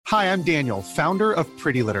Hi, I'm Daniel, founder of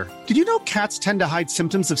Pretty Litter. Did you know cats tend to hide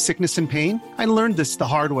symptoms of sickness and pain? I learned this the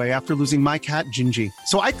hard way after losing my cat, Gingy.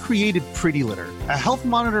 So I created Pretty Litter, a health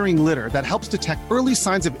monitoring litter that helps detect early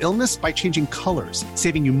signs of illness by changing colors,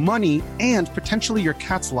 saving you money and potentially your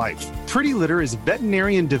cat's life. Pretty Litter is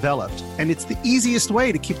veterinarian developed, and it's the easiest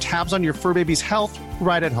way to keep tabs on your fur baby's health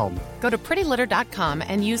right at home. Go to prettylitter.com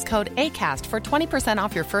and use code ACAST for 20%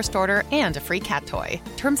 off your first order and a free cat toy.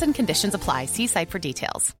 Terms and conditions apply. See site for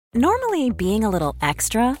details. Normally, being a little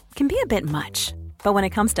extra can be a bit much, but when it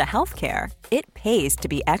comes to healthcare, it pays to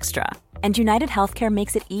be extra. And United Healthcare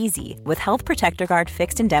makes it easy with Health Protector Guard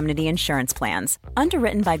fixed indemnity insurance plans.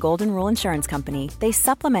 Underwritten by Golden Rule Insurance Company, they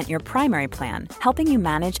supplement your primary plan, helping you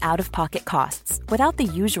manage out-of-pocket costs without the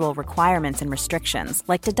usual requirements and restrictions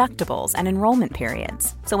like deductibles and enrollment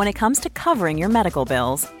periods. So when it comes to covering your medical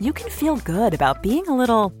bills, you can feel good about being a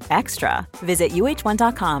little extra. Visit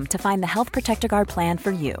uh1.com to find the Health Protector Guard plan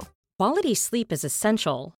for you. Quality sleep is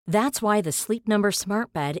essential. That's why the Sleep Number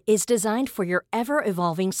Smart Bed is designed for your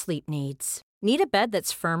ever-evolving sleep needs. Need a bed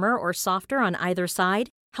that's firmer or softer on either side?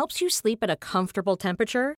 Helps you sleep at a comfortable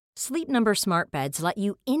temperature? Sleep Number Smart Beds let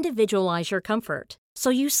you individualize your comfort, so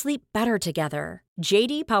you sleep better together.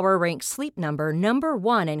 J.D. Power ranks Sleep Number number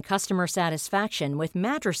 1 in customer satisfaction with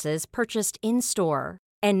mattresses purchased in-store.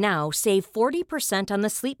 And now save 40% on the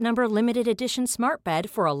Sleep Number Limited Edition Smart Bed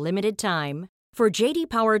for a limited time. For JD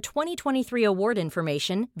Power 2023 award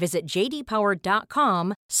information, visit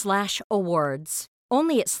jdpower.com/awards.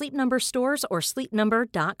 Only at Sleep Number stores or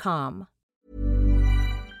sleepnumber.com.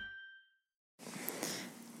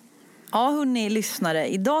 Ja, hörni lyssnare,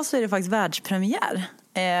 idag så är det faktiskt världspremiär.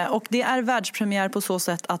 Och det är världspremiär på så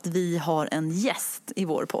sätt att vi har en gäst i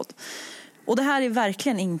vår podd. Och det här är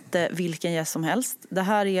verkligen inte vilken gäst som helst. Det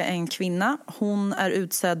här är en kvinna. Hon är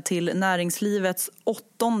utsedd till näringslivets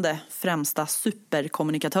 8:e främsta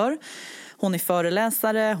superkommunikatör. Hon är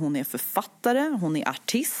föreläsare, hon är författare, hon är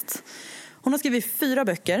artist. Hon har skrivit 4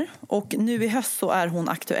 böcker och nu i höst så är hon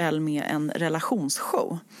aktuell med en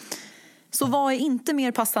relationsshow. Så vad är inte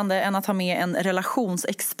mer passande än att ha med en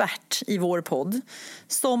relationsexpert i vår podd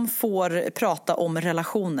som får prata om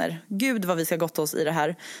relationer. Gud vad vi ska gotta oss i det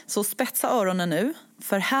här. Så spetsa öronen nu,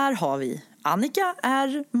 för här har vi Annika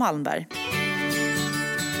R. Malmberg.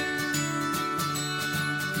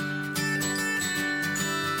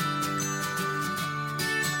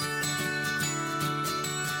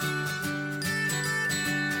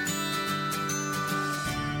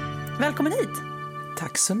 Välkommen hit.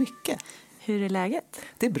 Tack så mycket. Hur är läget?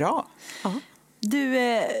 Det är bra. Ja. Du,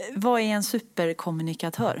 vad är en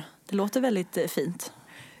superkommunikatör? Det låter väldigt fint.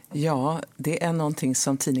 Ja, det är någonting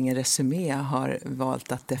som tidningen Resumé har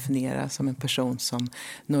valt att definiera som en person som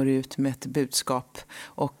når ut med ett budskap.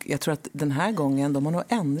 Och jag tror att den här gången, de har nog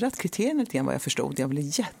ändrat kriterierna lite grann vad jag förstod. Jag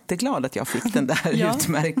blev jätteglad att jag fick den där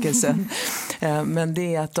utmärkelsen. Men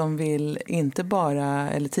det är att de vill inte bara,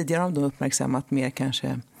 eller tidigare har de uppmärksammat mer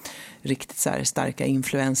kanske riktigt så här starka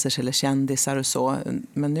influencers eller kändisar och så.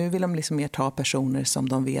 Men nu vill de liksom mer ta personer som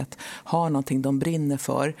de vet har någonting de brinner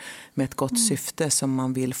för med ett gott syfte som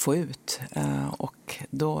man vill få ut. Och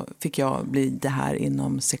då fick jag bli det här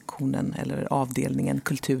inom sektionen eller avdelningen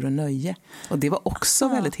kultur och nöje. Och det var också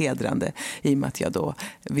väldigt hedrande i och med att jag då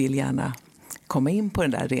vill gärna komma in på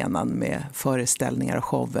den där arenan med föreställningar och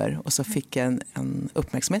shower. Och så fick jag en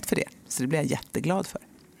uppmärksamhet för det. Så det blev jag jätteglad för.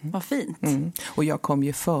 Vad fint. Och jag kom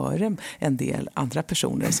ju före en del andra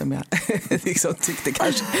personer som jag liksom tyckte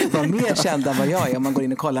kanske var mer kända än vad jag är om man går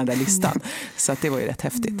in och kollar den där listan. Så att det var ju rätt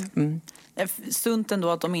häftigt. Sunt ändå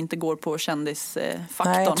att de inte går på kändisfaktorn.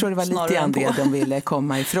 Nej, jag tror det var lite grann det de ville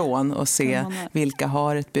komma ifrån och se vilka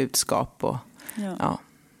har ett budskap. Och,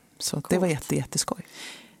 så det var jätteskoj.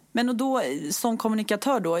 Men och då som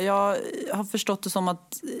kommunikatör då, jag har förstått det som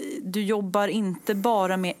att du jobbar inte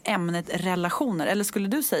bara med ämnet relationer. Eller skulle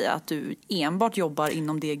du säga att du enbart jobbar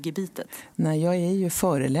inom det gebitet? Nej, jag är ju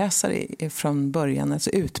föreläsare från början, alltså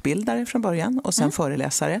utbildare från början och sen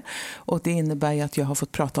föreläsare. Och det innebär ju att jag har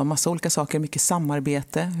fått prata om massa olika saker, mycket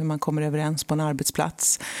samarbete, hur man kommer överens på en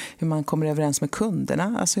arbetsplats, hur man kommer överens med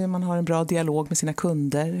kunderna, alltså hur man har en bra dialog med sina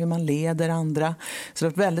kunder, hur man leder andra. Så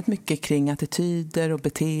det är väldigt mycket kring attityder och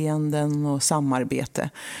beteenden och samarbete.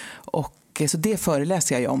 Och så det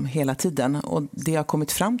föreläser jag ju om hela tiden. Och det jag har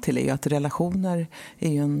kommit fram till är ju att relationer är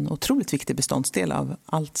ju en otroligt viktig beståndsdel av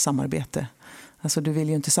allt samarbete. Alltså du vill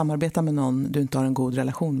ju inte samarbeta med någon du inte har en god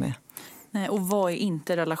relation med. Nej, och vad är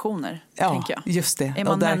inte relationer, tänker jag? Just det. Är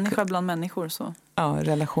man människa bland människor så? Ja,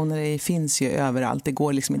 relationer finns ju överallt. Det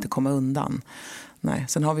går liksom inte att komma undan. Nej.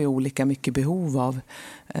 Sen har vi olika mycket behov av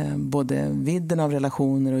både vidden av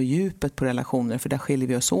relationer och djupet på relationer. För där skiljer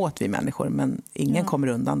vi oss åt, vi människor. Men ingen kommer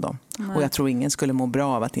undan dem. Nej. Och jag tror ingen skulle må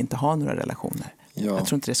bra av att inte ha några relationer. Ja. Jag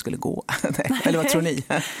tror inte det skulle gå. Eller vad tror ni?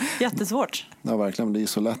 Jättesvårt. Ja, verkligen. Det är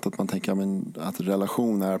så lätt att man tänker att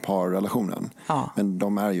relation är parrelationen. Ja. Men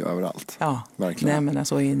de är ju överallt. Ja. Verkligen. Nej, men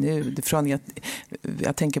alltså nu,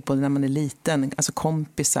 jag tänker på när man är liten. Alltså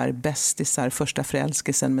kompisar, bästisar, första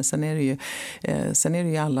förälskelsen. Men sen är det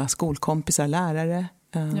ju alla skolkompisar, lärare.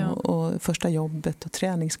 Och första jobbet och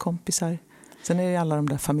träningskompisar. Sen är det alla de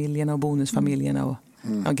där familjerna och bonusfamiljerna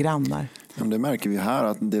och grannar. Ja, det märker vi här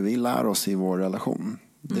att det vi lär oss i vår relation,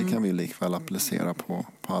 det kan vi likväl applicera på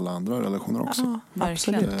alla andra relationer också. Ja,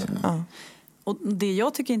 verkligen. Ja. Och det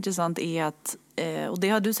jag tycker är intressant är att, och det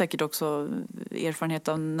har du säkert också erfarenhet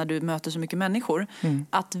av när du möter så mycket människor,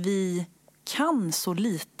 att vi kan så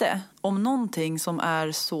lite om någonting som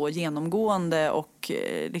är så genomgående och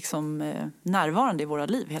liksom närvarande i våra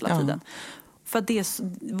liv hela tiden. För att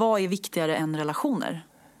vad är viktigare än relationer?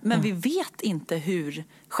 Men vi vet inte hur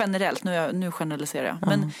generellt, nu generaliserar jag,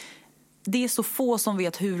 men det är så få som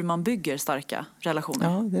vet hur man bygger starka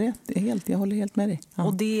relationer. Ja, det är rätt. Jag håller helt med dig. Ja.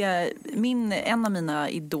 Och en av mina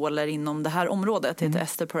idoler inom det här området heter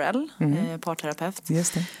Esther Perel, parterapeut.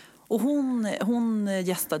 Just det. Och hon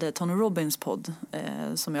gästade Tony Robbins podd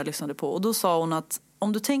som jag lyssnade på. Och då sa hon att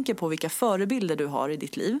om du tänker på vilka förebilder du har i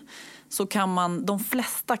ditt liv, så kan de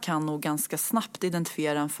flesta kan nog ganska snabbt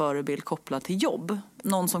identifiera en förebild kopplad till jobb.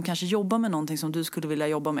 Någon som kanske jobbar med någonting som du skulle vilja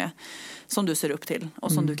jobba med, som du ser upp till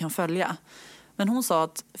och som du kan följa. Men hon sa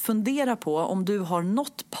att fundera på om du har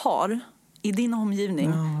något par i din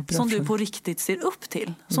omgivning som du på riktigt ser upp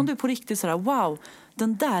till. Som du på riktigt säger, wow,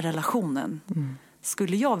 den där relationen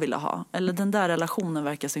skulle jag vilja ha. Eller den där relationen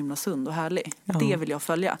verkar så himla sund och härlig. Ja. Det vill jag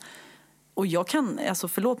följa. Och jag kan, alltså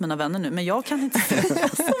förlåt mina vänner nu, men jag kan inte säga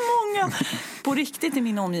så många på riktigt i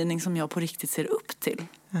min omgivning som jag på riktigt ser upp till.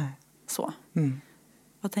 Nej. Så.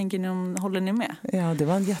 Vad tänker ni håller ni med? Ja, det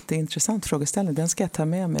var en jätteintressant frågeställning. Den ska jag ta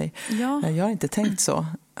med mig. Ja. Jag har inte tänkt så.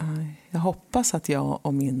 Jag hoppas att jag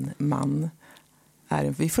och min man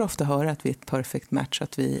vi får ofta höra att vi är ett perfect match,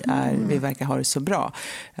 att vi verkar ha det så bra.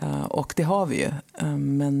 Och det har vi ju.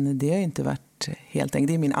 Men det har inte varit helt enkelt.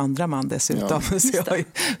 Det är min andra man dessutom. Ja, så jag har ju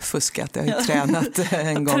fuskat. Jag har ju tränat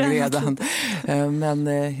en gång redan. Men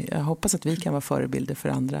jag hoppas att vi kan vara förebilder för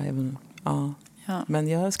andra. Ja. Men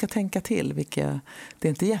jag ska tänka till. Det är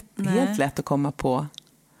inte helt lätt att komma på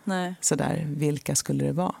sådär. Vilka skulle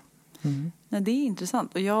det vara? Nej, det är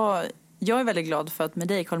intressant. Och jag är väldigt glad för att med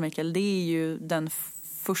dig, Carl Michael, det är ju den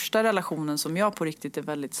första relationen som jag på riktigt är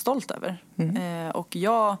väldigt stolt över. Och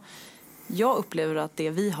jag upplever att det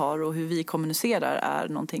vi har och hur vi kommunicerar är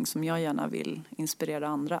någonting som jag gärna vill inspirera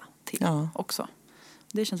andra till också.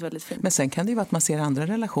 Det känns väldigt fint. Men sen kan det ju vara att man ser andra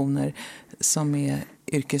relationer som är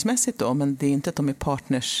yrkesmässigt då, men det är inte att de är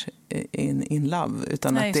partners in love,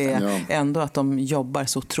 utan att det är ändå att de jobbar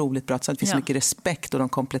så otroligt bra så att det finns mycket respekt och de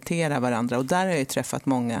kompletterar varandra. Och där har jag ju träffat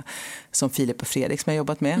många som Filip och Fredrik som jag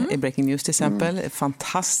jobbat med i Breaking News till exempel.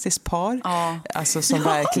 Fantastiskt par. Alltså som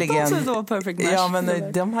verkligen... Då perfect match. Ja,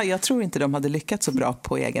 men jag tror inte de hade lyckats så bra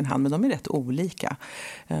på egen hand, men de är rätt olika.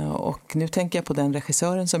 Och nu tänker jag på den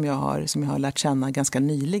regissören som jag har lärt känna ganska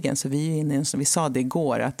nyligen. Så vi sa det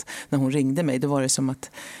igår att när hon ringde mig, då var det som att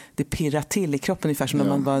det pirrar till i kroppen ungefär som när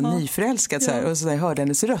man var nyförälskad. Så här. Och så jag hörde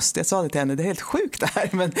hennes röst. Jag sa det till henne, det är helt sjukt det här.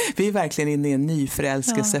 Men vi är verkligen inne i en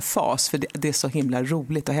nyförälskelsefas. För det är så himla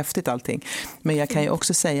roligt och häftigt allting. Men jag kan ju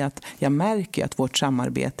också säga att jag märker att vårt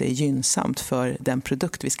samarbete är gynnsamt för den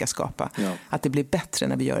produkt vi ska skapa. Ja. Att det blir bättre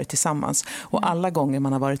när vi gör det tillsammans. Och alla gånger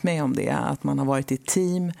man har varit med om det, att man har varit i ett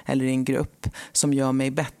team eller i en grupp som gör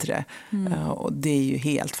mig bättre. Och det är ju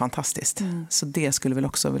helt fantastiskt. Så det skulle väl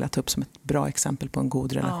också vilja ta upp som ett bra exempel på en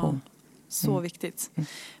god relation. Så viktigt.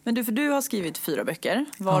 Men du har skrivit 4 böcker,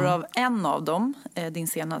 varav en av dem, din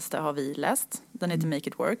senaste, har vi läst. Den heter Make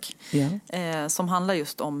It Work, som handlar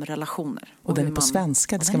just om relationer. Och den är på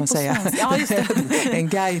svenska, det ska man säga. Ja, just det. En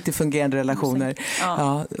guide till fungerande relationer.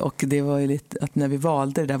 Ja, och det var ju lite att när vi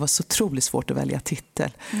valde det där var så otroligt svårt att välja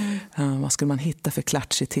titel. Vad skulle man hitta för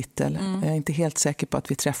klatschig titel? Jag är inte helt säker på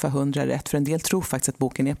att vi träffar 100 rätt. För en del tror faktiskt att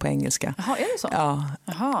boken är på engelska. Jaha, är det så?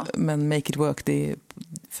 Ja, men Make It Work,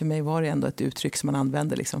 för mig var det ändå ett uttryck som man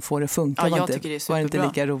använde. Liksom, få det funka var inte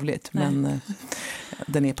lika roligt. Men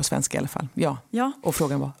den är på svenska i alla fall. Ja. Ja. Och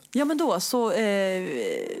frågan var? Ja, men då så,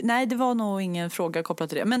 nej, det var nog ingen fråga kopplat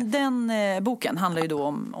till det. Men den boken handlar ju då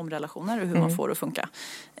om relationer och hur man får det att funka.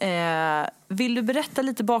 Vill du berätta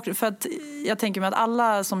lite bakgrund? För att jag tänker mig att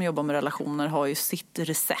alla som jobbar med relationer har ju sitt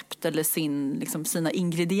recept eller sina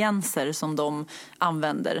ingredienser som de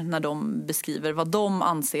använder när de beskriver vad de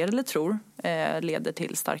anser eller tror leder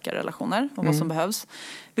till starka relationer och vad som behövs.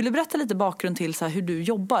 Vill du berätta lite bakgrund till så här, hur du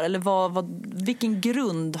jobbar eller vilken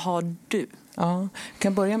grund har du? Ja, jag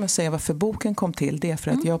kan börja med att säga varför boken kom till. Det är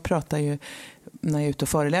för att jag pratar ju när jag är ute och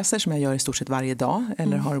föreläser, som jag gör i stort sett varje dag,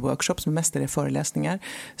 eller har workshops, men mest är det föreläsningar,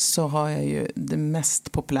 så har jag ju det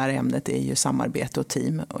mest populära ämnet är ju samarbete och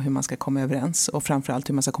team och hur man ska komma överens, och framförallt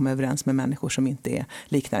hur man ska komma överens med människor som inte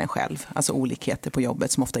liknar en själv, alltså olikheter på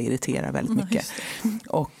jobbet som ofta irriterar väldigt mycket.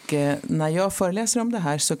 Och när jag föreläser om det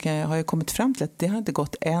här så har jag kommit fram till att det har inte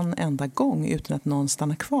gått en enda gång utan att någon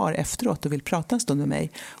stannar kvar efteråt och vill prata en stund med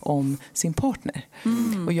mig om sin partner.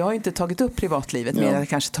 Och jag har inte tagit upp privatlivet mer, jag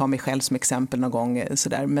kanske tar mig själv som exempel någon gång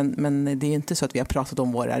sådär, men det är inte så att vi har pratat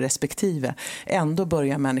om våra respektive. Ändå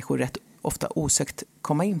börjar människor rätt ofta osökt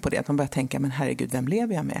komma in på det, att man börjar tänka, men herregud, vem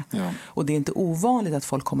lever jag med? Och det är inte ovanligt att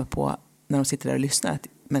folk kommer på när de sitter där och lyssnar att,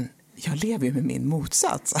 men jag lever ju med min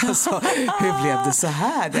motsats. Alltså, hur blev det så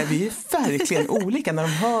här? Där vi är verkligen olika. När de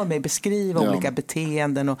hör mig beskriva olika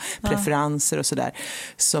beteenden och preferenser och sådär,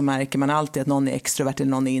 så märker man alltid att någon är extrovert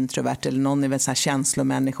eller någon är introvert, eller någon är väl så här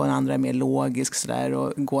känslomänniska och den andra är mer logisk sådär,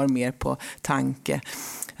 och går mer på tanke.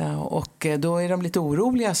 Och då är de lite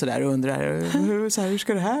oroliga så där och undrar hur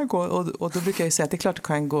ska det här gå? Och då brukar jag säga att det är klart det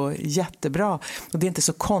kan gå jättebra. Och det är inte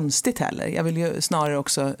så konstigt heller. Jag vill ju snarare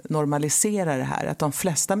också normalisera det här. Att de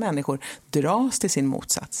flesta människor dras till sin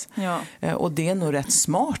motsats. Ja. Och det är nog rätt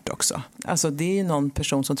smart också. Alltså det är någon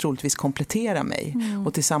person som troligtvis kompletterar mig.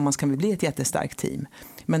 Och tillsammans kan vi bli ett jättestarkt team.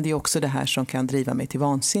 Men det är också det här som kan driva mig till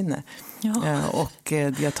vansinne. Ja. Och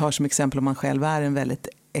jag tar som exempel om man själv är en väldigt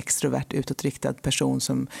extrovert, utåtriktad person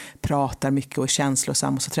som pratar mycket och är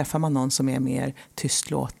känslosam, och så träffar man någon som är mer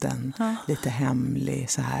tystlåten, lite hemlig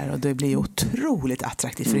så här, och det blir otroligt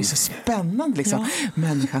attraktivt för det är så spännande liksom.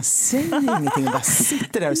 Människan säger ingenting och bara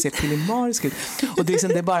sitter där och ser pillemarisk ut, och det är, liksom,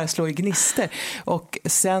 det bara slår i gnister. Och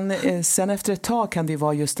sen efter ett tag kan det ju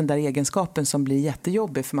vara just den där egenskapen som blir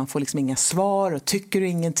jättejobbig, för man får liksom inga svar och tycker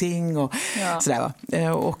ingenting och sådär.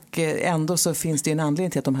 Och ändå så finns det en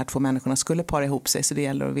anledning till att de här två människorna skulle para ihop sig, så det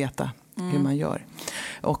gäller att veta hur man gör.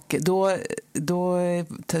 Och då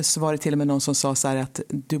var det till och med någon som sa så här att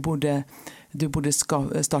du borde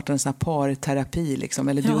starta en sån här parterapi liksom,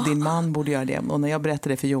 eller du och din man borde göra det. Och när jag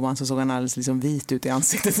berättade det för Johan så såg han alldeles liksom vit ut i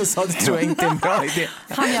ansiktet och sa, det tror jag inte är en bra idé.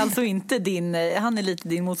 Han är alltså inte han är lite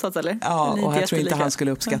din motsats, eller? Ja, och jag tror inte han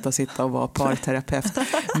skulle uppskatta att sitta och vara parterapeut.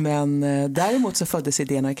 Men däremot så föddes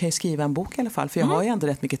idén, och jag kan ju skriva en bok i alla fall, för jag har ju ändå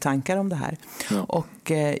rätt mycket tankar om det här.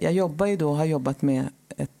 Och jag har jobbat med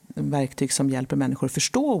ett verktyg som hjälper människor att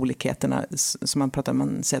förstå olikheterna, som man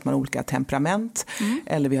säger att man har olika temperament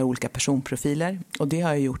eller vi har olika personprofiler, och det har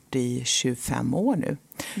jag gjort i 25 år nu.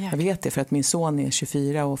 Jag vet det för att min son är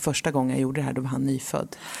 24 och första gången jag gjorde det här då var han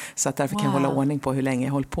nyfödd, så att därför kan jag hålla ordning på hur länge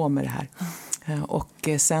jag hållit på med det här. Och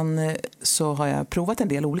sen så har jag provat en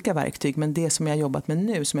del olika verktyg, men det som jag har jobbat med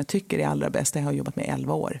nu som jag tycker är allra bäst, det har jag jobbat med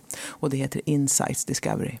 11 år, och det heter Insights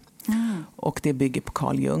Discovery. Och det bygger på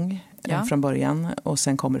Carl Jung från början, och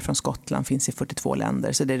sen kommer det från Skottland, finns i 42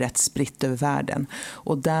 länder, så det är rätt spritt över världen.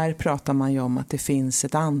 Och där pratar man ju om att det finns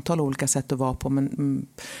ett antal olika sätt att vara på, men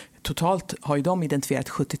totalt har ju de identifierat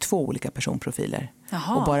 72 olika personprofiler.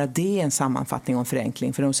 Jaha. Och bara det är en sammanfattning och en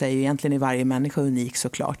förenkling, för de säger ju egentligen är varje människa unik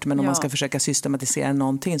såklart, men om man ska försöka systematisera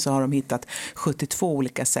någonting så har de hittat 72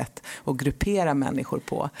 olika sätt att gruppera människor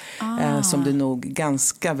på, som du nog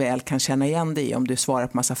ganska väl kan känna igen dig i. Om du svarar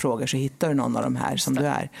på massa frågor så hittar du någon av de här som du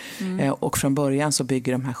är. Och från början så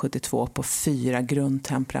bygger de här 72 på 4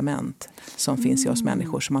 grundtemperament som finns i oss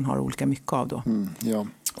människor, som man har olika mycket av då.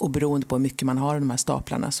 Och beroende på hur mycket man har av de här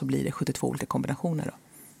staplarna så blir det 72 olika kombinationer då.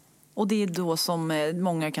 Och det är då som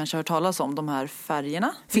många kanske har hört talas om, de här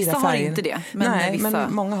färgerna. Vissa har inte det.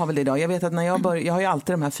 Men många har väl det idag. Jag vet att när jag har ju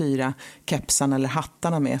alltid de här 4 kepsarna eller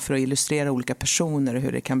hattarna med för att illustrera olika personer och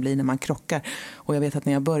hur det kan bli när man krockar. Och jag vet att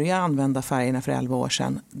när jag började använda färgerna för 11 år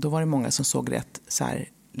sedan, då var det många som såg rätt så här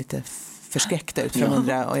lite förskräckta ut. För de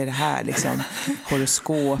undrar, är det här liksom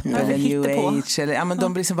horoskop eller new age? Eller, ja, men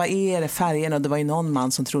de liksom, vad är det, färgerna? Och det var ju någon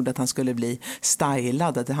man som trodde att han skulle bli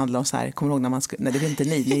stylad. Att det handlar om så här, kommer du ihåg när man nej, det vet inte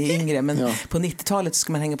ni är yngre. Men på 90-talet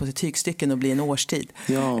ska man hänga på sig tygstycken och bli en årstid.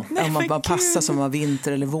 Ja. Om man bara passar som var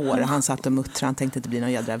vinter eller vår. Han satt och muttrade, han tänkte inte bli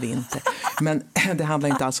någon jädra vinter. Men det handlar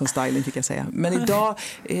inte alls om styling, tycker jag säga. Men idag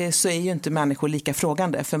så är ju inte människor lika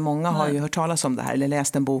frågande. För många har ju hört talas om det här. Eller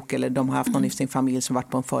läst en bok, eller de har haft någon i sin familj som varit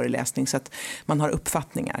på en föreläsning. Så att man har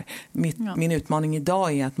uppfattningar. Min utmaning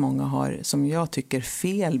idag är att många har, som jag tycker,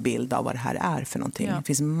 fel bild av vad det här är för någonting. Det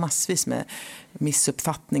finns massvis med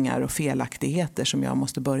missuppfattningar och felaktigheter som jag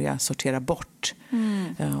måste börja sortera bort.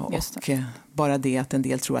 Och bara det att en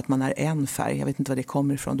del tror att man är en färg. Jag vet inte var det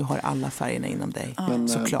kommer ifrån. Du har alla färgerna inom dig. Men,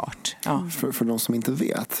 såklart. För de som inte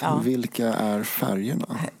vet, vilka är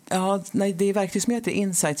färgerna? Ja, nej, det är verktygsmeter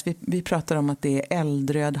Insights. Vi pratar om att det är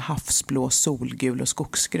eldröd, havsblå, solgul och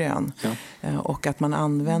skogsgrön. Och att man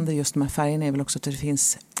använder just de här färgerna är väl också att det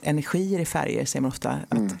finns energier i färger, säger man ofta.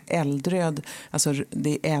 Att eldröd, alltså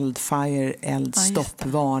det är eldfire, eldstopp,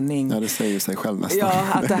 varning. Ja, det säger sig själv nästan. Ja,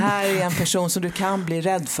 att det här är en person som du kan bli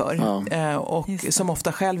rädd för. Och som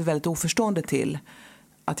ofta själv är väldigt oförstående till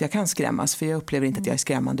att jag kan skrämmas, för jag upplever inte att jag är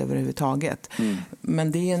skrämmande överhuvudtaget.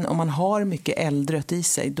 Men det är om man har mycket eldrött i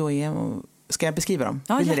sig, då är... Ska jag beskriva dem?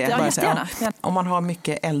 Ja, jättegärna. Om man har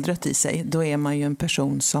mycket eldrött i sig, då är man ju en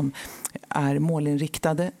person som är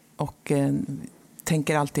målinriktade och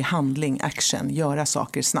tänker alltid handling, action, göra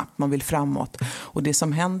saker snabbt, man vill framåt. Och det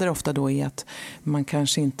som händer ofta då är att man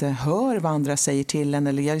kanske inte hör vad andra säger till en,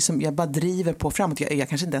 eller jag bara driver på framåt. Jag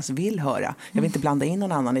kanske inte ens vill höra. Jag vill inte blanda in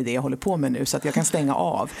någon annan i det jag håller på med nu, så att jag kan stänga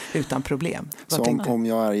av utan problem. Så om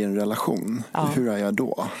jag är i en relation, hur är jag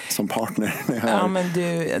då som partner? Ja, men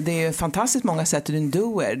det är fantastiskt många sätt. Du är en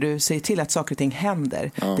doer. Du säger till att saker och ting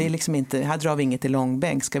händer. Det är liksom inte, här drar vi inget i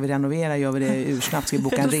långbänk. Ska vi renovera, gör vi det ursnabbt, ska vi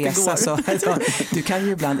boka en resa. Så du kan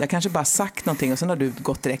ju ibland, jag kanske bara sagt någonting och sen har du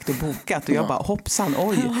gått direkt och bokat och jag bara, hoppsan,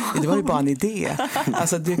 oj, det var ju bara en idé.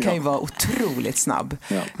 Alltså du kan ju vara otroligt snabb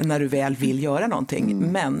när du väl vill göra någonting.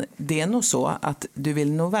 Men det är nog så att du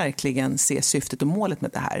vill nog verkligen se syftet och målet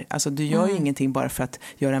med det här. Alltså du gör ju ingenting bara för att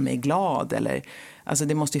göra mig glad eller... Alltså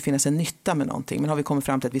det måste ju finnas en nytta med någonting. Men har vi kommit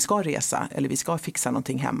fram till att vi ska resa eller vi ska fixa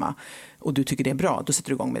någonting hemma och du tycker det är bra, då sätter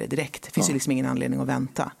du igång med det direkt. Det finns ju liksom ingen anledning att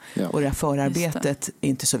vänta. Och det här förarbetet är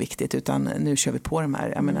inte så viktigt, utan nu kör vi på de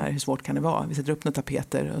här. Jag menar, hur svårt kan det vara? Vi sätter upp några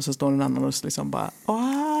tapeter och så står någon annan och liksom bara,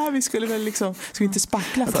 vi skulle väl liksom, ska vi inte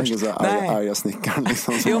spackla först? Jag tänker så här, arga snickaren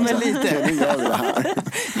liksom. Jo, men lite.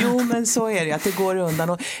 Jo, men så är det, att det går undan.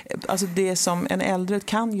 Och, alltså det som en äldre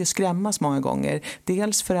kan ju skrämmas många gånger.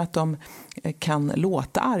 Dels för att de kan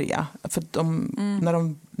låta arga. För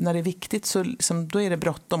när det är viktigt så liksom, då är det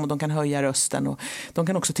bråttom och de kan höja rösten. Och de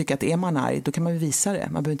kan också tycka att är man arg, då kan man visa det.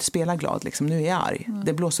 Man behöver inte spela glad. Liksom. Nu är jag arg.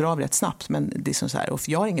 Det blåser av rätt snabbt, men det är som så här. Och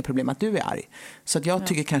jag har inget problem att du är arg. Så att jag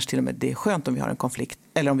tycker kanske till och med det är skönt om vi har en konflikt,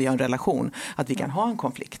 eller om vi har en relation, att vi kan ha en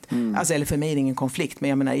konflikt. Alltså, eller för mig är det ingen konflikt, men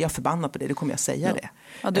jag menar, är jag förbannad på det, då kommer jag säga det.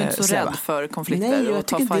 Ja, du är inte så rädd för konflikter? Nej, jag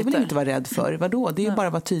tycker det vill inte vara rädd för. Vadå? Det är ju bara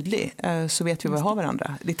att vara tydlig. Så vet vi vad vi har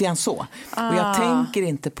varandra. Lite grann så. Och jag tänker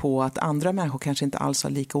inte på att andra människor kanske inte alls har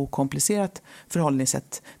lika okomplicerat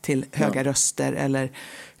förhållningssätt till höga röster eller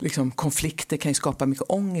liksom, konflikter kan ju skapa mycket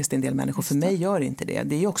ångest i en del människor. För mig gör inte det.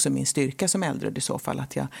 Det är ju också min styrka som äldre i så fall,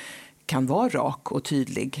 att jag kan vara rak och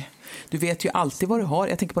tydlig. Du vet ju alltid vad du har.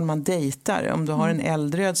 Jag tänker på när man dejtar. Om du har en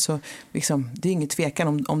eldröd så liksom, det är inget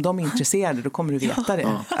tvekan. Om de är intresserade, då kommer du veta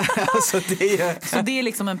det. Alltså, så det är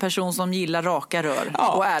liksom en person som gillar raka rör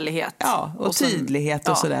och ärlighet. Ja, och tydlighet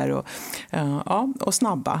och sådär. Och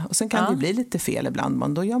snabba. Och sen kan det bli lite fel ibland,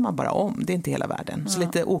 men då gör man bara om. Det är inte hela världen. Så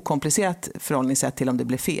lite okomplicerat förhållningssätt till om det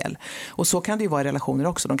blir fel. Och så kan det ju vara i relationer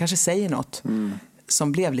också. De kanske säger något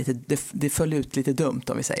som blev lite, det föll ut lite dumt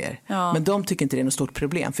om vi säger. Men de tycker inte det är något stort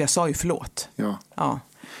problem, för jag sa ju förlåt.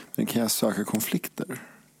 Men kan jag söka konflikter?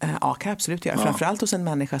 Ja, kan jag absolut göra. Framförallt hos en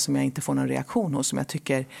människa som jag inte får någon reaktion hos, som jag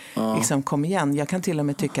tycker, liksom, kom igen. Jag kan till och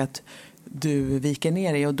med tycka att du viker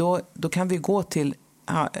ner dig, och då kan vi gå till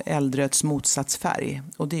eldröds motsatsfärg,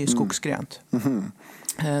 och det är ju skogsgrönt.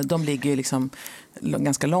 De ligger ju liksom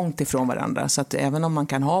ganska långt ifrån varandra, så att även om man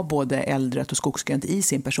kan ha både eldrött och skogsgrönt i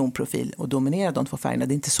sin personprofil och dominera de två färgerna,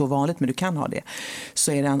 det är inte så vanligt, men du kan ha det,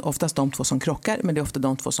 så är det oftast de två som krockar, men det är ofta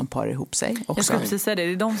de två som parar ihop sig också. Jag ska precis säga det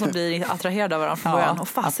är de som blir attraherade av varandra från början, och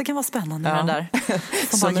fast det kan vara spännande med den där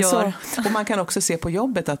som man gör. Och man kan också se på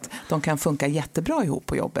jobbet att de kan funka jättebra ihop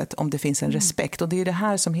på jobbet om det finns en respekt, och det är det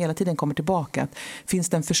här som hela tiden kommer tillbaka, att finns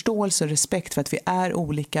det en förståelse och respekt för att vi är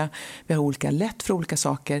olika, vi har olika lätt för olika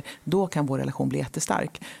saker, då kan vår relation bli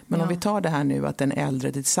jättestark. Men om vi tar det här nu att en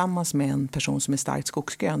äldre tillsammans med en person som är starkt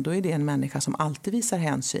skogsgrön, då är det en människa som alltid visar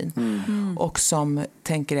hänsyn och som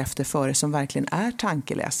tänker efter före, som verkligen är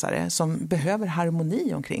tankeläsare, som behöver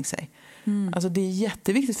harmoni omkring sig. Alltså det är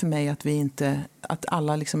jätteviktigt för mig att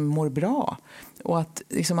alla liksom mår bra och att,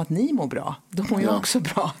 liksom att ni mår bra. Då mår jag också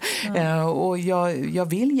bra. Och jag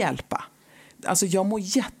vill hjälpa. Alltså jag mår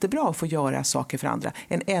jättebra att få göra saker för andra.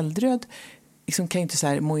 En äldröd liksom kan ju inte så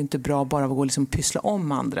här, mår inte bra bara av att gå liksom pyssla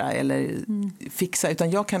om andra eller fixa,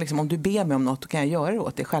 utan jag kan liksom, om du ber mig om något, då kan jag göra det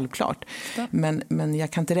åt det, självklart. Men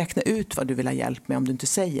jag kan inte räkna ut vad du vill ha hjälp med om du inte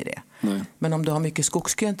säger det. Nej. Men om du har mycket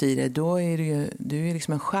skogsgrönt i det, då är du är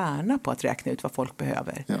liksom en stjärna på att räkna ut vad folk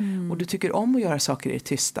behöver. Ja. Och du tycker om att göra saker i det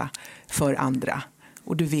tysta för andra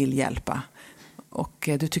och du vill hjälpa. Och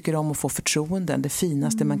du tycker om att få förtroenden. Det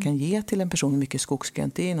finaste man kan ge till en person med mycket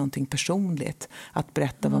skogsgrönt, det är någonting personligt. Att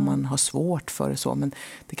berätta vad man har svårt för och så. Men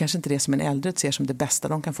det är kanske inte det som en äldre ser som det bästa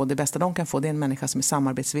de kan få. Det bästa de kan få, det är en människa som är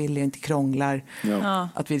samarbetsvillig och inte krånglar. Ja.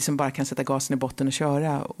 Att vi liksom bara kan sätta gasen i botten och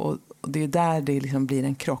köra. Och det är där det liksom blir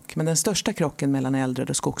en krock. Men den största krocken mellan äldre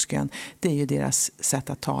och skogsgrön, det är ju deras sätt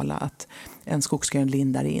att tala. Att en skogsgrön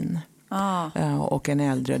lindar in. Och en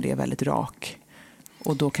äldre, det är väldigt rak.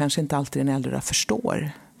 Och då kanske inte alltid den äldre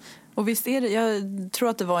förstår. Och visst är det, jag tror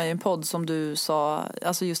att det var i en podd som du sa,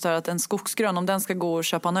 alltså just det här att en skogsgrön, om den ska gå och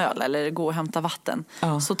köpa en öl eller gå och hämta vatten,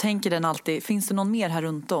 så tänker den alltid, finns det någon mer här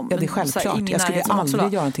runt om? Ja, det är självklart. Jag skulle aldrig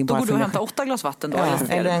göra någonting bara för för mig. Då går du och hämtar 8 glas vatten då?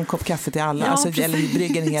 Eller en kopp kaffe till alla. Eller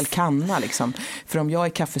brygger en hel kanna liksom. För om jag är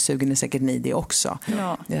kaffesugen är säkert ni det också.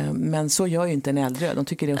 Ja. Men så gör ju inte en äldre. De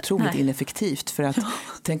tycker det är otroligt ineffektivt. För att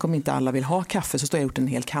tänk om inte alla vill ha kaffe, så står jag gjort en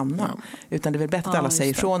hel kanna. Ja. Utan det är väl bättre att alla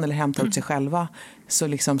säger ifrån eller hämtar ut sig själva. Så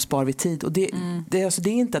liksom spar vi tid. Och det är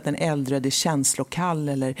inte att en äldre är känslokall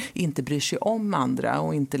eller inte bryr sig om andra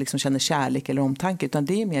och inte liksom känner kärlek eller omtanke, utan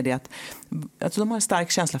det är mer det att alltså de har en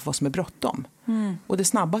stark känsla för vad som är bråttom. Och det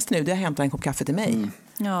snabbaste nu, det är att hämta en kopp kaffe till mig.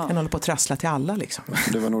 Jag håller på att trassla till alla liksom.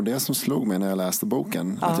 Det var nog det som slog mig när jag läste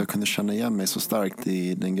boken, att jag kunde känna igen mig så starkt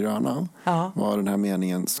i den gröna. Var den här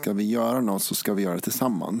meningen, ska vi göra något så ska vi göra det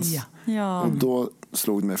tillsammans. Och då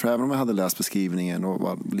slog det mig, för även om jag hade läst beskrivningen och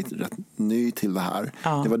var lite rätt ny till det här,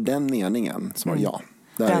 det var den meningen som var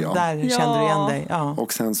Där kände du igen dig.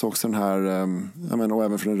 Och sen så också den här, och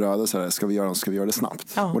även för den röda, så här, ska vi göra det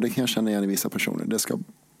snabbt. Och det kan jag känna igen i vissa personer.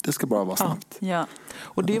 Det ska bara vara snabbt.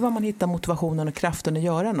 Och det är vad man hittar motivationen och kraften att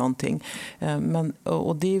göra någonting.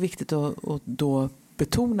 Och det är viktigt att då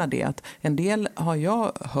betona det, att en del har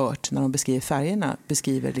jag hört när de beskriver färgerna,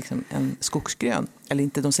 beskriver liksom en skogsgrön, eller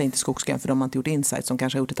inte, de säger inte skogsgrön för de har inte gjort insight, som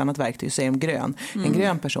kanske har gjort ett annat verktyg, så säger de grön. En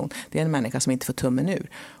grön person, det är en människa som inte får tummen ur.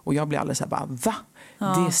 Och jag blir alldeles så här bara, va?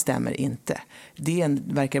 Det stämmer inte. Det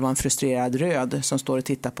verkar vara en frustrerad röd som står och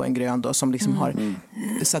tittar på en grön då, som liksom har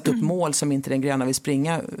satt upp mål som inte den gröna vill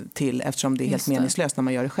springa till, eftersom det är helt meningslöst när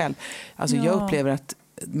man gör det själv. Alltså jag upplever att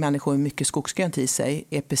människor med mycket skogsgrönt i sig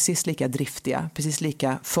är precis lika driftiga, precis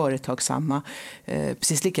lika företagsamma,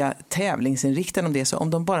 precis lika tävlingsinriktade om det, så om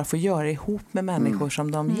de bara får göra ihop med människor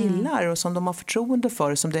som de gillar och som de har förtroende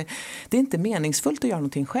för, som det är inte meningsfullt att göra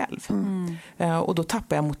någonting själv. Och då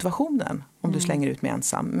tappar jag motivationen om du slänger ut mig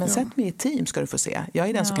ensam. Men sätt mig i ett team ska du få se. Jag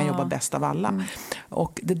är den som kan jobba bäst av alla.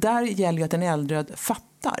 Och det där gäller ju att en äldre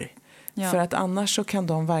fattar. För att annars så kan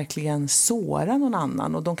de verkligen såra någon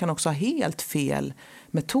annan, och de kan också ha helt fel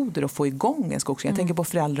metoder att få igång en skogsgrön. Jag tänker på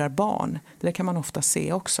föräldrar, barn. Det där kan man ofta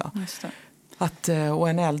se också. Just det. Och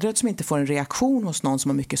en äldre som inte får en reaktion hos någon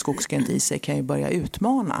som har mycket skogsgrönt i sig kan ju börja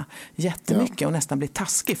utmana jättemycket och nästan bli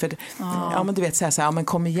taskig. För men du vet, så här, men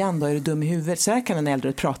kom igen då, är du dum i huvudet? Så här kan en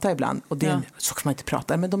äldre prata ibland. Och det så kan man inte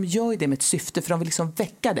prata. Men de gör ju det med ett syfte, för de vill liksom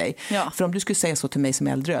väcka dig. För om du skulle säga så till mig som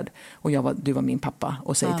äldröd, och du var min pappa,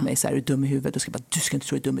 och säger till mig så här, är du dum i huvudet? Då ska jag bara, du ska inte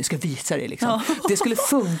tro att du är dum, jag ska visa dig liksom. Det skulle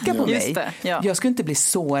funka på mig. Jag skulle inte bli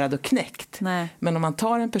sårad och knäckt. Nej. Men om man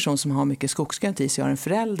tar en person som har mycket skogsgrönt i sig, har en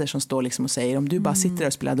förälder som står liksom och säger, om du bara sitter där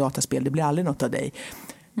och spelar dataspel, det blir aldrig något av dig.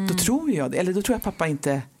 Då tror jag det. Eller då tror jag pappa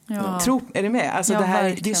inte tror. Är det med? Alltså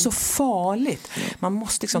det är så farligt. Man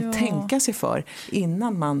måste liksom tänka sig för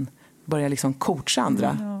innan man börjar liksom coacha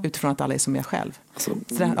andra utifrån att alla är som jag själv. Alltså,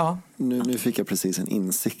 nu fick jag precis en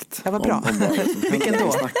insikt. Ja, vad bra. Vilken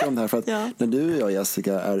då? Snacka om det här, för att när du och jag,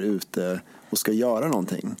 Jessica, är ute och ska göra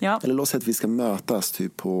någonting. Eller låt säga att vi ska mötas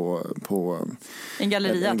typ på en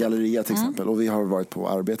galleria till exempel. Och vi har varit på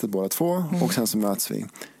arbetet båda två. Och sen så möts vi.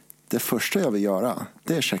 Det första jag vill göra,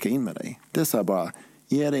 det är att checka in med dig. Det är så här bara,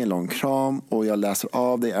 ge dig en lång kram och jag läser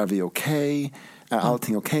av dig. Är vi okej? Är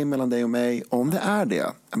allting okej mellan dig och mig? Om det är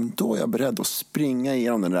det, då är jag beredd att springa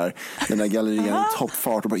igenom den där gallerian i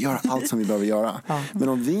toppfart och bara göra allt som vi behöver göra. Men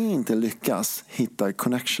om vi inte lyckas hitta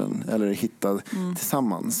connection eller hitta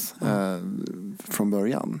tillsammans från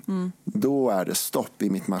början, då är det stopp i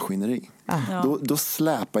mitt maskineri. Då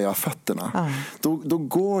släpar jag fötterna. Då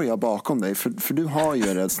går jag bakom dig, för du har ju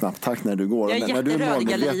en rätt snabb takt när du går. Jag är jätterörd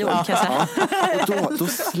gallerior. Då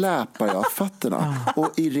släpar jag fötterna. Och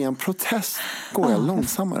i ren protest går jag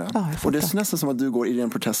långsammare. Och det är nästan som att du går i ren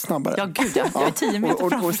protest snabbare. Ja, gud, jag är 10 meter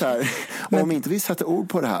framför. Och så här, om inte vi sätter ord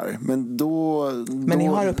på det här, men ni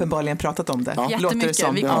har uppenbarligen pratat om det. Jättemycket. Det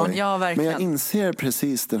som. Ja, verkligen. Men jag inser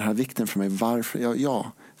precis den här vikten för mig. Varför?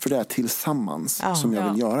 För det är tillsammans som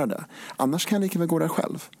jag vill göra det. Annars kan jag lika väl gå där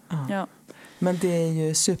själv. Ja. Men det är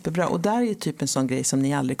ju superbra. Och där är ju typ en sån grej som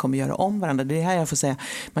ni aldrig kommer göra om varandra. Det är här jag får säga.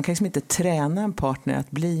 Man kan liksom inte träna en partner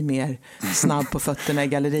att bli mer snabb på fötterna i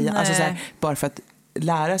gallerian. Alltså så här, bara för att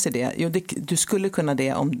lära sig det. Jo, du skulle kunna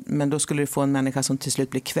det, men då skulle du få en människa som till slut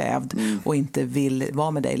blir kvävd och inte vill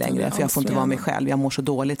vara med dig längre. För jag får inte vara mig själv. Jag mår så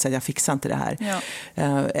dåligt så att jag fixar inte det här. Ja.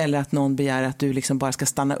 Eller att någon begär att du liksom bara ska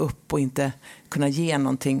stanna upp och inte kunna ge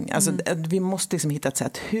någonting. Alltså, vi måste liksom hitta ett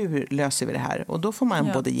sätt. Hur löser vi det här? Och då får man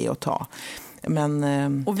både ge och ta.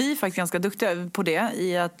 Och vi är faktiskt ganska duktiga på det,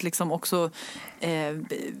 i att liksom också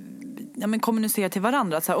kommunicera till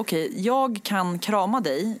varandra. Så här, okej, jag kan krama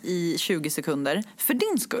dig i 20 sekunder för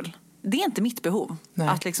din skull. Det är inte mitt behov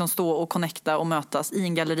att liksom stå och connecta och mötas i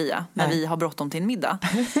en galleria när vi har bråttom till en middag.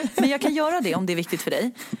 Men jag kan göra det om det är viktigt för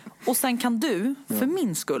dig. Och sen kan du för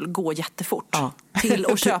min skull gå jättefort till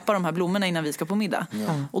att köpa de här blommorna innan vi ska på middag.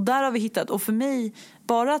 Och där har vi hittat, och för mig,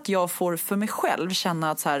 bara att jag får för mig själv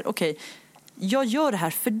känna att så här, okej, jag gör det här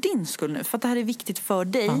för din skull nu, för att det här är viktigt för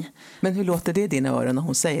dig. Ja. Men hur låter det i dina öron när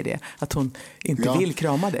hon säger det? Att hon inte vill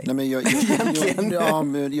krama dig? Nej, men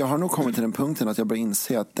jag har nog kommit till den punkten att jag börjar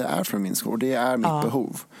inse att det är för min skull. Och det är mitt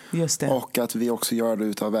behov. Just det. Och att vi också gör det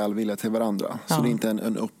utav välvilja till varandra. Så det är inte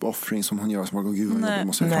en uppoffring som hon gör som att gud, jag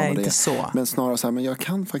måste krama dig. Inte så. Men snarare så här, men jag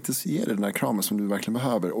kan faktiskt ge dig den där kramen som du verkligen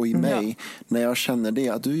behöver. Och i mig, när jag känner det,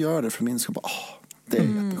 att du gör det för min skull, det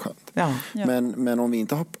är jätteskönt. Ja. Men om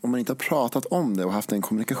man inte har pratat om det och haft den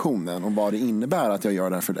kommunikationen om vad det innebär att jag gör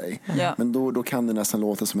det här för dig, men då kan det nästan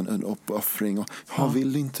låta som en uppoffring. Och,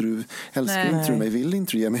 vill inte du, älskar inte du mig, vill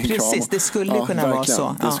inte du ge mig en kram? Precis, det skulle kunna vara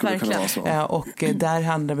så. Det skulle kunna vara så. Och där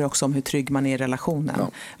handlar det också om hur trygg man är i relationen.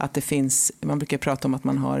 Att det finns, man brukar prata om att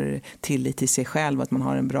man har tillit till sig själv, att man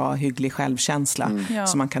har en bra, hygglig självkänsla.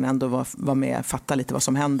 Så man kan ändå vara med och fatta lite vad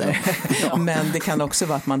som händer. Men det kan också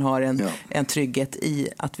vara att man har en trygghet i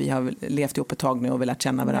att vi har levt ihop ett tag nu och velat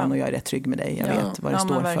känna varandra och jag är rätt trygg med dig. Jag vet vad det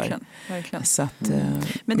står verkligen. för. Så att,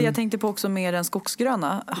 men det jag tänkte på också med den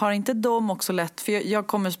skogsgröna, har inte de också lätt, för jag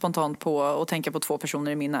kommer spontant på att tänka på 2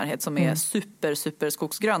 personer i min närhet som är super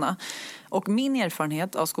skogsgröna. Och min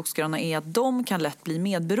erfarenhet av skogsgröna är att de kan lätt bli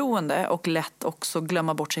medberoende och lätt också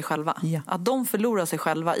glömma bort sig själva. Att de förlorar sig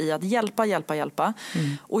själva i att hjälpa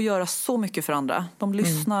och göra så mycket för andra. De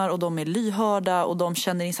lyssnar och de är lyhörda och de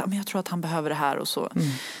känner in så här, men jag tror att han behöver det här och så.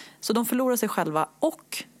 Så de förlorar sig själva,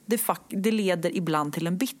 och det leder ibland till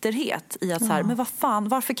en bitterhet i att så här, men vad fan,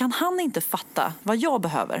 varför kan han inte fatta vad jag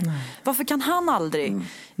behöver? Varför kan han aldrig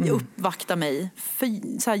uppvakta mig?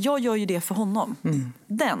 För så här, jag gör ju det för honom.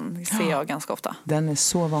 Den ser jag ganska ofta. Den är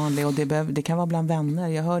så vanlig, och det kan vara bland vänner.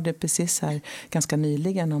 Jag hörde precis här ganska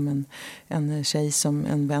nyligen om en tjej,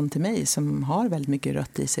 en vän till mig som har väldigt mycket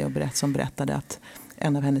rött i sig, och som berättade att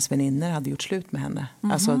en av hennes väninnor hade gjort slut med henne.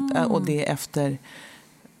 Alltså, och det efter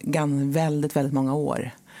väldigt, väldigt många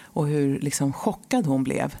år. Och hur liksom chockad hon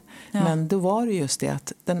blev. Men då var det just det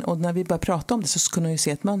att och när vi började prata om det så kunde jag ju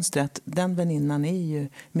se ett mönster att den väninnan är ju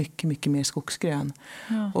mycket, mycket mer skogsgrön.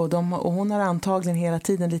 Och hon har antagligen hela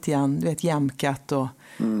tiden lite grann, du vet, jämkat och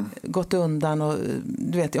gått undan och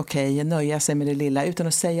du vet, nöja sig med det lilla utan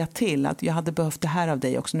att säga till att jag hade behövt det här av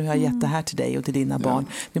dig också. Nu har jag gett det här till dig och till dina barn.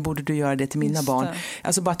 Nu borde du göra det till mina barn.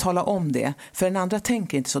 Alltså bara tala om det. För den andra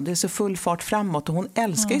tänker inte så. Det är så full fart framåt, och hon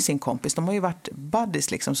älskar ju sin kompis. De har ju varit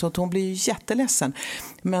buddies liksom, så att hon blir ju jätteledsen.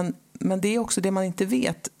 Men det är också det man inte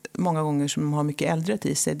vet många gånger, som har mycket äldre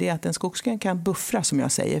i sig, det är att en skogsgrön kan buffra, som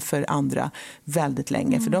jag säger, för andra väldigt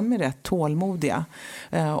länge. För de är rätt tålmodiga.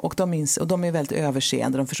 Och de är väldigt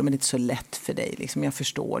överseende. De förstår, men det är inte så lätt för dig. Liksom, jag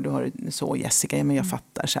förstår, du har så Jessica, men jag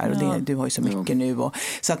fattar så här. Och du har ju så mycket nu.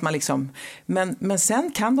 Så att man liksom, men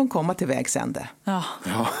sen kan de komma till vägs ände.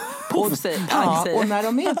 Och när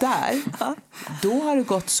de är där, då har det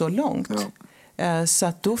gått så långt. Så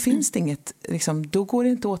att då finns det inget, liksom, då går det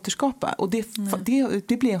inte att återskapa. Och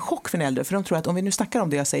det blir en chock för en äldre, för de tror att om vi nu snackar om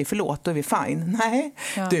det och jag säger förlåt, då är vi fine. Nej,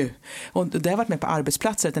 du. Och det har varit med på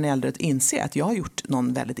arbetsplatser att en äldre inser att jag har gjort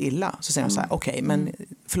någon väldigt illa. Så säger de så här, okej, men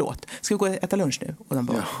förlåt, ska vi gå och äta lunch nu? Och de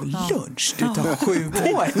bara, lunch? Du tar 7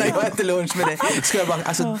 år när jag äter lunch med dig. Ska jag bara,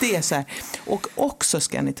 alltså det är så här. Och också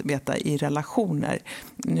ska ni veta i relationer.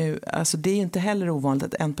 Nu, alltså det är ju inte heller ovanligt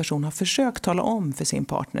att en person har försökt tala om för sin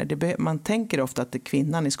partner. Man tänker ofta att det är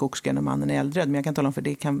kvinnan i skogsgrön och mannen är äldre, men jag kan tala om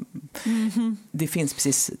för det finns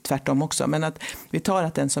precis tvärtom också. Men att vi tar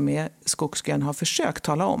att den som är skogsgrön har försökt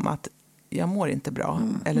tala om att jag mår inte bra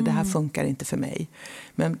eller det här funkar inte för mig.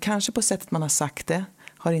 Men kanske på sättet man har sagt det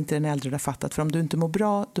har inte den äldre fattat. För om du inte mår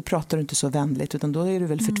bra, då pratar du inte så vänligt, utan då är du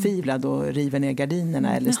väl förtvivlad och river ner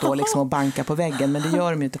gardinerna eller står liksom och bankar på väggen, men det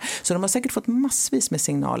gör de ju inte. Så de har säkert fått massvis med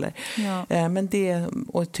signaler. Men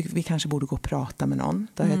vi kanske borde gå och prata med någon.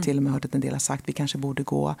 Det har jag till och med hört att en del har sagt, vi kanske borde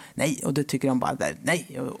gå, nej, och det tycker de bara,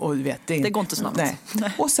 nej, och vet, det går inte snabbt.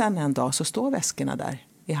 Nej. Och sen en dag så står väskorna där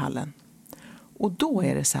i hallen. Och då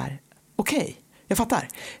är det så här, okej, jag fattar.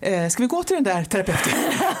 Ska vi gå till den där terapeuten?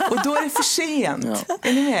 Och då är det för sent.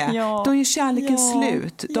 Är ni med? Ja. Då är ju kärleken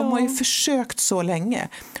slut. De har ju försökt så länge.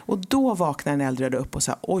 Och då vaknar en äldre upp och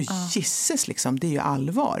säger, oj, gisses, liksom, det är ju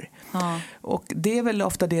allvar. Och det är väl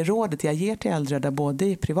ofta det rådet jag ger till äldre, där både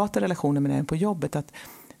i privata relationer men även på jobbet, att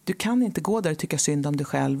du kan inte gå där och tycka synd om dig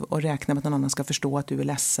själv och räkna med att någon annan ska förstå att du är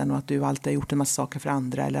ledsen och att du alltid har gjort en massa saker för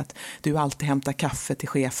andra, eller att du alltid hämtar kaffe till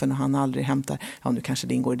chefen och han aldrig hämtar, nu kanske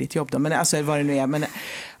det ingår i ditt jobb då, men alltså vad det nu är, men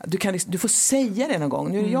du får säga det någon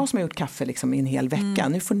gång. Nu är det jag som har gjort kaffe liksom i en hel vecka,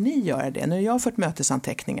 nu får ni göra det, nu har jag fått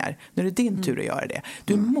mötesanteckningar, nu är det din tur att göra det.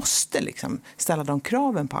 Du måste liksom ställa de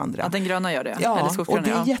kraven på andra. Att den gröna gör det? Ja, och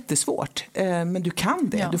det är jättesvårt, men du kan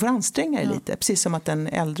det, du får anstränga dig lite, precis som att den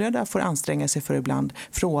äldre där får anstränga sig för ibland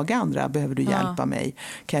fråga andra, behöver du hjälpa mig?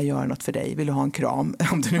 Kan jag göra något för dig? Vill du ha en kram?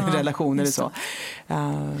 Om du nu är en relation eller så.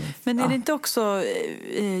 Men är det inte också,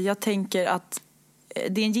 jag tänker att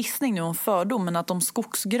det är en gissning nu om fördomen, att de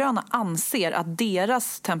skogsgröna anser att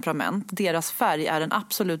deras temperament, deras färg är den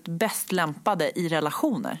absolut bäst lämpade i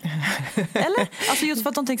relationer. Eller? Alltså just för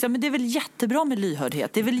att de tänker så här, men det är väl jättebra med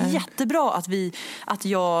lyhördhet. Det är väl jättebra att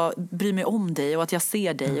jag bryr mig om dig och att jag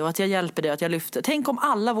ser dig och att jag hjälper dig och att jag lyfter. Tänk om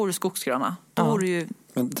alla vore skogsgröna. Då vore ju...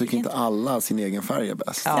 Men tycker inte alla sin egen färg är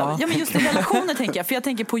bäst? Ja, men just i relationer tänker jag. För jag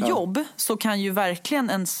tänker på jobb, så kan ju verkligen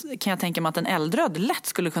kan jag tänka mig att en äldröd lätt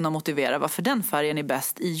skulle kunna motivera varför den färgen är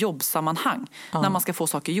bäst i jobbsammanhang när man ska få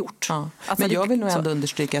saker gjort. Alltså, men jag vill nog ändå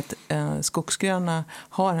understryka att skogsgröna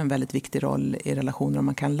har en väldigt viktig roll i relationer, och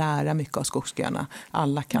man kan lära mycket av skogsgröna.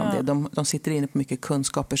 Alla kan det. De sitter inne på mycket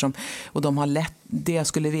kunskaper och de har lätt, det jag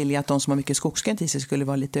skulle vilja att de som har mycket skogsgrönt i sig skulle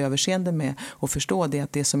vara lite överseende med och förstå det,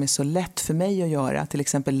 att det som är så lätt för mig att göra, till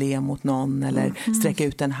exempel le mot någon eller sträcka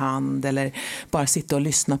ut en hand eller bara sitta och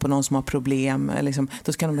lyssna på någon som har problem, liksom,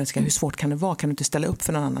 då kan de säga, hur svårt kan det vara? Kan du inte ställa upp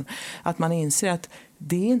för någon annan? Att man inser att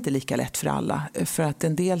det är inte lika lätt för alla, för att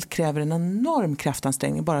en del kräver en enorm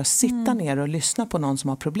kraftansträngning, bara sitta ner och lyssna på någon som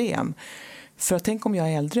har problem. För att tänk om jag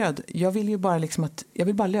är äldröd, jag vill ju bara liksom jag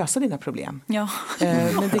vill bara lösa dina problem. Ja.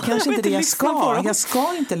 Men det är kanske inte det jag ska. Jag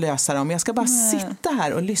ska inte lösa dem. Jag ska bara sitta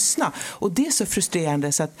här och lyssna. Och det är så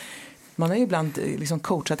frustrerande så att man har ju ibland liksom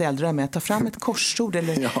coachat äldre med att ta fram ett korsord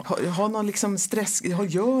eller ha någon liksom stress,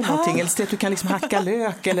 gör någonting, eller så att du kan liksom hacka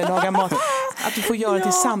lök eller laga mat. Att du får göra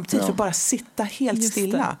det samtidigt, för bara sitta helt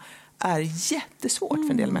stilla är jättesvårt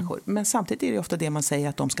för en del människor. Men samtidigt är det ofta det man säger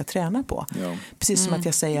att de ska träna på. Ja. Precis som att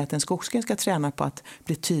jag säger att en skogsgrön ska träna på att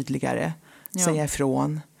bli tydligare, säga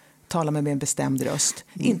ifrån, tala med en bestämd röst.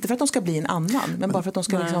 Inte för att de ska bli en annan, men bara för att de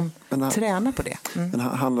ska liksom träna på det. Men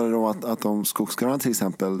handlar det om att de skogsgröna till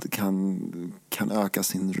exempel kan öka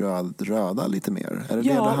sin röda lite mer? Är det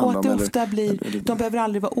det handlar och att det om, ofta de behöver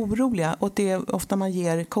aldrig vara oroliga, och det är ofta man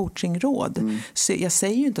ger coachingråd. Så jag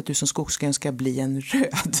säger ju inte att du som skogsgrön ska bli en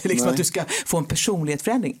röd, liksom att du ska få en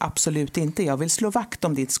personlighetsförändring. Absolut inte. Jag vill slå vakt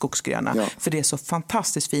om ditt skogsgröna, för det är så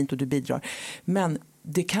fantastiskt fint och du bidrar. Men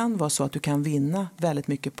det kan vara så att du kan vinna väldigt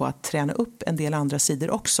mycket på att träna upp en del andra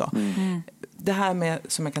sidor också. Det här med,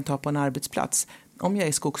 som jag kan ta på en arbetsplats. Om jag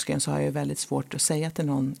är skogsgrön så har jag väldigt svårt att säga till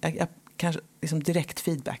någon, jag kanske liksom direkt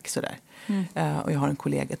feedback sådär. Och jag har en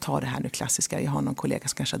kollega, ta det här nu klassiska, jag har någon kollega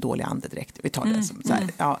som kanske har dålig andedräkt. Vi tar det som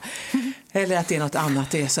såhär, eller att det är något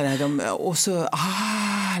annat, det är sådär, och så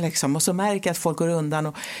liksom, och så märker jag att folk går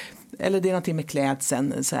undan eller det är någonting med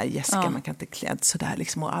klädseln, så här, Jessica, man kan inte klädd så där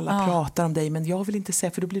liksom, och alla pratar om dig, men jag vill inte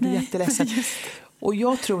säga, för då blir du jätteledsen. Och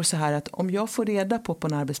jag tror så här att om jag får reda på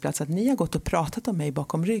en arbetsplats att ni har gått och pratat om mig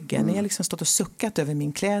bakom ryggen, ni har liksom stått och suckat över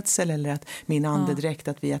min klädsel eller att min andedräkt,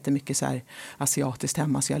 att vi äter mycket så här asiatiskt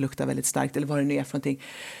hemma så jag luktar väldigt starkt eller vad det nu är för någonting.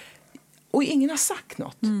 Och ingen har sagt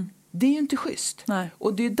något. Det är ju inte schysst. Nej.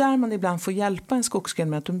 Och det är där man ibland får hjälpa en skogsgren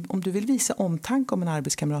med att om du vill visa omtanke om en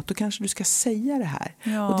arbetskamrat, då kanske du ska säga det här.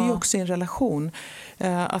 Ja. Och det är också en relation.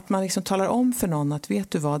 Att man liksom talar om för någon att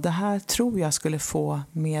vet du vad, det här tror jag skulle få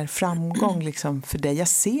mer framgång liksom för dig. Jag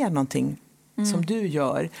ser någonting som du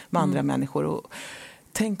gör med andra människor och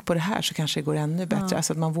tänk på det här så kanske det går ännu bättre. Ja.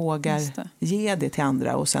 Alltså att man vågar ge det till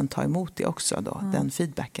andra och sen ta emot det också då, den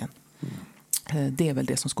feedbacken. Det är väl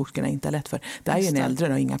det som skogsgrenarna inte är lätt för. Det är ju en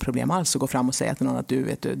äldre och inga problem alls att gå fram och säga till någon att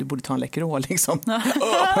du borde ta en Läkerol liksom.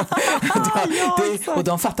 Och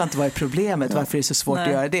de fattar inte vad är problemet, varför det är så svårt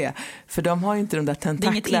att göra det. För de har ju inte de där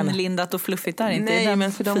tentaklerna. Det är inget inlindat och fluffigt där inte. Nej,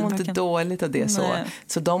 men för de mår inte dåligt av det så.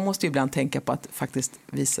 Så de måste ju ibland tänka på att faktiskt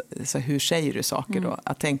visa, så hur säger du saker då?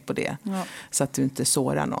 Att tänk på det. Ja. Så att du inte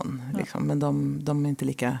sårar någon. Liksom. Men de är inte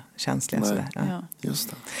lika känsliga. Sådär. Ja. Just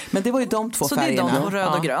det. Men det var ju de två färgerna. Så det är de,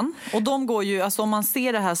 röd och grön. Och de går ju, alltså om man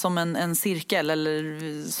ser det här som en cirkel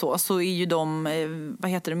eller så är ju de,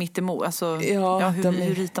 vad heter det, mittemot. Alltså,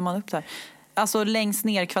 hur ritar man upp det här? Alltså längst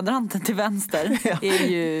ner kvadranten till vänster är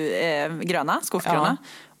ju gröna, skogsgröna. Ja.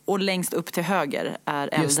 Och längst upp till höger är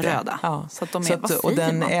eldröda. Ja. Så att de är, vad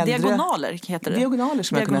säger man? Diagonaler heter det. Diagonaler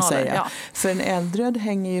som jag kunna säga. Ja. För en eldröd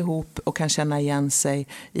hänger ihop och kan känna igen sig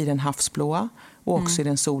i den havsblåa. Och också i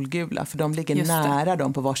den solgula, för de ligger nära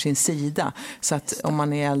dem på varsin sida. Så att om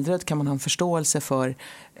man är eldröd kan man ha en förståelse för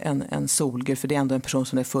en solgul, för det är ändå en person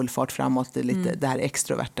som är full fart framåt, det är lite det här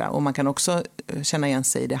extroverta. Och man kan också känna igen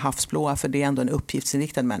sig i det havsblåa, för det är ändå en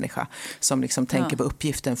uppgiftsinriktad människa som liksom tänker på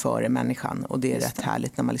uppgiften före människan. Och det är rätt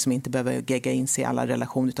härligt när man liksom inte behöver gegga in sig i alla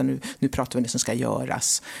relationer, utan nu pratar vi om det som ska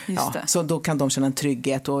göras. Så då kan de känna en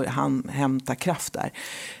trygghet och hämta kraft där.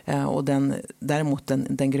 Och däremot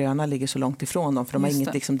den gröna ligger så långt ifrån dem, för de har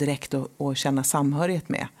inget liksom direkt att känna samhörighet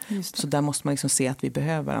med. Så där måste man liksom se att vi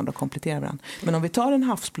behöver varandra och komplettera varandra. Men om vi tar en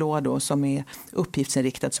havsblå då som är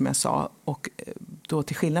uppgiftsinriktad som jag sa, och då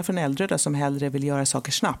till skillnad från eldröda som hellre vill göra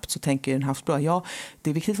saker snabbt, så tänker den havsblå, det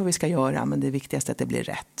är viktigt vad vi ska göra, men det är viktigast att det blir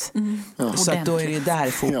rätt. Så att då är det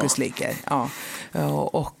där fokus ligger. Ja.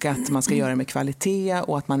 Och att man ska göra det med kvalitet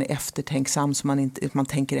och att man är eftertänksam, så man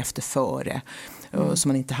tänker efter före. Så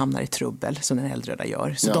man inte hamnar i trubbel som den eldröda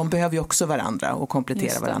gör. Så de behöver ju också varandra och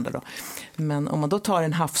komplettera varandra då. Men om man då tar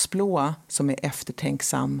en havsblå som är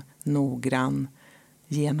eftertänksam, noggrann,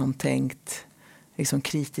 genomtänkt, liksom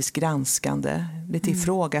kritiskt granskande, lite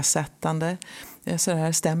ifrågasättande. Så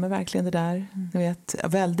här, stämmer verkligen det där? Ni vet,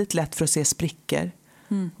 väldigt lätt för att se sprickor.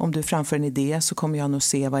 Om du framför en idé så kommer jag nog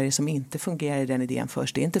se vad det är som inte fungerar i den idén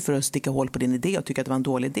först. Det är inte för att sticka hål på din idé och tycka att det var en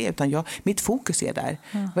dålig idé, utan mitt fokus är där.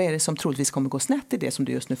 Vad är det som troligtvis kommer gå snett i det som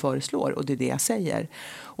du just nu föreslår, och det är det jag säger.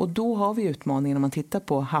 Och då har vi utmaningen om man tittar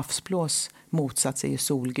på havsblås motsats är ju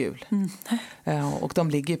solgul. Och de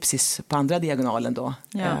ligger ju precis på andra diagonalen då.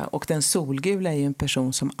 Och den solgula är ju en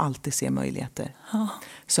person som alltid ser möjligheter.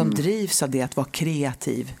 Som drivs av det att vara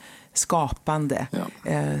kreativ, skapande,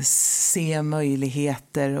 se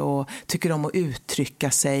möjligheter och tycker om att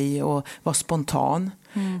uttrycka sig och vara spontan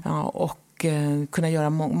och kunna göra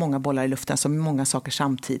många bollar i luften, som många saker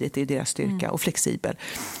samtidigt, är deras styrka, och flexibel.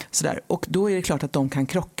 Sådär. Och då är det klart att de kan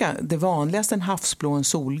krocka. Det vanligaste en havsblå och en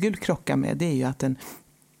solgul krockar med, det är ju att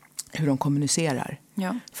hur de kommunicerar.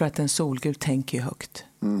 För att en solgul tänker ju högt.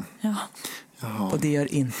 Och det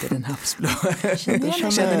gör inte den havsblå.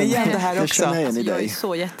 Känner ni igen det här också? Jag är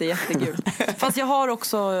så jättegul. Fast jag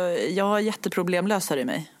har jätteproblemlösare i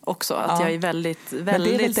mig också. Att jag är väldigt men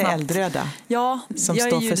det är lite snabbt eldröda. Ja,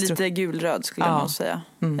 jag är ju lite gulröd skulle jag nog säga.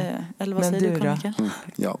 Eller vad säger du, Carl Michael?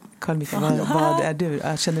 Carl Michael, vad är du?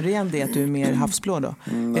 Känner du igen det att du är mer havsblå då?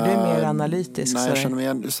 Är du mer analytisk? Nej,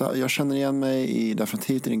 jag känner igen mig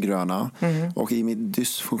definitivt i den gröna. Och i mitt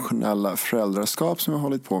dysfunktionella föräldraskap som jag har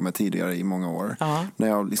hållit på med tidigare i många år. När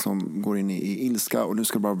jag liksom går in i ilska och nu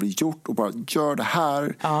ska det bara bli gjort och bara gör det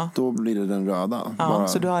här, då blir det den röda.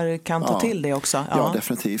 Så du kan ta till det också? Ja,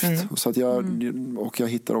 definitivt. Så att jag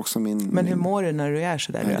hittar också min... Men hur mår du när du är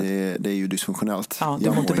så där röd? Det är ju dysfunktionellt. Du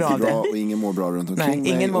mår inte bra och ingen mår bra runt omkring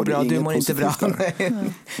mig. Ingen mår bra, du mår inte bra.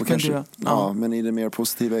 Och kanske, men i de mer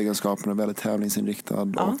positiva egenskaperna, väldigt tävlingsinriktad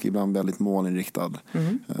och ibland väldigt målinriktad.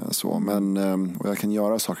 Och jag kan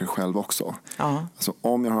göra saker själv också. Alltså,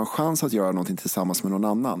 om jag har en chans att göra någonting tillsammans med någon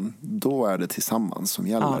annan, då är det tillsammans som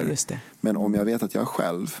gäller. Just det. Men om jag vet att jag är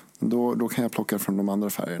själv, då kan jag plocka från de andra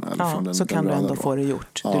färgerna. Eller från så kan du ändå få det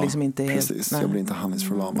gjort. Du liksom inte precis. Jag blir inte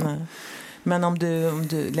handlingsförlamad. Men om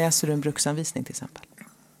du läser en bruksanvisning till exempel?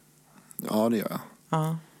 Ja, det gör jag.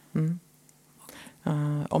 Ja. Mm.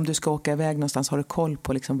 Om du ska åka iväg någonstans, har du koll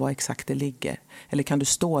på liksom var exakt det ligger? Eller kan du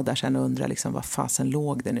stå där sen och undra liksom, vad fasen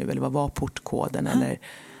låg det nu? Eller vad var portkoden?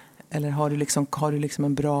 Eller har du liksom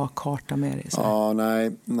en bra karta med dig? Så? Ja,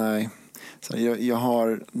 nej. Så jag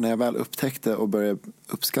har, när jag väl upptäckte och började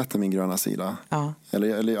uppskatta min gröna sida,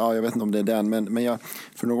 eller jag vet inte om det är den, men jag,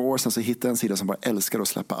 för några år sedan så hittade jag en sida som bara älskar att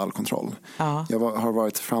släppa all kontroll. Jag har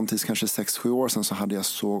varit fram till kanske 6-7 år sedan, så hade jag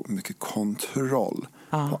så mycket kontroll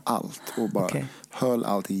på allt och bara höll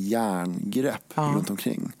allt i järngrepp runt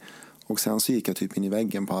omkring. Och sen så gick jag typ in i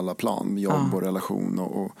väggen på alla plan, jobb och relation,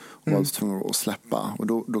 och var tvungen att släppa. Och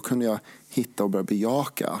då kunde jag hitta och börja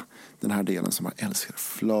bejaka den här delen som jag älskar,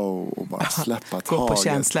 flow, och bara släppa taget. Gå på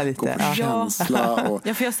känsla lite. Gå på känsla och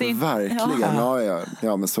för jag ser verkligen.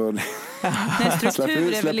 Ja, men så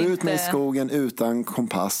släpp ut mig i skogen utan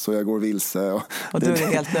kompass och jag går vilse. Och du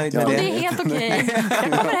är helt nöjd med det? Det är helt okej.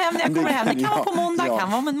 Jag kommer hem när jag kommer hem. Det kan vara på måndag,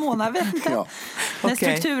 kan vara om en månad, vet inte. Nej,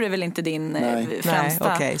 struktur är väl inte din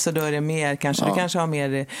främsta. Okej, så då är det mer, kanske du kanske har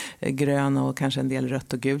mer grön och kanske en del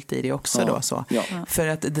rött och gult i det också då så. För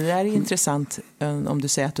att det där är intressant om du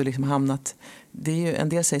säger att du liksom hamnat, det är ju, en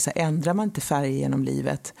del säger så här, ändrar man inte färg genom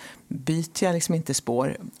livet, byter jag liksom inte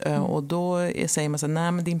spår, och då säger man så här,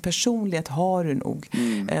 nej men din personlighet har du nog,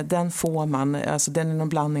 den får man, alltså den är någon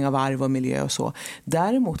blandning av arv och miljö och så.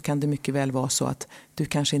 Däremot kan det mycket väl vara så att du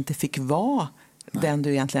kanske inte fick vara den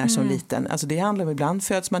du egentligen är som liten. Alltså det handlar om, ibland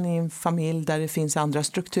föds man i en familj där det finns andra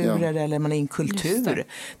strukturer, eller man är i en kultur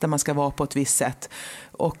där man ska vara på ett visst sätt.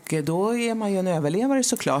 Och då är man ju en överlevare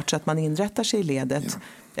såklart, så att man inrättar sig i ledet.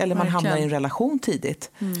 Eller man hamnar i en relation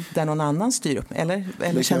tidigt där någon annan styr upp.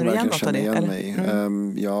 Eller känner du igen något av det?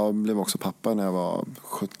 Mig. Jag blev också pappa när jag var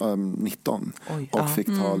 19 och fick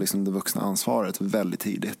ta liksom det vuxna ansvaret väldigt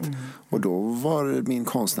tidigt. Och då var min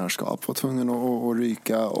konstnärskap var tvungen att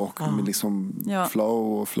ryka, och liksom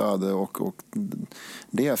flow och flöde, och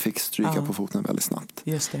det fick stryka på foten väldigt snabbt.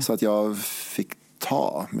 Så att jag fick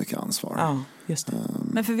ta mycket ansvar. Ja, just det.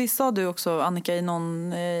 Men för visst sa du också, Annika,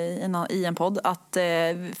 i en podd, att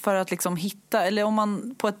för att liksom hitta, eller om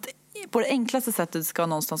man på det enklaste sättet ska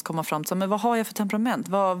någonstans komma fram till, men vad har jag för temperament?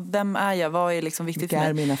 Vem är jag? Vad är liksom viktigt för mig?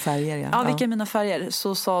 Vilka är mina färger? Ja, vilka är mina färger?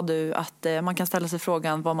 Så sa du att man kan ställa sig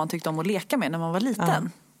frågan vad man tyckte om att leka med när man var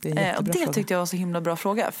liten. Och det tyckte jag var så himla bra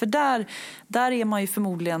fråga. För där är man ju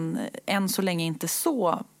förmodligen än så länge inte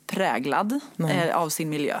så präglad av sin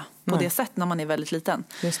miljö på det sätt när man är väldigt liten.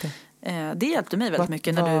 Just det. Det hjälpte mig väldigt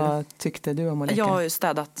mycket. Vad tyckte du om att leka? Jag har ju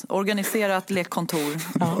städat, organiserat lekkontor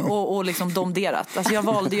och liksom domderat. Alltså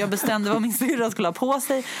jag bestämde vad min syrra skulle ha på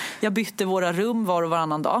sig. Jag bytte våra rum var och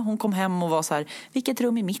varannan dag. Hon kom hem och var så här, vilket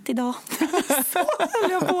rum är mitt idag? Så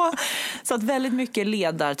höll jag på. Så att väldigt mycket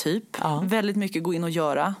ledartyp. Väldigt mycket gå in och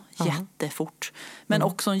göra jättefort. Men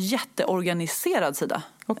också en jätteorganiserad sida.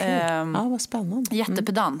 Vad spännande.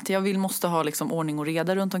 Jättepedant. Jag måste ha liksom ordning och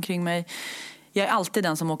reda runt omkring mig. Jag är alltid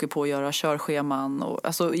den som åker på att göra körscheman och,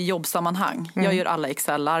 alltså, i jobbsammanhang. Jag gör alla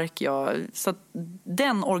Excel-ark. Så att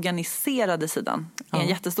den organiserade sidan är en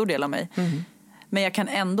jättestor del av mig. Men jag kan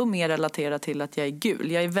ändå mer relatera till att jag är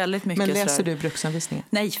gul. Jag är väldigt mycket. Men läser du bruksanvisningar?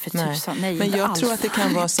 Nej, för tusan. Nej, men jag tror att det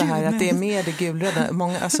kan vara så här att det är mer det gulröda.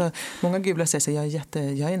 Många gula säger så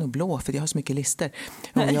jag är nog blå för jag har så mycket lister.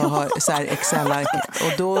 Och jag har så här Excel-ark.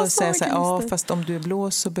 Och då säger jag så här, fast om du är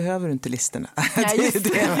blå så behöver du inte listerna. Nej,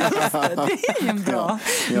 det är ju bra.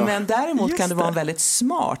 Men däremot kan det vara en väldigt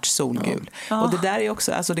smart solgul. Och det där är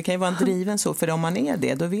också, alltså det kan ju vara en driven så. För om man är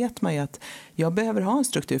det, då vet man ju att jag behöver ha en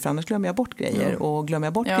struktur, för annars glömmer jag bort grejer. Och glömmer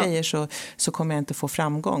jag bort grejer så kommer jag inte få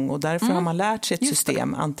framgång. Och därför har man lärt sig ett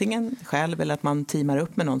system, antingen själv eller att man teamar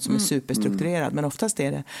upp med någon som är superstrukturerad. Men oftast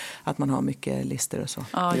är det att man har mycket lister och så.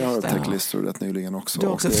 Jag har upptäckt listor rätt nyligen också.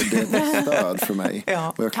 Och det är ett stöd för mig.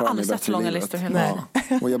 Och jag klarar mig bättre i livet.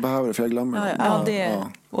 Och jag behöver det, för jag glömmer det.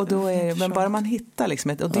 Och då är, men bara man hittar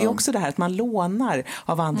liksom och det är också det här att man lånar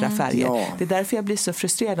av andra färger. Det är därför jag blir så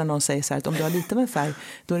frustrerad när någon säger så här att om du har lite med färg,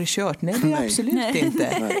 då är det kört. Nej, det är absolut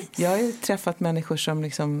inte. Jag har ju träffat människor som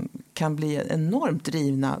liksom kan bli enormt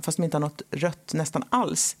drivna, fast de inte har något rött nästan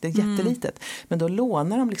alls. Det är jättelitet. Men då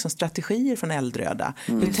lånar de liksom strategier från eldröda.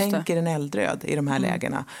 Hur tänker en eldröd i de här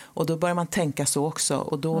lägena? Och då börjar man tänka så också.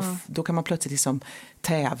 Och då kan man plötsligt liksom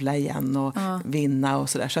tävla igen och vinna och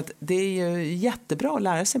sådär. Så att det är ju jättebra att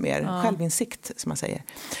lära sig mer. Självinsikt, som man säger.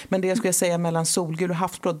 Men det jag skulle säga mellan solgul och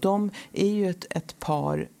havsblå, de är ju ett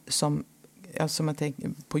par som alltså man tänker,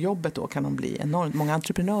 på jobbet då kan de bli enormt många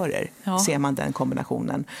entreprenörer. Ser man den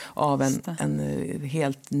kombinationen av en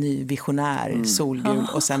helt ny visionär solgul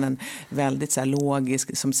och sen en väldigt så här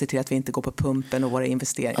logisk som ser till att vi inte går på pumpen och våra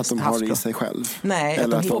investeringar. Att de har det i sig själv. Nej,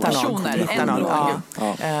 eller att de hittar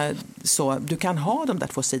någon. Så du kan ha de där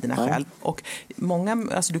två sidorna själv. Och många,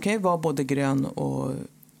 alltså du kan ju vara både grön och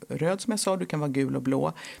röd som jag sa, du kan vara gul och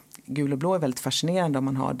blå. Gul och blå är väldigt fascinerande om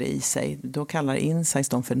man har det i sig. Då kallar insights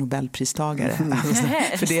dem för Nobelpristagare.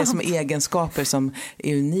 För det är som egenskaper som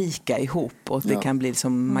är unika ihop och det kan bli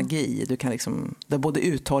som magi. Du kan liksom, det är både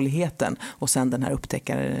uthålligheten och sen den här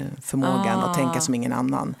upptäckarförmågan att tänka som ingen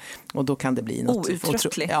annan. Och då kan det bli något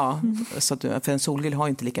outtröttligt. Så att, för en solgul har ju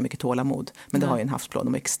inte lika mycket tålamod. Men det har ju en havsblå,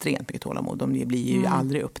 de har extrat mycket tålamod. De blir ju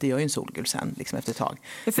aldrig upp, det gör ju en solgul sen liksom efter ett tag.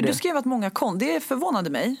 För du skrev att många det förvånade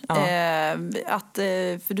mig.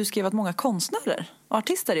 För du skrev att många konstnärer och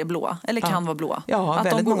artister är blåa, eller kan vara blåa. Ja, att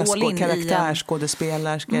väldigt de går många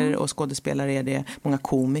karaktärsskådespelarskor och skådespelare är det. Många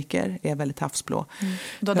komiker är väldigt havsblå.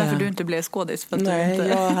 Det var därför du inte blev skådis? För att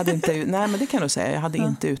jag hade inte, nej, men det kan jag säga. Jag hade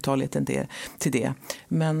inte uthålligheten till det.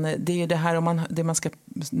 Men det är ju det här, det man ska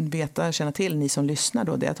känna till, ni som lyssnar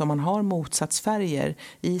då, det är att om man har motsatsfärger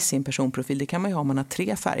i sin personprofil, det kan man ju ha om man har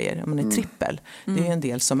 3 färger, om man är trippel. Det är en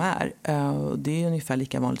del som är. Det är ungefär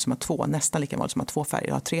lika vanligt som att ha 2, nästan lika vanligt som att ha 2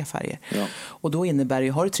 färger, ha 3 färger. Ja. Och då innebär det,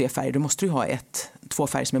 har du 3 färger, då måste du ha 2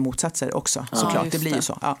 färger som är motsatser också. Såklart, det blir ju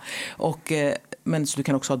så. Ja. Och, men så du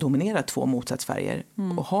kan också ha dominerat 2 motsatsfärger.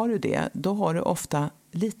 Och har du det, då har du ofta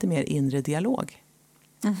lite mer inre dialog.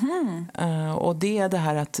 Och det är det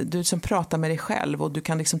här att du som pratar med dig själv och du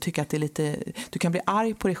kan liksom tycka att det är lite, du kan bli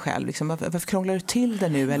arg på dig själv liksom, varför krånglar du till det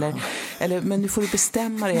nu eller men nu får du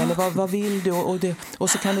bestämma dig eller vad vill du och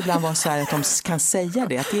så kan det ibland vara så här att de kan säga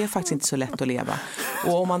det, att det är faktiskt inte så lätt att leva.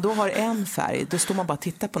 Och om man då har en färg, då står man bara och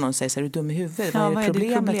tittar på någon och säger så här, är du dum i huvudet, vad är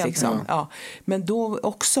problemet liksom? Ja. Men då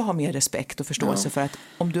också ha mer respekt och förståelse för att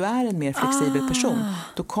om du är en mer flexibel person,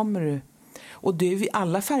 då kommer du. Och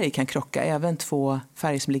alla färger kan krocka, även 2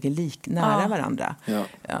 färger som ligger nära varandra.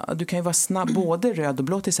 Ja, du kan ju vara snabb, både röd och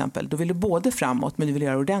blå till exempel. Då vill du både framåt, men du vill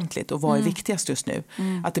göra ordentligt. Och vad är viktigast just nu?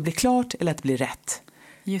 Att det blir klart eller att det blir rätt?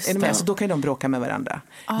 Är det med? Så då kan de bråka med varandra.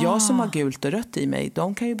 Jag som har gult och rött i mig,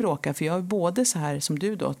 de kan ju bråka, för jag är både så här som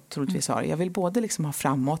du då troligtvis har. Jag vill både liksom ha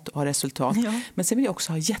framåt och ha resultat, men sen vill jag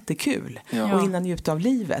också ha jättekul och hinna njuta av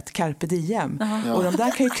livet, carpe diem. Och de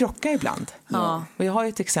där kan ju krocka ibland. Och jag har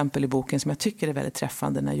ett exempel i boken som jag tycker är väldigt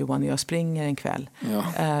träffande när Johan och jag springer en kväll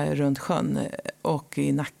runt sjön och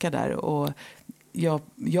i Nacka där, och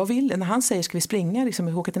jag vill, när han säger ska vi springa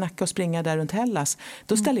liksom, åka till Nacka och springa där runt Hellas,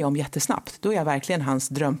 då ställer jag om jättesnabbt. Då är jag verkligen hans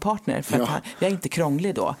drömpartner, för att jag är inte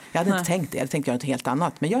krånglig då. Jag hade inte tänkt det, jag tänkte göra något helt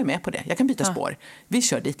annat, men jag är med på det. Jag kan byta spår. Vi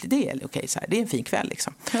kör dit, det är okej, så här. Det är en fin kväll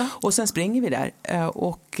liksom. Och sen springer vi där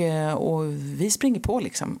och vi springer på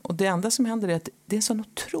liksom. Och det enda som händer är att det är en sån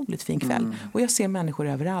otroligt fin kväll. Och jag ser människor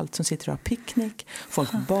överallt som sitter och har picknick,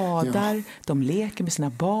 folk badar, de leker med sina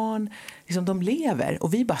barn. Liksom, de lever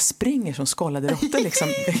och vi bara springer som skållade råttor liksom,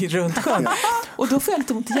 runt sjön. Och då får jag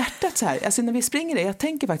lite ont i hjärtat så här. Alltså när vi springer jag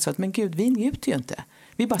tänker faktiskt att men gud, vi njuter ju inte.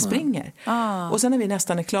 Vi bara springer. Och sen när vi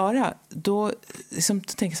nästan är klara, då liksom,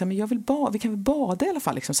 tänker jag så här, men jag vill vi kan väl bada i alla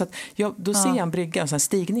fall. Liksom. Så att då ser jag en brygga och sen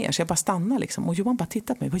stig ner, så jag bara stannar liksom. Och Johan bara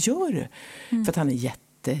tittar på mig, vad gör du? För att han är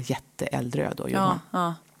jätte eldröd då, Johan.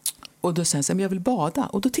 Och då säger han så här, men jag vill bada.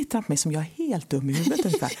 Och då tittar han på mig som jag är helt dum i huvudet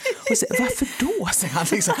ungefär. Och säger, varför då? Säger han,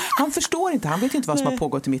 liksom. Han förstår inte, han vet inte vad som har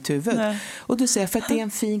pågått i mitt huvud. Och då säger jag, för att det är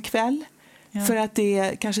en fin kväll. För att det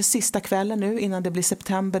är kanske sista kvällen nu innan det blir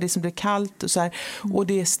september, det som blir kallt och så här, och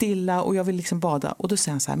det är stilla och jag vill liksom bada. Och då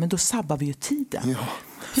säger han så här, men då sabbar vi ju tiden.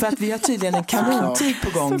 För att vi har tydligen en kanontid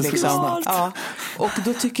på gång liksom. Och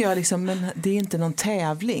då tycker jag liksom, men det är inte någon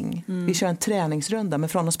tävling. Vi kör en träningsrunda, men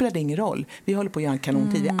för honom spelar det ingen roll. Vi håller på att göra en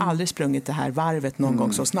kanontid. Vi har aldrig sprungit det här varvet någon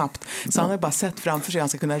gång så snabbt. Så han har bara sett framför sig att han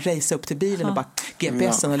ska kunna racea upp till bilen och bara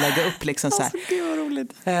GPSen och lägga upp liksom så här. Gud vad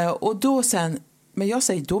roligt. Och då sen, men jag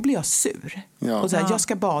säger, då blir jag sur. Och så här, jag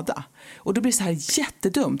ska bada. Och då blir det så här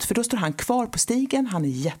jättedumt. För då står han kvar på stigen. Han är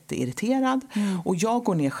jätteirriterad. Och jag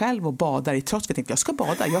går ner själv och badar i, trots att jag tänkte, jag ska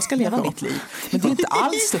bada. Jag ska leva mitt liv. Men det är inte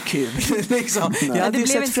alls så kul. Liksom. Det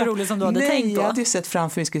blev inte så roligt som du hade tänkt då. Jag hade ju sett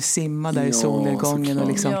framför mig att vi skulle simma där i solnedgången. Och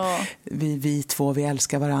liksom, vi två, vi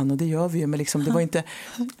älskar varandra. Och det gör vi ju. Men liksom, det var inte.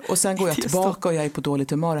 Och sen går jag tillbaka och jag är på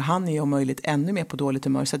dåligt humör. Och han är ju om möjligt ännu mer på dåligt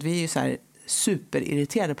humör. Så att vi är ju så här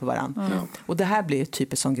superirriterade på varandra. Och det här blir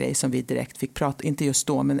typ en sån grej som vi direkt fick prata, inte just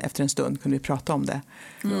då, men efter en stund kunde vi prata om det.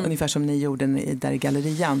 Ungefär som ni gjorde där i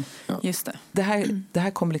gallerian. Just det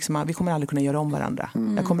här kommer liksom, vi kommer aldrig kunna göra om varandra.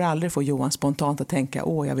 Jag kommer aldrig få Johan spontant att tänka,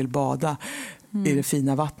 jag vill bada. i det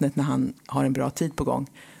fina vattnet när han har en bra tid på gång.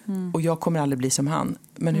 Och jag kommer aldrig bli som han.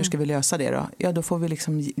 Men hur ska vi lösa det då? Ja, då får vi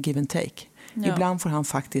liksom give and take. Ibland får han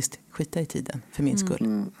faktiskt skita i tiden för min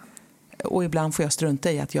skull. Och ibland får jag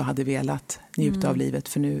strunta i att jag hade velat njuta av livet,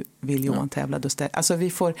 för nu vill Johan tävla. Alltså vi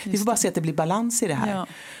får bara se att det blir balans i det här.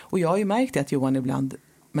 Och jag har ju märkt att Johan ibland,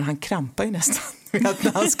 men han krampar ju nästan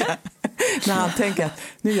när han tänker att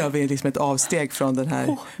nu gör vi liksom ett avsteg från den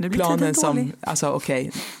här planen som, alltså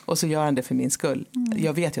okej. Och så gör han det för min skull.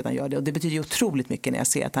 Jag vet ju att han gör det, och det betyder ju otroligt mycket när jag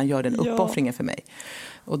ser att han gör den uppoffringen för mig.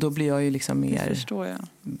 Och då blir jag ju liksom mer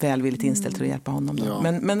välvilligt inställd till att hjälpa honom då.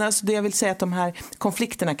 Men alltså det jag vill säga, att de här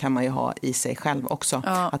konflikterna kan man ju ha i sig själv också,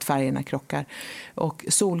 att färgerna krockar. Och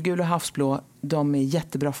solgul och havsblå, de är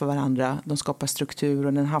jättebra för varandra. De skapar struktur,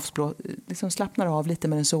 och den havsblå liksom slappnar av lite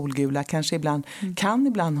med den solgula. Kanske kan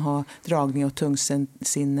ibland ha dragning och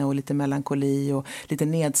tungsinne och lite melankoli och lite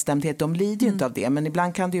nedstämdhet. De lider ju inte av det, men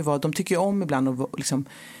ibland kan det ju vara, de tycker ju om ibland att liksom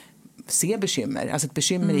se bekymmer. Alltså ett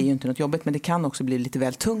bekymmer är ju inte något jobbigt, men det kan också bli lite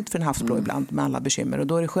väl tungt för en havsblå ibland med alla bekymmer. Och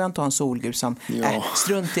då är det skönt att ha en solgul som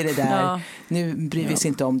strunt i det där. Nu bryr vi sig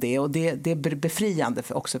inte om det. Och det är befriande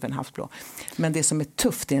också för en havsblå. Men det som är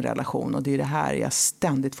tufft i en relation, och det är det här jag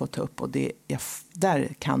ständigt får ta upp, och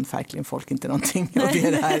där kan verkligen folk inte någonting. Och det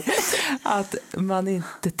är det här att man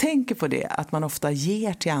inte tänker på det, att man ofta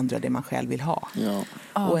ger till andra det man själv vill ha.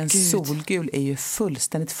 Och en solgul är ju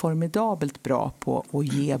fullständigt formidabelt bra på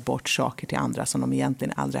att ge bort saker till andra som de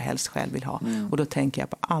egentligen allra helst själv vill ha. Och då tänker jag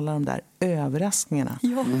på alla de där överraskningarna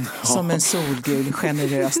som en solgul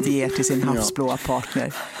generöst ger till sin havsblåa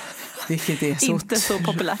partner. Vilket är så inte så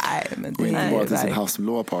populärt. Nej, men det är inte bara till sin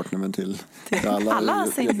havsblåa partner, men till alla.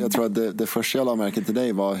 Jag tror att det första jag la märke till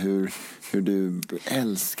dig var hur du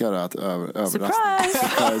älskar att överraska.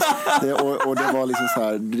 Och det var liksom så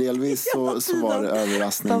här, delvis så var det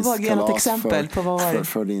överraskningskalas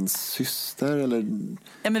för din syster, eller?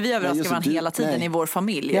 Ja, men vi överraskar varandra hela tiden i vår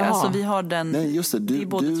familj. Alltså vi har den. Nej, just det.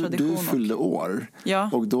 Du fyllde år.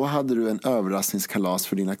 Och då hade du en överraskningskalas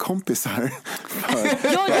för dina kompisar.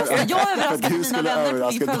 Jag överraskade mina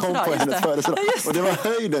vänner på min födelsedag. Och det var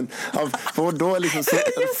höjden av, då liksom,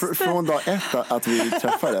 från dag ett att vi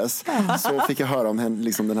träffades så fick jag höra om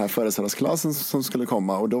liksom den här födelsedagsklassen som skulle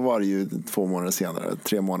komma, och då var det ju 2 månader senare,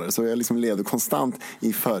 3 månader, så jag liksom levde konstant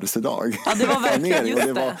i födelsedag. Ja, det var verkligen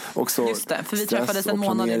just det, för vi träffades en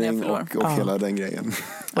månad innan jag fyllde år. Och hela den grejen.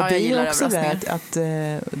 Och det är också det att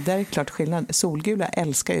där är klart skillnad. Solgula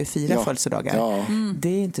älskar ju 4 födelsedagar. Det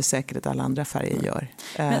är inte säkert att alla andra färger gör.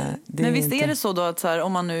 Men visst är det så då att så här,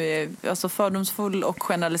 om man nu är alltså fördomsfull och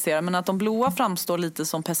generaliserar, men att de blåa framstår lite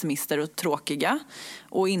som pessimister och tråkiga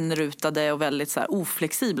och inrutade och väldigt så här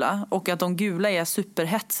oflexibla, och att de gula är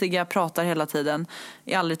superhetsiga, pratar hela tiden,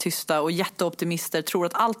 är aldrig tysta och jätteoptimister, tror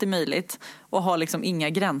att allt är möjligt och har liksom inga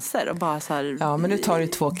gränser och bara så här. Ja, men nu tar du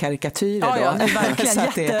 2 karikatyrer då. Ja,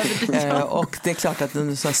 verkligen och det är klart att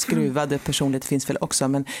den så här skruvade personlighet finns väl också,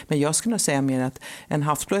 men jag skulle nog säga mer att en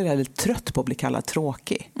havsblå är väldigt trött på att bli kallad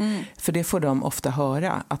tråkig. För det får de ofta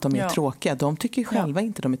höra, att de är tråkiga. De tycker själva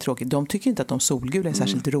inte de är tråkiga. De tycker inte att de solgula är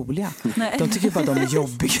särskilt roliga. De tycker bara att de är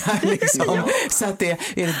jobbiga liksom. Så att är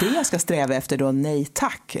det jag ska sträva efter då? Nej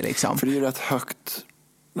tack liksom. För det är ju rätt högt.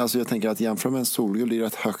 Alltså jag tänker att jämföra med en solgul, det är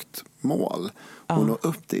ett högt mål och nå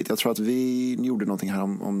upp dit. Jag tror att vi gjorde någonting här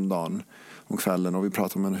om dagen, om kvällen, och vi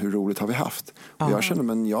pratade om hur roligt har vi haft. Och jag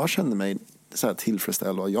kände mig så här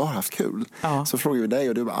tillfredsställd och jag har haft kul. Så frågade vi dig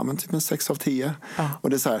och du bara, men typ en 6 av 10. Och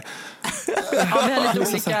det är så här. Vi har lite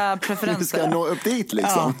olika preferenser. Vi ska nå upp dit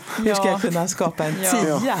liksom. Hur ska jag kunna skapa en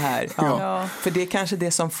 10 här? För det är kanske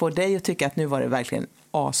det som får dig att tycka att nu var det verkligen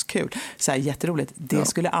askul. Så här, jätteroligt. Det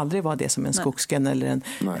skulle aldrig vara det som en skogsgen eller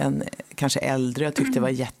en kanske äldre jag tyckte var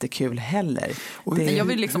jättekul heller. Jag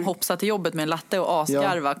vill liksom hopsa till jobbet med en latte och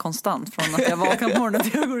asgarva konstant från att jag vaknar på morgonen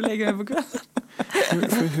till jag går och lägger mig på kvällen.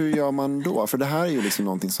 Hur gör man då? För det här är ju liksom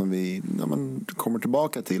någonting som vi man kommer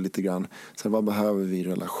tillbaka till lite grann. Så vad behöver vi i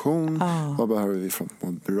relation? Vad behöver vi för att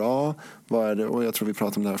må bra? Vad är det? Och jag tror vi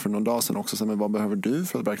pratade om det här för någon dag sedan också. Så, men vad behöver du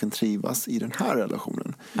för att verkligen trivas i den här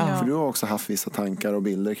relationen? För du har också haft vissa tankar och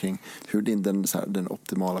bilder kring hur den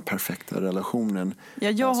optimala, perfekta relationen.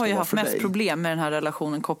 Jag har ju haft mest problem med den här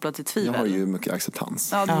relationen kopplat till tvivel. Jag har ju mycket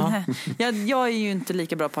acceptans. Jag är ju inte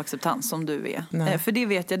lika bra på acceptans som du är. För det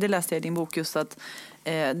vet jag, det läste jag i din bok just att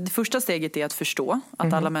det första steget är att förstå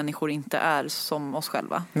att alla människor inte är som oss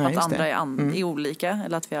själva. Att andra är olika,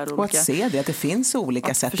 eller att vi är olika. Och att se det, att det finns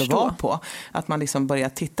olika sätt att vara på. Att man liksom börjar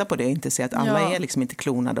titta på det och inte se att alla är liksom inte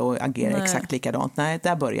klonade och agerar exakt likadant. Nej,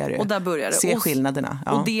 där börjar det. Och där börjar det. Se skillnaderna.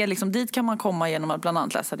 Och det liksom, dit kan man komma genom att bland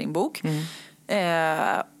annat läsa din bok.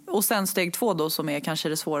 Och sen steg 2 då, som är kanske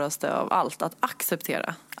det svåraste av allt, att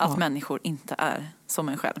acceptera att människor inte är som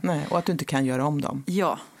en själv. Nej, och att du inte kan göra om dem.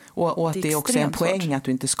 Ja. Och att det är också en poäng svårt. Att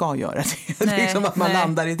du inte ska göra det. Nej, liksom att man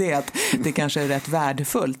landar i det. Att det kanske är rätt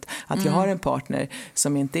värdefullt att jag har en partner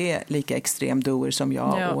som inte är lika extrem doer som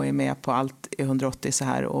jag och är med på allt i 180 så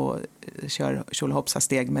här och kör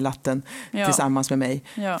tjolahoppsa-steg med latten tillsammans med mig.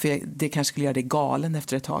 Ja. För det kanske skulle göra dig galen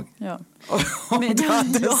efter ett tag. Ja. Men,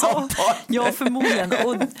 ja, förmodligen.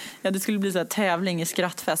 Och, det skulle bli så här tävling i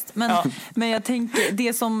skrattfest. Men jag tänker,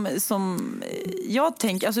 det som jag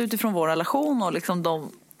tänker, alltså utifrån vår relation och liksom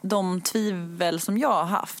de tvivel som jag har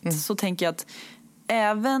haft, så tänker jag att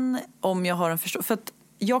även om jag har en förståelse, för att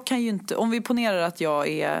jag kan ju inte, om vi ponerar att jag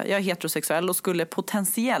är heterosexuell och skulle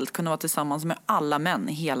potentiellt kunna vara tillsammans med alla män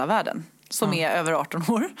i hela världen som är över 18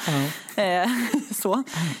 år. Så.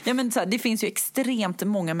 Ja, men så här, det finns ju extremt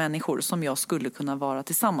många människor som jag skulle kunna vara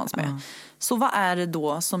tillsammans med. Så vad är det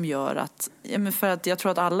då som gör att, för att jag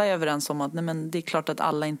tror att alla är överens om att nej, men det är klart att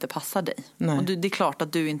alla inte passar dig. Och det är klart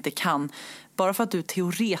att du inte kan, bara för att du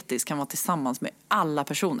teoretiskt kan vara tillsammans med alla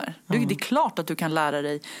personer. Det är klart att du kan lära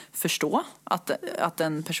dig förstå att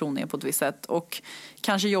en person är på ett visst sätt och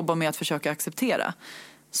kanske jobba med att försöka acceptera.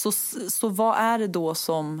 Så vad är det då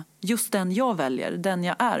som just den jag väljer, den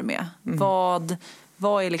jag är med?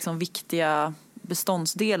 Vad är liksom viktiga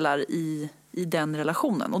beståndsdelar i den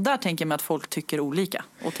relationen? Och där tänker jag mig att folk tycker olika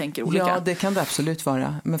och tänker olika. Ja, det kan det absolut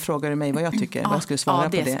vara. Men frågar du mig vad jag tycker, vad jag skulle svara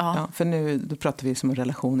på det? Ja, för nu då pratar vi om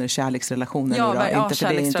relationer, kärleksrelationer. Inte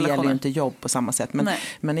för det gäller ju inte jobb på samma sätt.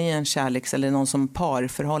 Men i en kärleks- eller någon som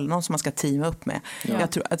parförhåll, någon som man ska teama upp med. Ja.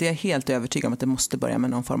 Jag tror att jag är helt övertygad om att det måste börja med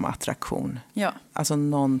någon form av attraktion. Ja. Alltså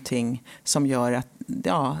någonting som gör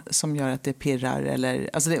att det pirrar. Eller,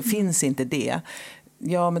 alltså det finns inte det.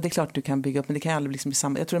 Ja, men det är klart du kan bygga upp, men det kan aldrig liksom bli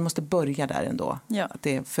samma. Jag tror det måste börja där ändå. Ja. Att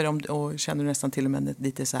det, och känner du nästan till och med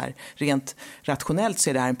lite så här, rent rationellt så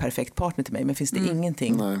är det här en perfekt partner till mig. Men finns det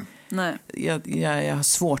ingenting? Nej. Jag har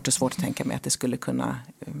svårt att tänka mig att det skulle kunna,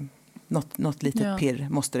 något litet pirr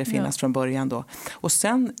måste det finnas från början då. Och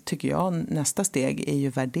sen tycker jag nästa steg är ju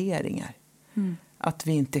värderingar. Att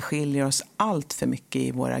vi inte skiljer oss allt för mycket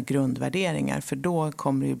i våra grundvärderingar, för då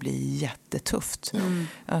kommer det ju bli jättetufft.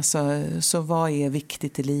 Alltså, så vad är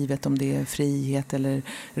viktigt i livet, om det är frihet eller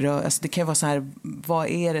alltså det kan vara så här, vad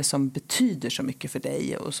är det som betyder så mycket för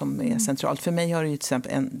dig och som är centralt? För mig har det ju till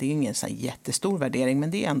exempel det är ingen så här jättestor värdering,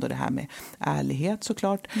 men det är ändå det här med ärlighet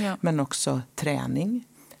såklart, men också träning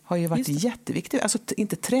har ju varit jätteviktigt. Alltså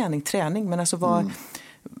inte träning, men alltså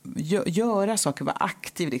göra saker, vara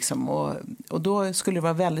aktiv liksom. Och då skulle det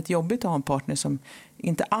vara väldigt jobbigt att ha en partner som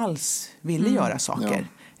inte alls ville göra saker.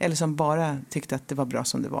 Eller som bara tyckte att det var bra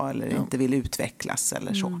som det var, eller inte ville utvecklas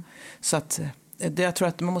eller så. Så att jag tror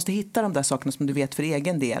att man måste hitta de där sakerna som du vet för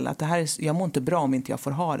egen del. Att det här jag mår inte bra om inte jag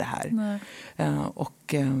får ha det här.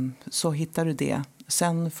 Och så hittar du det.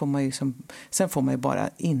 Sen får man ju bara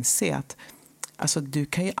inse att alltså, du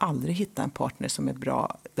kan ju aldrig hitta en partner som är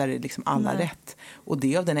bra där det är liksom alla rätt. Och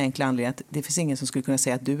det är av den enkla anledningen att det finns ingen som skulle kunna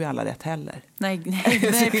säga att du är alla rätt heller. Nej,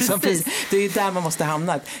 precis. Det är ju där man måste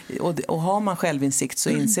hamna. Och har man självinsikt så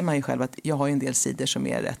inser man ju själv att jag har en del sidor som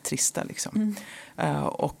är rätt trista. Liksom.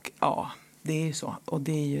 Och ja, det är ju så. Och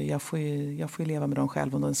det är ju, jag får ju leva med dem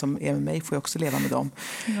själv, och de som är med mig får ju också leva med dem.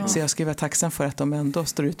 Så jag ska vara tacksam för att de ändå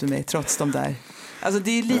står ut med mig trots de där. Alltså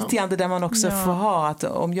det är lite grann det där man också får ha, att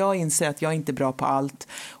om jag inser att jag inte är bra på allt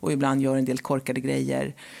och ibland gör en del korkade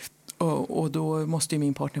grejer, och då måste ju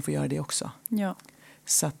min partner få göra det också. Ja.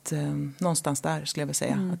 Så att någonstans där skulle jag vilja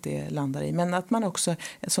säga att det landar i. Men att man också,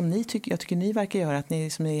 som jag tycker ni verkar göra, att ni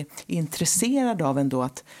som är intresserade av ändå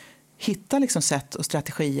att hitta liksom sätt och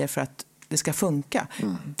strategier för att det ska funka.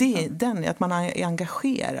 Det är att man är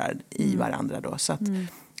engagerad i varandra då. Så att,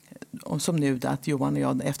 och som nu att Johan och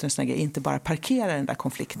jag efter en sån här grej inte bara parkerar den där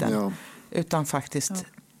konflikten, utan faktiskt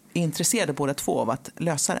är intresserade båda två av att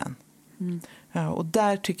lösa den. Och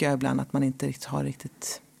där tycker jag ibland att man inte har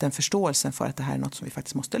riktigt den förståelsen för att det här är något som vi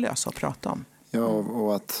faktiskt måste lösa och prata om. Ja,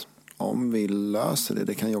 och att om vi löser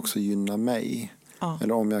det kan ju också gynna mig.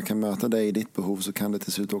 Eller om jag kan möta dig i ditt behov, så kan det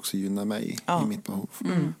till slut också gynna mig i mitt behov.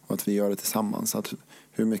 Och att vi gör det tillsammans. Att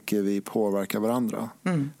hur mycket vi påverkar varandra.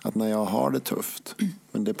 Att när jag har det tufft,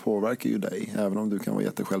 men det påverkar ju dig, även om du kan vara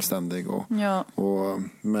jättesjälvständig.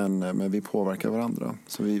 Men vi påverkar varandra.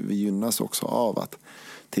 Så vi gynnas också av att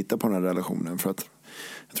titta på den här relationen. För att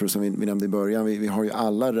jag tror som vi nämnde i början, vi har ju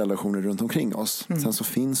alla relationer runt omkring oss. Sen så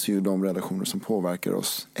finns ju de relationer som påverkar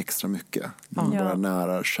oss extra mycket. Våra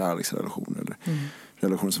nära kärleksrelationer eller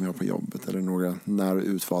relationer som vi har på jobbet, eller några nära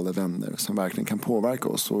utvalda vänner som verkligen kan påverka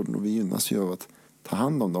oss. Och vi gynnas ju av att ta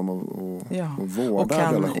hand om dem och vårda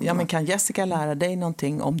relationerna. Ja, men kan Jessica lära dig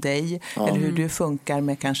någonting om dig eller hur du funkar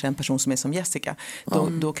med kanske en person som är som Jessica,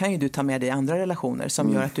 då kan ju du ta med dig andra relationer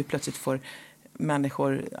som gör att du plötsligt får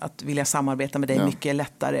människor att vilja samarbeta med dig mycket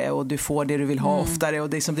lättare och du får det du vill ha oftare och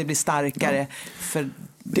det blir starkare. För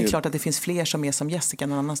det är klart att det finns fler som är som Jessica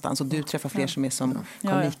någon annanstans och du träffar fler som är som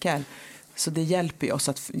Mikael. Så det hjälper ju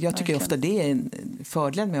oss. Jag tycker ofta det är en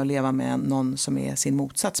fördel med att leva med någon som är sin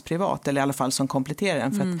motsats privat. Eller i alla fall som kompletterar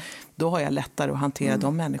en. För att då har jag lättare att hantera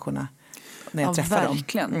de människorna när jag träffar dem.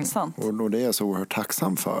 Verkligen, sant. Och det är jag så oerhört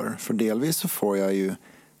tacksam för. För delvis så får jag ju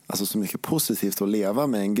så mycket positivt att leva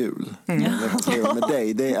med en gul. Att leva med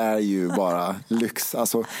dig, det är ju bara lyx.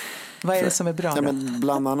 Vad är det som är bra då? Men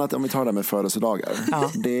bland annat om vi tar det med födelsedagar.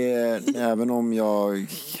 Det är, även om jag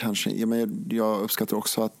kanske, jag uppskattar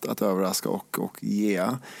också att överraska och ge.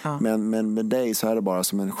 Men med dig så är det bara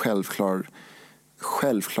som en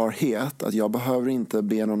självklarhet att jag behöver inte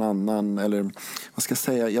be någon annan, eller vad ska jag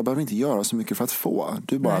säga, jag behöver inte göra så mycket för att få.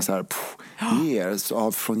 Du bara så här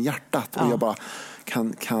ger från hjärtat och jag bara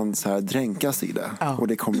kan så här dränkas i det och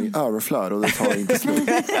det kommer i överflöd och det tar inte slut.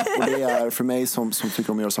 Och det är för mig som tycker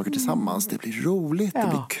om att göra saker tillsammans, det blir roligt, det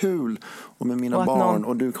blir kul och med mina barn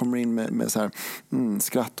och du kommer in med så här,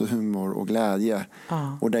 skratt och humor och glädje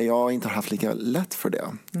och där jag inte har haft lika lätt för det.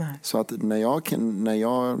 Så att när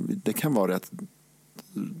jag det kan vara rätt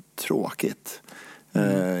tråkigt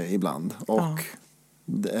ibland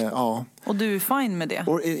och du är fine med det?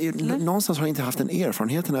 Och någonstans har jag inte haft den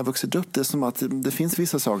erfarenheten när jag vuxit upp. Det är som att det finns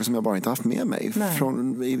vissa saker som jag bara inte haft med mig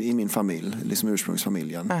i min familj, liksom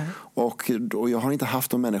ursprungsfamiljen. Och jag har inte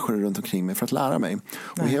haft de människor runt omkring mig för att lära mig.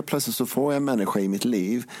 Och helt plötsligt så får jag en människa i mitt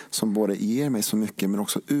liv som både ger mig så mycket men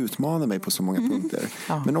också utmanar mig på så många punkter.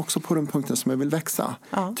 Men också på den punkten som jag vill växa.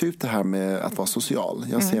 Typ det här med att vara social.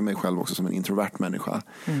 Jag ser mig själv också som en introvert människa.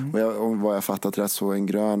 Och vad jag fattat rätt så en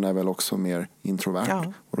grön är väl också mer introvert.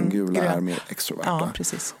 Och de gula är mer extroverta.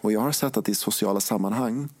 Och jag har sett att i sociala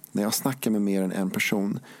sammanhang, när jag snackar med mer än en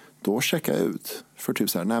person, då checkar jag ut. För typ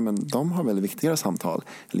så här, nej men de har väldigt viktigare samtal.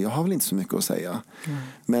 Eller jag har väl inte så mycket att säga.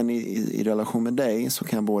 Men i relation med dig så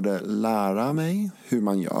kan jag både lära mig hur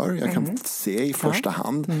man gör. Jag kan se i första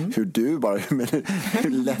hand hur du bara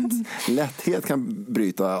hur lätthet kan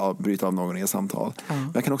bryta av någon i ett samtal.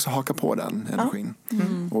 Men jag kan också haka på den energin.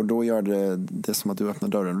 Och då gör det som att du öppnar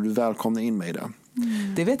dörren och du välkomnar in mig i det.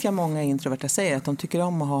 Det vet jag många introverta säger, att de tycker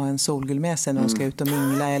om att ha en solgul med sig när de ska ut och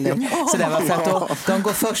mingla eller sådär, för att de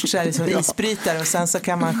går först så här som isbrytare och sen så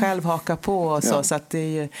kan man själv haka på och så, så att det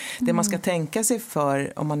är ju det man ska tänka sig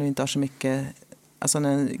för om man nu inte har så mycket. Alltså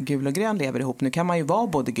när gul och grön lever ihop, nu kan man ju vara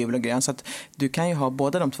både gul och grön så att du kan ju ha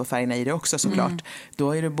båda de två färgerna i det också såklart.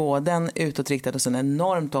 Då är du både en utåtriktad och en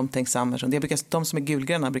enormt omtänksam person. De som är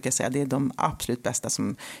gulgröna brukar säga det är de absolut bästa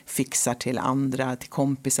som fixar till andra, till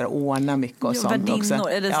kompisar, ordnar mycket och sånt också.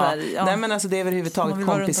 Är det så här, Nej men alltså det är överhuvudtaget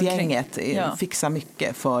kompisgänget fixar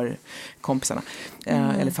mycket för kompisarna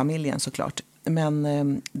eller familjen såklart.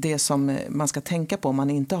 Men det som man ska tänka på om man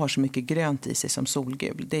inte har så mycket grönt i sig som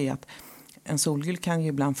solgul, det är att en solgul kan ju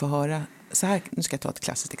ibland få höra så här, nu ska jag ta ett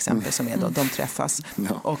klassiskt exempel som är då, de träffas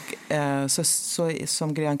och så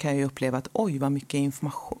som grön kan jag ju uppleva att oj vad mycket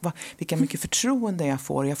information, vilka mycket förtroende jag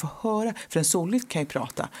får höra, för en solgul kan ju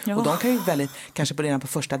prata och de kan ju kanske redan på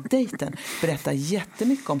första dejten berätta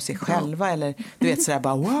jättemycket om sig själva eller du vet sådär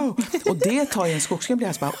bara wow, och det tar ju en skogsgul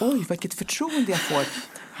blir bara oj vilket förtroende jag får.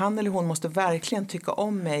 Han eller hon måste verkligen tycka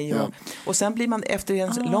om mig. Och sen blir man efter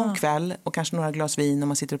en lång kväll och kanske några glas vin och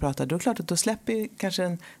man sitter och pratar. Då är det klart att då släpper kanske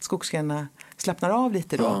en skogsgrena slappnar av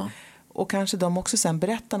lite då. Och kanske de också sen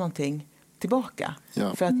berättar någonting tillbaka.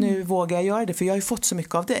 För att nu vågar jag göra det. För jag har ju fått så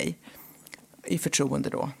mycket av dig i förtroende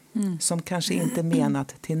då. Som kanske inte är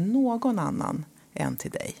menat till någon annan än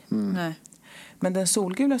till dig. Nej. Men den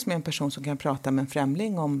solgula som är en person som kan prata med en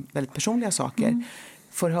främling om väldigt personliga saker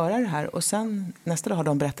får höra det här och sen nästa dag har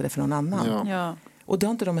de berättat det för någon annan. Och det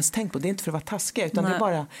har inte de ens tänkt på. Det är inte för att vara taskiga utan det är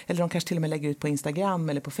bara, eller de kanske till och med lägger ut på Instagram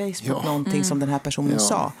eller på Facebook någonting som den här personen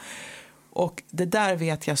sa. Och det där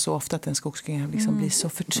vet jag så ofta att en skogsgångare liksom blir så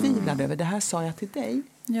förtvivlad över. Det här sa jag till dig.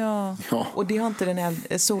 Och det har inte den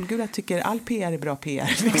äldre solgula tycker all PR är bra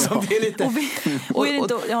PR liksom. Det är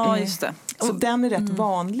lite just det. Så den är rätt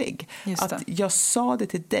vanlig att jag sa det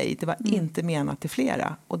till dig, det var inte menat till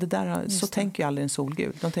flera och det där så tänker ju aldrig en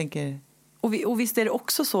solgul. De tänker och visst är det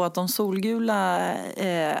också så att de solgula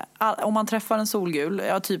om man träffar en solgul,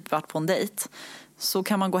 jag har typ varit på en dejt, så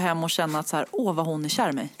kan man gå hem och känna att så här, vad hon är kär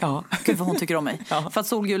i mig. Gud vad hon tycker om mig. För att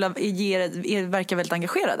solgula verkar väldigt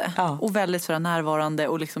engagerade och väldigt så här närvarande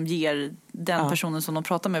och liksom ger den personen som de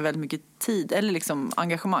pratar med väldigt mycket tid eller liksom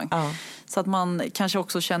engagemang. Så att man kanske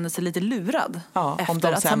också känner sig lite lurad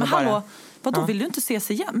efter att säga, men hallå, vadå, vill du inte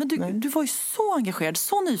ses igen? Men du var ju så engagerad,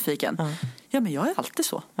 så nyfiken. Ja, men jag är alltid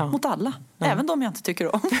så mot alla, även de jag inte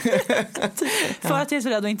tycker om. För att jag är så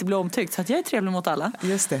rädd att inte bli omtyckt, så att jag är trevlig mot alla.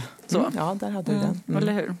 Just det. Ja, där hade du den.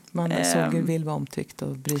 Eller hur? Man såg vill vara omtyckt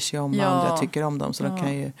och bryr sig om vad andra tycker om dem, så de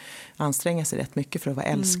kan ju anstränga sig rätt mycket för att vara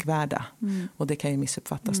älskvärda. Och det kan ju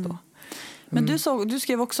missuppfattas då. Men du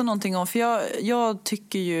skrev också någonting om, för jag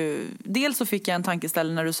tycker ju, dels så fick jag en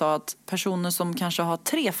tankeställning när du sa att personer som kanske har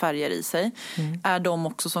 3 färger i sig är de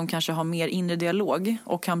också som kanske har mer inre dialog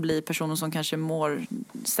och kan bli personer som kanske mår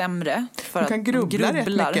sämre för de kan att grubbla rätt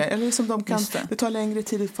mycket, eller som de kan, det tar längre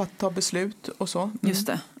tid för att ta beslut och så. Just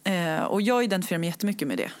det. Och jag identifierar mig jättemycket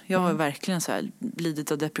med det. Jag har verkligen så här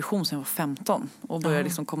lidit av depression sedan jag var 15 och börjar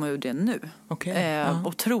liksom komma ur det nu.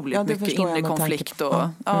 Otroligt mycket inre konflikt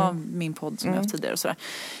och min podd som jag haft tidigare och sådär.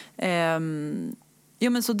 Ja,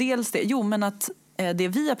 men så dels det. Jo, men att det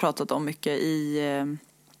vi har pratat om mycket i...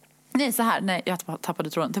 jag tappade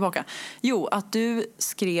tråden tillbaka. Jo, att du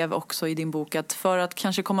skrev också i din bok att för att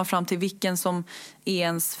kanske komma fram till vilken som är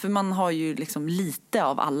ens... För man har ju liksom lite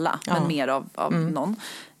av alla, men mer av någon.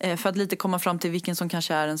 För att lite komma fram till vilken som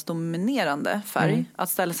kanske är ens dominerande färg. Att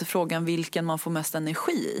ställa sig frågan vilken man får mest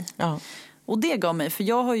energi i. Och det gav mig, för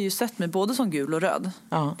jag har ju sett mig både som gul och röd.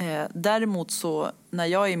 Däremot så, när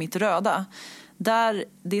jag är i mitt röda,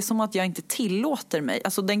 det är som att jag inte tillåter mig,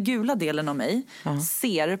 alltså den gula delen av mig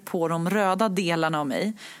ser på de röda delarna av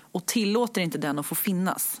mig och tillåter inte den att få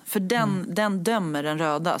finnas. För den dömer den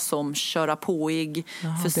röda som köra påig,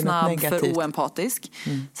 för snabb, för oempatisk.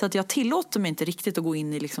 Så att jag tillåter mig inte riktigt att gå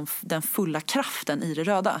in i liksom den fulla kraften i det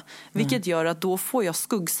röda. Vilket gör att då får jag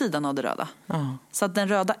skuggsidan av det röda. Så att den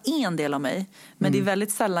röda är en del av mig, men det är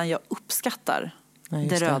väldigt sällan jag uppskattar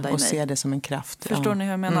det röda i mig. Och ser det som en kraft. Förstår ni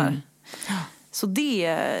hur jag menar? Så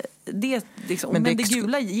det liksom, men det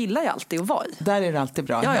gula gillar jag alltid att vara i. Där är det alltid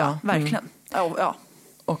bra. Ja, verkligen.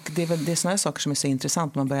 Och det är sådana saker som är så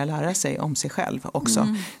intressant när man börjar lära sig om sig själv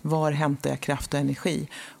också. Var hämtar jag kraft och energi?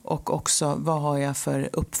 Och också, vad har jag för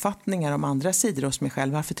uppfattningar om andra sidor hos mig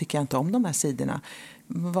själv? Varför tycker jag inte om de här sidorna?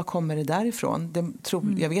 Vad kommer det därifrån?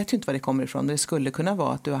 Jag vet ju inte var det kommer ifrån. Det skulle kunna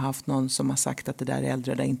vara att du har haft någon som har sagt att det där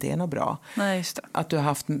äldre där inte är något bra. Nej, just det. Att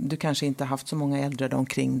du kanske inte har haft så många äldre där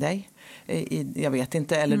omkring dig. Jag vet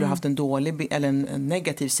inte. Eller du har haft en dålig eller en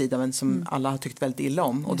negativ sida men som alla har tyckt väldigt illa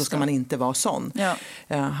om. Och då ska man inte vara sån.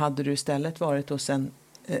 Hade du istället varit hos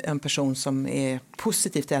en person som är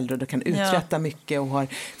positivt äldre och kan uträtta mycket och har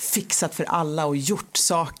fixat för alla och gjort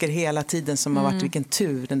saker hela tiden som har varit, vilken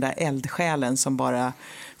tur, den där eldsjälen som bara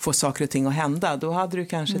får saker och ting att hända, då hade du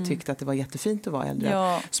kanske tyckt att det var jättefint att vara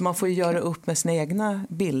äldre. Så man får ju göra upp med sina egna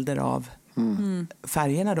bilder av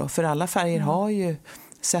färgerna då, för alla färger har ju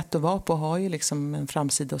sätt att vara på, har ju liksom en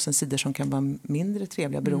framsida och en sidor som kan vara mindre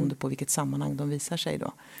trevliga beroende på vilket sammanhang de visar sig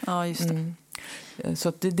då. Ja, just det. Så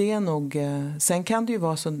att det är nog... Sen kan det ju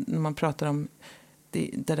vara så när man pratar om...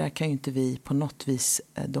 Det där kan ju inte vi på något vis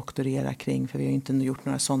doktorera kring, för vi har ju inte gjort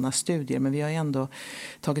några sådana studier, men vi har ju ändå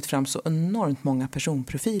tagit fram så enormt många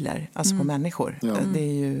personprofiler, alltså på människor. Det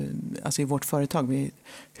är ju, alltså i vårt företag, vi är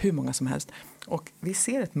hur många som helst. Och vi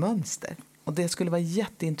ser ett mönster. Och det skulle vara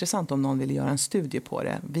jätteintressant om någon ville göra en studie på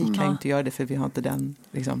det. Vi kan ju inte göra det för vi har inte den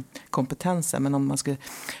liksom, kompetensen. Men om man skulle,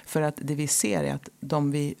 för att det vi ser är att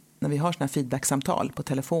när vi har såna här feedbacksamtal på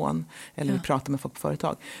telefon eller vi pratar med folk på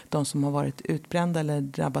företag, de som har varit utbrända eller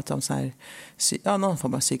drabbats av så här, någon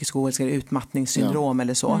form av psykisk ohälsa eller utmattningssyndrom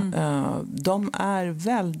eller så, de är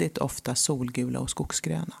väldigt ofta solgula och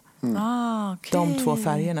skogsgröna. De 2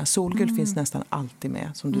 färgerna. Solgul finns nästan alltid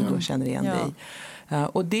med, som du då känner igen dig i.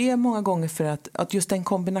 Och det är många gånger för att just den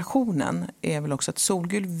kombinationen är väl också att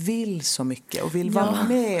solgul vill så mycket och vill vara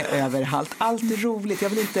med överallt. Allt är roligt. Jag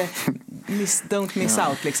vill inte don't miss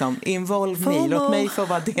out liksom. Involve me. Låt mig få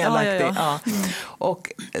vara delaktig.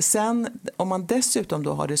 Och sen om man dessutom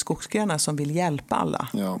då har det skogsgröna som vill hjälpa alla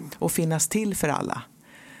och finnas till för alla,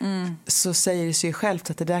 så säger det sig självt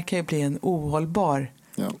att det där kan ju bli en ohållbar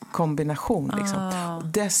kombination liksom.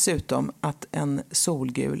 Dessutom att en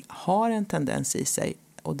solgul har en tendens i sig,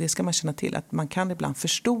 och det ska man känna till, att man kan ibland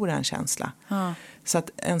förstora en känsla. Så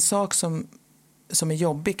att en sak som är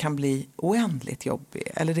jobbig kan bli oändligt jobbig,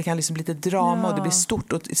 eller det kan liksom bli lite drama och det blir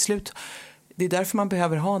stort, och till slut, det är därför man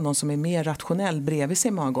behöver ha någon som är mer rationell bredvid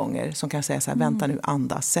sig många gånger, som kan säga så här, vänta nu,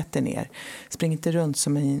 andas, sätt dig ner, spring inte runt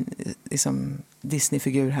som en liksom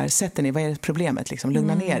Disney-figur här, sätt dig ner, vad är problemet liksom,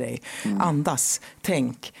 lugna ner dig, andas,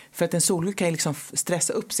 tänk, för att en solgul kan liksom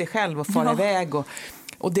stressa upp sig själv och fara iväg,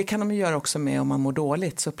 och det kan de ju göra också med om man mår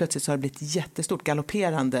dåligt, så plötsligt så har det blivit jättestort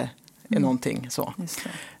galopperande någonting så.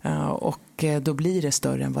 Och då blir det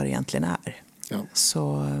större än vad det egentligen är. Ja.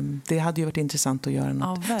 Så det hade ju varit intressant att göra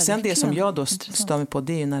något. Ja, sen det som jag då stör mig på,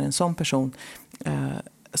 det är när en sån person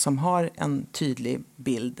som har en tydlig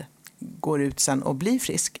bild går ut sen och blir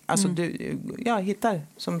frisk. Alltså jag hittar,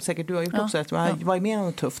 som säkert du har gjort också, att man var med om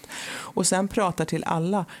något tufft. Och sen pratar till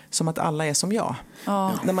alla som att alla är som jag.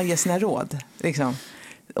 När man ger sina råd. Liksom.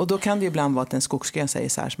 Och då kan det ju ibland vara att en skogsgren säger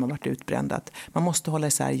så här, som har varit utbränd, att man måste hålla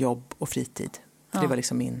isär jobb och fritid. För det var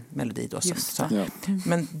liksom min melodi då.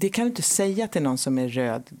 Men det kan du inte säga till någon som är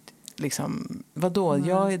röd. Liksom, vadå?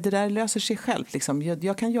 Det där löser sig själv. Liksom.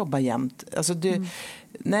 Jag kan jobba jämt. Alltså,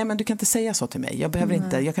 nej, men du kan inte säga så till mig. Jag behöver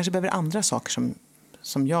inte. Jag kanske behöver andra saker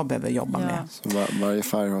som jag behöver jobba med. Så varje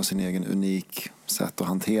färg har sin egen unik sätt att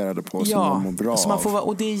hantera det på som man mår bra av.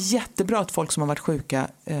 Och det är jättebra att folk som har varit sjuka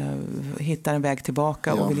hittar en väg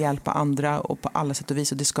tillbaka och vill hjälpa andra och på alla sätt och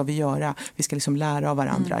vis, och det ska vi göra. Vi ska liksom lära av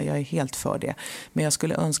varandra. Jag är helt för det. Men jag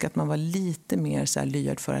skulle önska att man var lite mer så här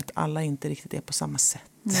lyhörd för att alla inte riktigt är på samma sätt.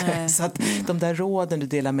 Så att de där råden du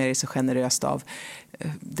delar med dig så generöst av,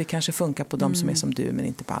 det kanske funkar på de som är som du, men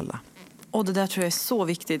inte på alla. Och det där tror jag är så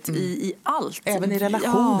viktigt i allt. Även i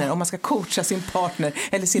relationer, om man ska coacha sin partner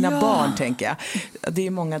eller sina barn, tänker jag. Det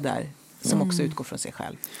är många där som också utgår från sig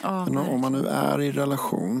själv. Men om man nu är i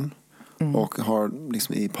relation och har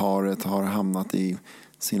liksom i paret har hamnat i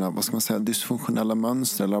sina, vad ska man säga, dysfunktionella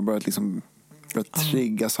mönster, eller har börjat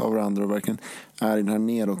triggas av varandra och verkligen är i den här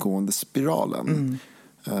nedåtgående spiralen.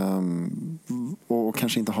 Och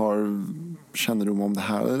kanske inte har kännedom om det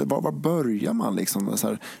här, eller var börjar man liksom så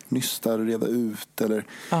här, nysta, reda ut eller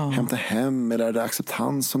hämta hem, eller är det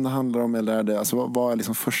acceptans som det handlar om, eller är det, alltså vad är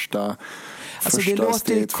liksom första det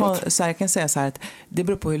låter så här, jag kan säga så här att det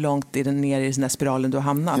beror på hur långt ner i den här spiralen du har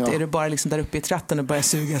hamnat. Är du bara liksom där uppe i tratten och börjar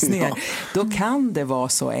sugas ner, då kan det vara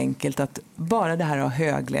så enkelt att bara det här har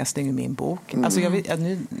högläsning i min bok. Alltså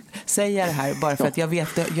nu säger jag det här bara för att jag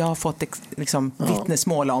vet, jag har fått liksom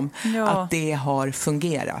vittnesmål om att det har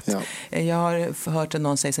fungerat. Jag har hört att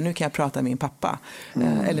någon säger så, nu kan jag prata med min pappa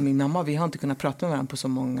eller min mamma. Vi har inte kunnat prata med varandra på så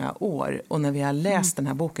många år, och när vi har läst den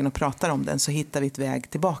här boken och pratar om den, så hittar vi ett väg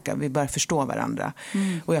tillbaka. Vi börjar förstå varandra.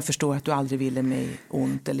 Och jag förstår att du aldrig ville mig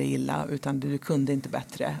ont eller illa, utan du kunde inte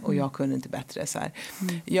bättre och jag kunde inte bättre. Så här.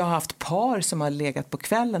 Jag har haft par som har legat på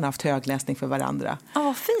kvällen och haft högläsning för varandra.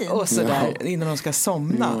 Vad fint. Och så där, innan de ska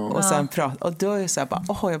somna. Och sen prata. Och då är det så här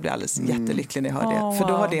bara, jag blir alldeles jättelycklig när jag hör det. För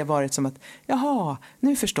då har det varit som att, jaha,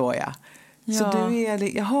 nu förstår jag. Så du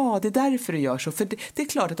är, jaha, det är därför du gör så. För det är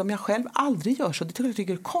klart att om jag själv aldrig gör så, det tycker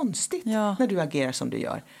jag är konstigt när du agerar som du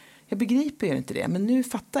gör. Jag begriper ju inte det, men nu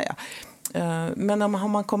fattar jag. Men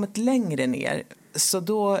om man kommit längre ner,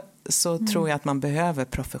 så tror jag att man behöver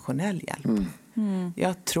professionell hjälp.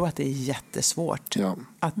 Jag tror att det är jättesvårt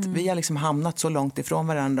att vi har liksom hamnat så långt ifrån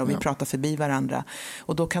varandra och vi pratar förbi varandra,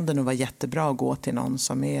 och då kan det nog vara jättebra att gå till någon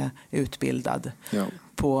som är utbildad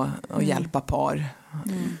på att hjälpa par.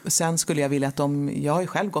 Sen skulle jag vilja att jag har ju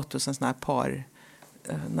själv gått hos en sån här par.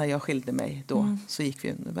 När jag skilde mig då så gick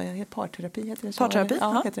vi, parterapi heter det så? Parterapi?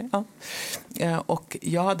 Heter det. Ja. Och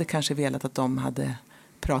jag hade kanske velat att de hade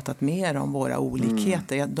pratat mer om våra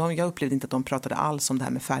olikheter. Jag upplevde inte att de pratade alls om det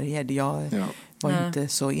här med färger. Jag var inte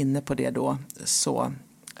så inne på det då. Så,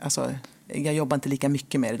 alltså, jag jobbar inte lika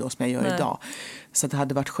mycket med det då som jag gör idag. Så det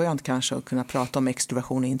hade varit skönt kanske att kunna prata om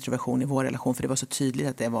extroversion och introversion i vår relation, för det var så tydligt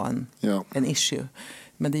att det var en issue.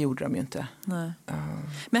 Men det gjorde de ju inte. Nej.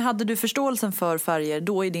 Men hade du förståelsen för färger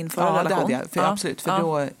då i din förra relation? Ja, det hade jag. Absolut. För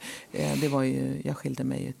då, det var ju, jag skilde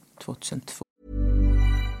mig 2002.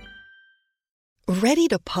 Ready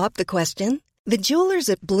to pop the question? The jewelers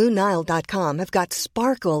at BlueNile.com have got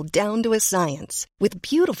sparkle down to a science with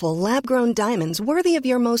beautiful lab-grown diamonds worthy of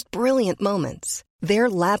your most brilliant moments. Their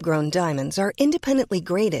lab-grown diamonds are independently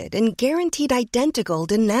graded and guaranteed identical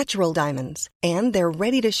to natural diamonds. And they're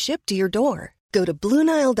ready to ship to your door. Go to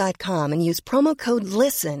BlueNile.com and use promo code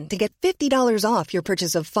LISTEN to get $50 off your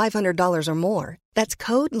purchase of $500 or more. That's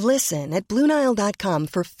code LISTEN at BlueNile.com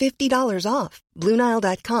for $50 off.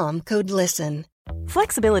 BlueNile.com, code LISTEN.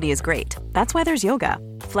 Flexibility is great. That's why there's yoga.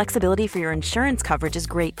 Flexibility for your insurance coverage is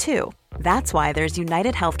great too. That's why there's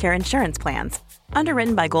United Healthcare Insurance Plans.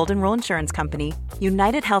 Underwritten by Golden Rule Insurance Company,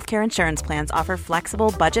 United Healthcare Insurance Plans offer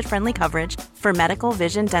flexible, budget-friendly coverage for medical,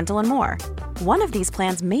 vision, dental, and more. One of these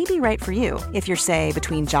plans may be right for you if you're, say,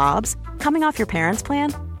 between jobs, coming off your parents'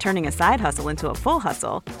 plan, turning a side hustle into a full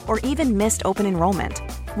hustle, or even missed open enrollment.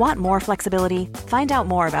 Want more flexibility? Find out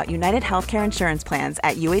more about United Healthcare Insurance Plans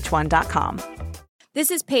at uh1.com. This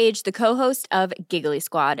is Paige, the co-host of Giggly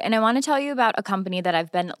Squad, and I want to tell you about a company that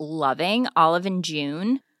I've been loving, Olive &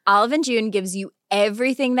 June. Olive & June gives you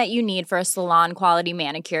everything that you need for a salon quality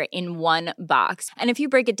manicure in one box. And if you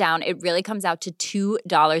break it down, it really comes out to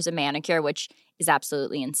 $2 a manicure, which is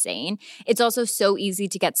absolutely insane. It's also so easy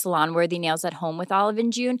to get salon-worthy nails at home with Olive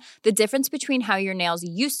 & June. The difference between how your nails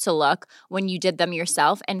used to look when you did them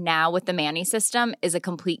yourself and now with the Mani system is a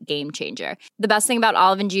complete game changer. The best thing about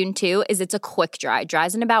Olive & June, too, is it's a quick dry.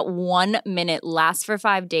 Dries in about 1 minute, lasts for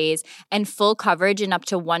 5 days, and full coverage in up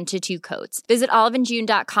to 1 to 2 coats. Visit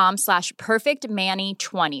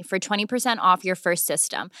oliveandjune.com/perfectmani20 for 20% off your first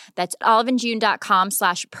system. That's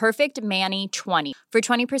oliveandjune.com/perfectmani20 for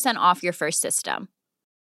 20% off your first system.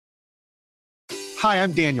 Hi,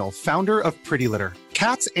 I'm Daniel, founder of Pretty Litter.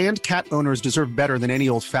 Cats and cat owners deserve better than any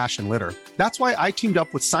old-fashioned litter. That's why I teamed up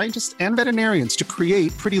with scientists and veterinarians to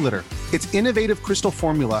create Pretty Litter. Its innovative crystal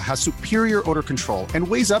formula has superior odor control and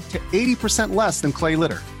weighs up to 80% less than clay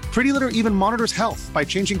litter. Pretty Litter even monitors health by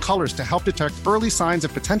changing colors to help detect early signs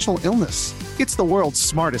of potential illness. It's the world's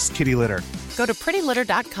smartest kitty litter. Go to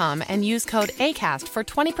prettylitter.com and use code ACAST for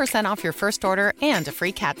 20% off your first order and a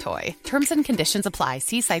free cat toy. Terms and conditions apply.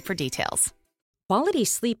 See site for details. Quality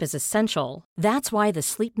sleep is essential. That's why the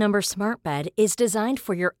Sleep Number Smart Bed is designed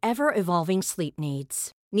for your ever-evolving sleep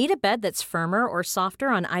needs. Need a bed that's firmer or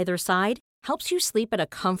softer on either side? Helps you sleep at a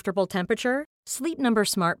comfortable temperature? Sleep Number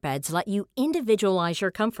Smart Beds let you individualize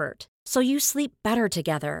your comfort, so you sleep better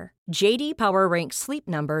together. J.D. Power ranks Sleep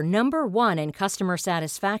Number #1 in customer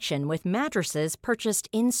satisfaction with mattresses purchased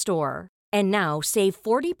in-store. And now save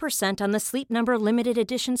 40% on the Sleep Number Limited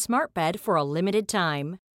Edition Smart Bed for a limited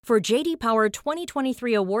time. For J.D. Power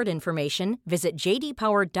 2023 award information, visit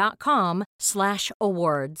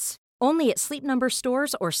jdpower.com/awards. Only at Sleep Number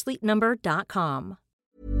stores or sleepnumber.com.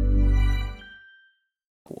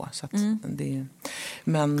 Så att det,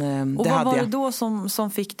 men och det vad hade var jag. det då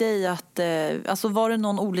som fick dig att alltså var det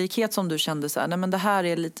någon olikhet som du kände så här, nej men det här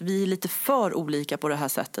är lite, vi är lite för olika på det här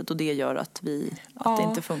sättet och det gör att det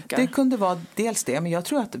inte funkar? Det kunde vara dels det, men jag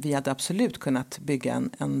tror att vi hade absolut kunnat bygga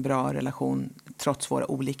en bra relation trots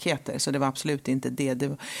våra olikheter, så det var absolut inte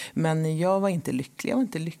det. Men jag var inte lycklig.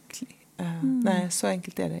 Nej, så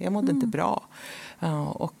enkelt är det. Jag mådde inte bra.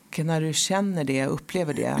 Och när du känner det,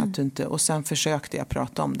 upplever det att du inte, och sen försökte jag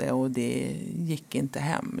prata om det och det gick inte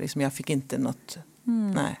hem. Liksom, jag fick inte något.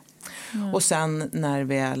 Nej. Och sen när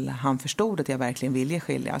väl han förstod att jag verkligen ville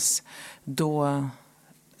skiljas, då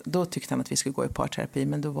tyckte han att vi skulle gå i parterapi,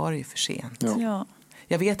 men då var det ju för sent. Ja.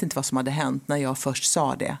 Jag vet inte vad som hade hänt när jag först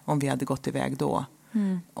sa det, om vi hade gått iväg då.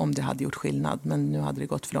 Om det hade gjort skillnad, men nu hade det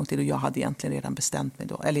gått för lång tid och jag hade egentligen redan bestämt mig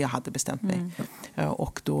då, eller jag hade bestämt mig.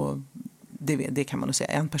 Och då det kan man nog säga,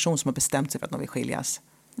 en person som har bestämt sig för att de vill skiljas,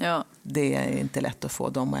 det är inte lätt att få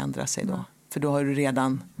dem att ändra sig då, för då har du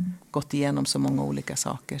redan gått igenom så många olika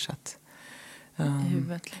saker, så att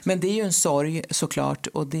men det är ju en sorg såklart,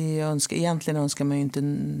 och egentligen önskar man ju inte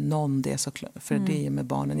någon det såklart, för det är med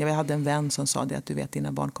barnen. Jag hade en vän som sa det, att du vet,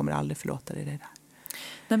 dina barn kommer aldrig förlåta dig det där.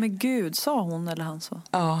 Nej men gud, sa hon eller han så?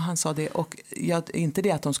 Ja, han sa det, och inte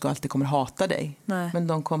det att de alltid kommer hata dig. Nej. Men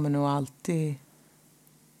de kommer nog alltid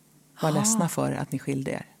vara ledsna för att ni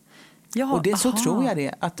skilde er. Ja, och så tror jag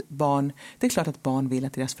det, att barn, det är klart att barn vill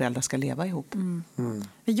att deras föräldrar ska leva ihop.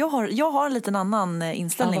 Jag har en liten annan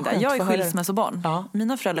inställning där. Jag är skilsmässobarn. Ja.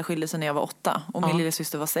 Mina föräldrar skilde sig när jag var 8 och min lilla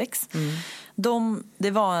syster var 6.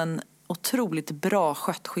 Det var en otroligt bra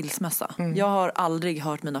skött skilsmässa. Jag har aldrig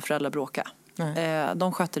hört mina föräldrar bråka.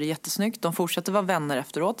 De skötte det jättesnyggt. De fortsatte vara vänner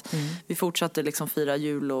efteråt. Vi fortsatte liksom fira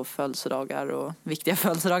jul och födelsedagar och viktiga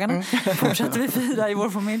födelsedagarna. Fortsatte vi fira i vår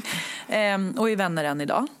familj. Och är vänner än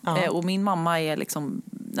idag. Och min mamma är liksom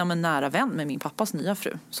nära vän med min pappas nya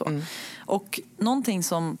fru. Så. Och någonting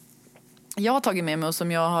som jag har tagit med mig och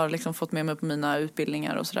som jag har liksom fått med mig på mina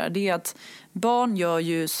utbildningar och sådär, det är att barn gör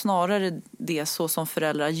ju snarare det så som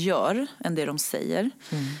föräldrar gör än det de säger.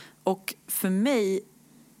 Och för mig,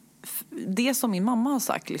 det som min mamma har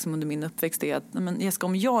sagt liksom under min uppväxt är att Jessica,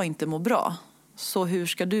 om jag inte mår bra, så hur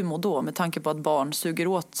ska du må då? Med tanke på att barn suger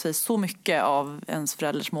åt sig så mycket av ens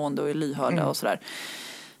förälders mående och är lyhörda och sådär.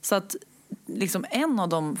 Så att liksom en av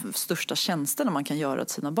de största tjänsterna man kan göra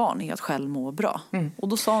till sina barn är att själv må bra. Och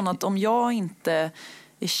då sa hon att om jag inte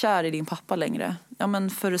är kär i din pappa längre,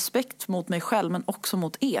 för respekt mot mig själv men också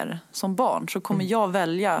mot er som barn, så kommer jag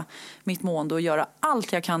välja mitt mående och göra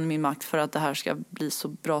allt jag kan i min makt för att det här ska bli så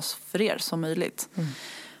bra för er som möjligt.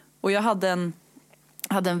 Och jag hade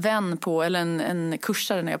en vän en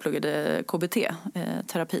kursare när jag pluggade KBT,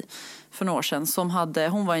 terapi, för några år sedan,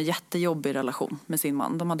 hon var en jättejobbig relation med sin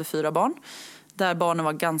man. De hade 4 barn, där barnen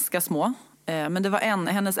var ganska små. Men det var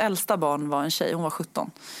hennes äldsta barn var en tjej, hon var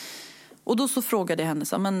 17. Och då så frågade jag henne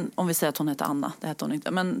så här, men om vi säger att hon heter Anna, det heter hon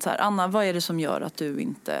inte. Men så här, Anna, vad är det som gör att du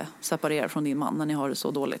inte separerar från din man när ni har det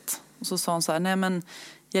så dåligt? Och så sa hon så här, nej men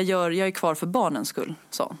jag är kvar för barnens skull,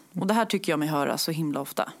 sa. Och det här tycker jag mig höra så himla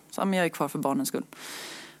ofta. Så, men jag är kvar för barnens skull.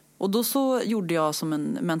 Och då så gjorde jag som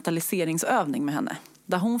en mentaliseringsövning med henne.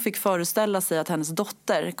 Där hon fick föreställa sig att hennes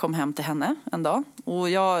dotter kom hem till henne en dag. Och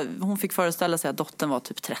hon fick föreställa sig att dottern var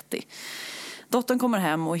typ 30. Dottern kommer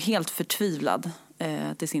hem och är helt förtvivlad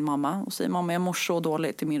till sin mamma. Och säger, mamma jag mår så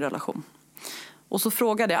dåligt i min relation. Och så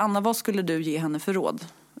frågade jag, Anna vad skulle du ge henne för råd?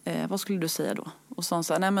 Vad skulle du säga då? Och så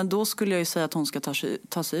sa nej men då skulle jag ju säga att hon ska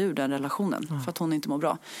ta sig ur den relationen. För att hon inte mår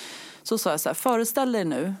bra. Så sa jag så här, föreställ dig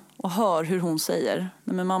nu och hör hur hon säger.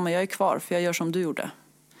 Nej men mamma jag är kvar för jag gör som du gjorde.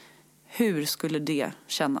 Hur skulle det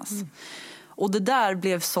kännas? Och det där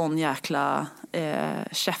blev sån jäkla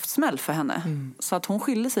käftsmäll för henne. Så att hon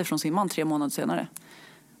skilde sig från sin man 3 månader senare.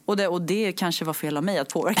 Och det kanske var fel av mig att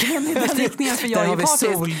påverka henne i den riktningen. För jag där har vi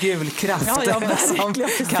solgul kraft som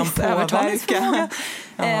kan påverka.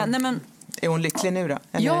 Nej, men, är hon lycklig nu då?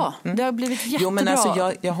 Eller? Ja, det har blivit jättebra. Jo, men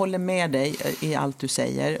alltså, jag håller med dig i allt du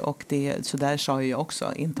säger. Och så där sa jag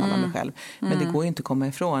också, inte alla mig själv. Men det går ju inte att komma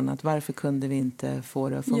ifrån att varför kunde vi inte få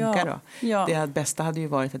det att funka då? Ja. Det bästa hade ju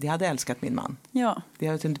varit att jag hade älskat min man. Ja. Det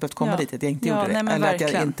hade inte behövt komma dit att jag inte gjorde det. Nej,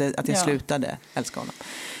 eller att jag slutade älska honom.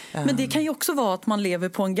 Men det kan ju också vara att man lever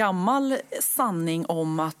på en gammal sanning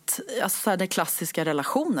om att alltså den klassiska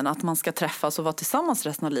relationen, att man ska träffas och vara tillsammans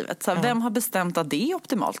resten av livet. Så vem har bestämt att det är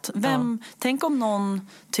optimalt? Tänk om någon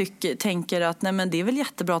tänker att nej, men det är väl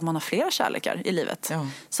jättebra att man har flera kärlekar i livet. Ja.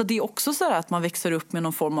 Så det är också så att man växer upp med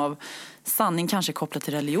någon form av sanning, kanske kopplat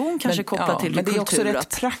till religion, kanske kopplat till kultur. Men det är också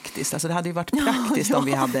rätt praktiskt. Alltså det hade ju varit praktiskt om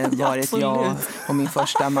vi hade varit jag och min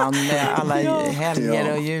första man med alla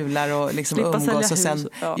helger och jular och liksom umgås och sen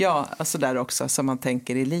alltså där också som man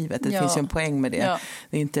tänker i livet. Det finns ju en poäng med det. Ja.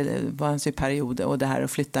 Det är inte bara en period och det här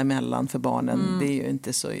att flytta emellan för barnen, det är ju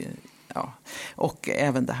inte så och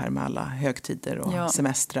även det här med alla högtider och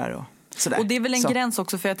semestrar och sådär. Och det är väl en gräns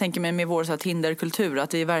också, för jag tänker mig med vår så här Tinderkultur att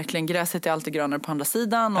det är verkligen gräset är alltid grönare på andra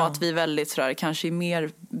sidan och att vi väldigt sådär, kanske är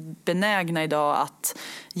mer benägna idag att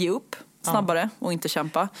ge upp snabbare och inte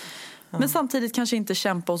kämpa. Men samtidigt kanske inte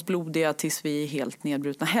kämpa oss blodiga tills vi är helt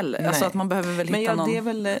nedbrutna heller. Alltså att man behöver väl hitta någon... Det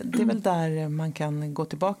är väl där man kan gå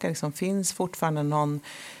tillbaka. Liksom. Finns fortfarande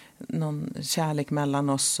någon kärlek mellan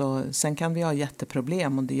oss och sen kan vi ha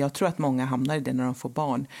jätteproblem och jag tror att många hamnar i det när de får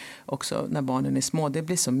barn också när barnen är små. Det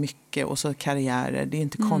blir så mycket och så karriärer. Det är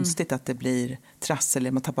inte konstigt att det blir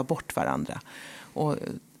trassel, man tappar bort varandra. Och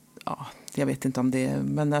jag vet inte om det,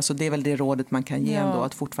 men alltså det är väl det rådet man kan ge ändå,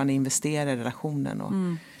 att fortfarande investera i relationen och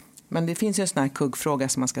men det finns ju en sån här kuggfråga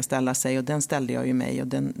som man ska ställa sig och den ställde jag ju mig och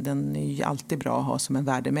den är ju alltid bra att ha som en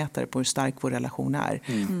värdemätare på hur stark vår relation är.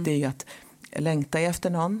 Det är ju att längta efter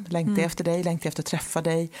någon, längta efter dig, längta efter att träffa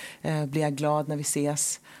dig, blir jag glad när vi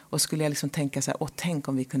ses och skulle jag liksom tänka så här, tänk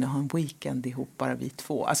om vi kunde ha en weekend ihop bara vi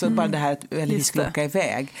två. Alltså bara det här att vi skulle åka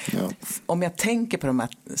iväg. Ja. Om jag tänker på de här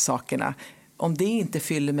sakerna, om det inte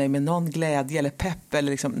fyller mig med någon glädje eller pepp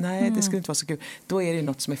eller liksom, nej det skulle inte vara så kul, då är det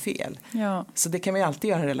något som är fel. Ja. Så det kan man ju alltid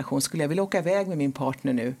göra i en relation. Skulle jag vilja åka iväg med min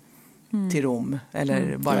partner nu till Rom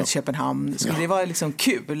eller bara till Köpenhamn, skulle det vara liksom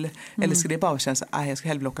kul eller skulle det bara kännas att jag ska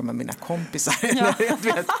hellre åka med mina kompisar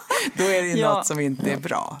då är det ju något som inte är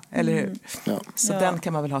bra, eller hur? Så den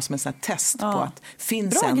kan man väl ha som en sån här test på att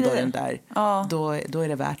finns ändå den där, då är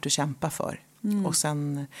det värt att kämpa för. Och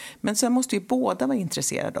men sen måste ju båda vara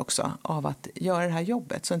intresserade också av att göra det här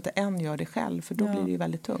jobbet, så inte en gör det själv, för då blir det ju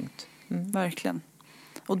väldigt tungt. Verkligen.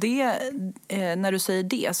 Och det, när du säger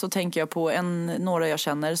det så tänker jag på några jag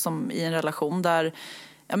känner som i en relation där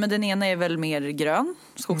men den ena är väl mer grön,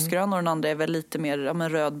 skogsgrön, och den andra är väl lite mer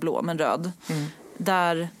rödblå, men röd.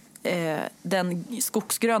 Där den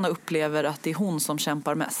skogsgröna upplever att det är hon som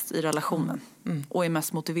kämpar mest i relationen och är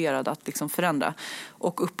mest motiverad att liksom förändra,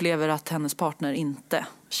 och upplever att hennes partner inte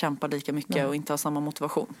kämpar lika mycket och inte har samma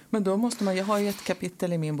motivation. Men då måste jag har ju ett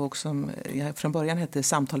kapitel i min bok som från början hette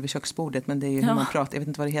Samtal vid köksbordet, men det är ju hur man pratar, jag vet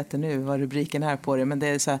inte vad det heter nu, vad rubriken är på det, men det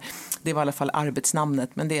är så här, det var i alla fall arbetsnamnet,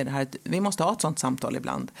 men det är det här att vi måste ha ett sånt samtal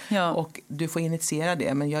ibland och du får initiera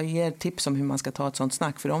det, men jag ger tips om hur man ska ta ett sånt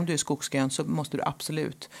snack, för om du är skogsgrön så måste du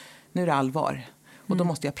absolut, nu är det allvar och då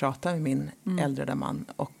måste jag prata med min äldre man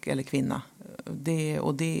eller kvinna,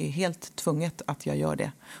 och det är helt tvunget att jag gör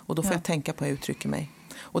det, och då får jag tänka på hur jag uttrycker mig.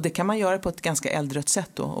 Och det kan man göra på ett ganska äldrött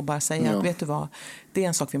sätt då, och bara säga att vet du vad, det är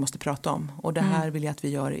en sak vi måste prata om, och det här vill jag att vi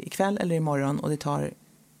gör ikväll eller imorgon, och det tar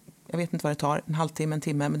jag vet inte vad det tar, en halvtimme, en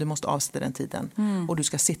timme, men du måste avsätta den tiden. Och du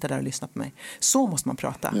ska sitta där och lyssna på mig. Så måste man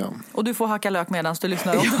prata. Ja. Och du får hacka lök medan du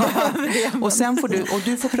lyssnar. Och sen får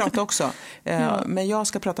du får prata också. Men jag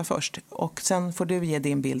ska prata först. Och sen får du ge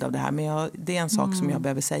din bild av det här. Men det är en sak som jag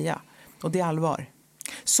behöver säga. Och det är allvar.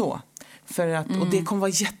 Så. Och det kommer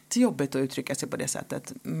vara jättejobbigt att uttrycka sig på det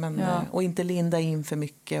sättet. Men, och inte linda in för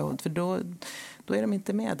mycket. För då är de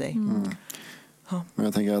inte med dig. Ja. Men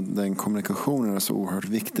jag tänker att den kommunikationen är så oerhört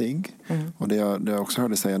viktig. Och det jag också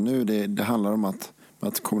hörde säga nu, det handlar om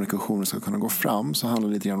att kommunikationen ska kunna gå fram, så handlar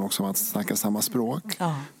det lite grann också om att snacka samma språk.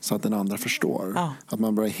 Så att den andra förstår. Att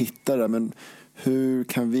man börjar hitta det. Men hur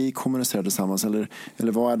kan vi kommunicera tillsammans? Eller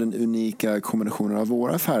vad är den unika kombinationen av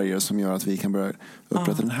våra färger som gör att vi kan börja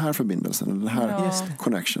upprätta den här förbindelsen, eller den här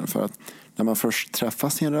connection? För att när man först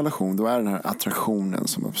träffas i en relation, då är den här attraktionen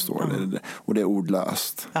som uppstår. Och det är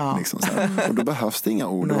ordlöst. Liksom så här. Och då behövs det inga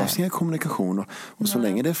ord. Då behövs inga kommunikation. Och så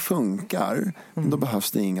länge det funkar, då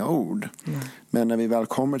behövs det inga ord. Men när vi väl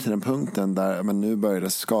kommer till den punkten där nu börjar det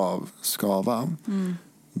skava,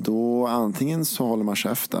 då antingen så håller man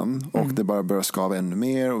käften och det bara börjar skava ännu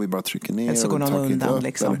mer och vi bara trycker ner så och går vi någon tar inte undan, upp,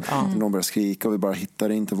 liksom. eller någon börjar skrika och vi bara hittar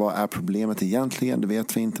inte vad är problemet egentligen, det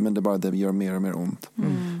vet vi inte, men det gör mer och mer ont.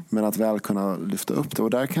 Men att väl kunna lyfta upp det, och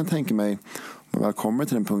där kan jag tänka mig, om man väl kommer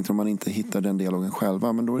till den punkten om man inte hittar den dialogen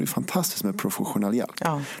själva, men då är det fantastiskt med professionell hjälp.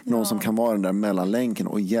 Någon som kan vara den där mellanlänken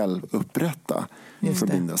och upprätta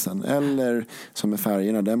förbindelsen. Eller som med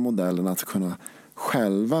färgerna, den modellen, att kunna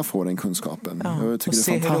själva få den kunskapen. Jag tycker och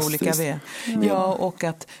se det är hur olika vi är. Ja, och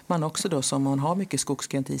att man också då, som man har mycket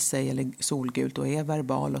skogsgrönt i sig eller solgult och är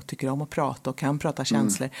verbal och tycker om att prata och kan prata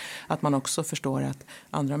känslor, att man också förstår att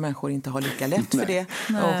andra människor inte har lika lätt för det.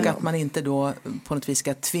 Och att man inte då på något vis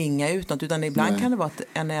ska tvinga ut något, utan ibland kan det vara att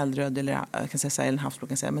en eldröd eller jag kan säga, en havsblå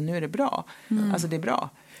kan säga, men nu är det bra. Alltså det är bra.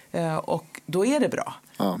 Och då är det bra.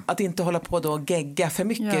 Att inte hålla på då och gegga för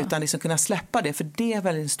mycket, utan liksom kunna släppa det. För det är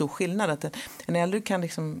väldigt stor skillnad. Att en äldre kan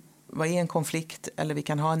liksom vara i en konflikt, eller vi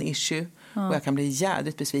kan ha en issue och jag kan bli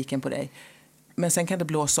jävligt besviken på dig. Men sen kan det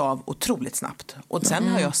blåsa av otroligt snabbt. Och sen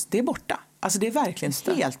har det är borta. Alltså det är verkligen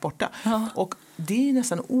helt borta. Och det är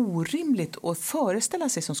nästan orimligt att föreställa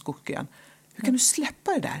sig som skogsgrön. Hur kan du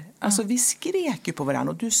släppa det där? Alltså vi skrek ju på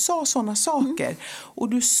varandra och du sa sådana saker. Och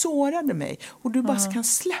du sårade mig. Och du bara kan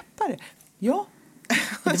släppa det. Ja.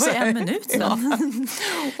 Det var 1 minut sedan.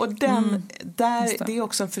 Och det är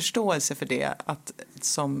också en förståelse för det. Att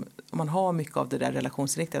om man har mycket av det där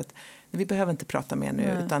relationsriktat. Vi behöver inte prata mer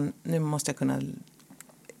nu. Utan nu måste jag kunna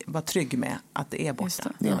vara trygg med att det är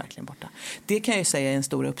borta. Det är verkligen borta. Det kan jag ju säga är en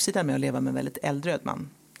stor uppsida med att leva med en väldigt äldröd man.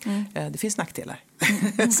 Det finns nackdelar.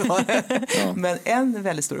 Men en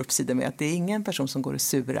väldigt stor uppsida med att det är ingen person som går och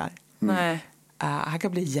surar. Han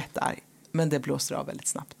kan bli jättearg, men det blåser av väldigt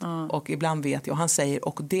snabbt. Och ibland vet jag, och han säger,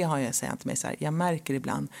 och det har jag sagt till mig så här, jag märker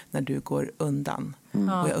ibland när du går undan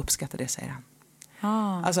och jag uppskattar det, säger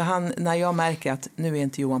han. Alltså när jag märker att nu är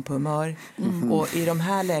inte Johan på humör och i de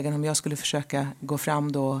här lägen, om jag skulle försöka gå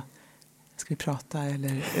fram då, ska vi prata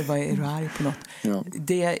eller är du arg på något?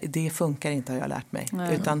 Det funkar inte, har jag lärt mig.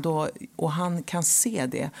 Utan då, och han kan se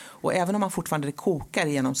det. Och även om han fortfarande kokar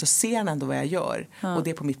igenom, så ser han ändå vad jag gör. Och det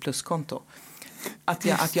är på mitt pluskonto.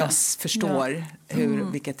 Att jag förstår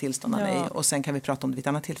vilket tillstånd han är i. Och sen kan vi prata om det vid ett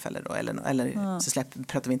annat tillfälle då. Eller så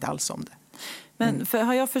pratar vi inte alls om det. Men för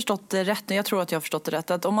har jag förstått det rätt, jag tror att jag har förstått det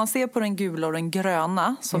rätt, att om man ser på den gula och den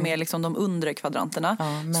gröna som är liksom de undre kvadranterna,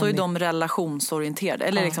 så är de relationsorienterade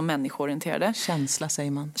eller liksom människoorienterade. Känsla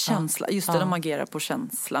säger man. Känsla, just det, de agerar på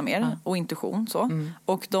känsla mer och intuition så.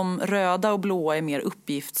 Och de röda och blåa är mer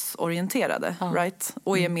uppgiftsorienterade, right?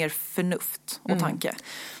 Och är mer förnuft och tanke.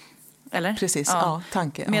 Eller? Precis,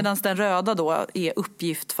 tanke. Medan den röda då är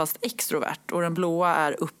uppgift fast extrovert och den blåa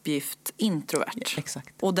är uppgift introvert. Ja,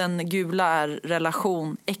 exakt. Och den gula är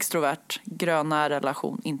relation extrovert, gröna är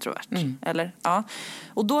relation introvert. Eller? Ja.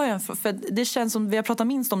 Och då för det känns som vi har pratat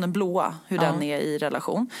minst om den blåa, hur den är i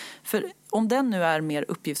relation. För om den nu är mer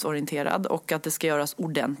uppgiftsorienterad och att det ska göras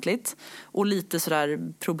ordentligt och lite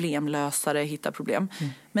sådär problemlösare, hitta problem.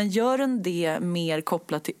 Men gör den det mer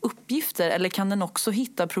kopplat till uppgifter eller kan den också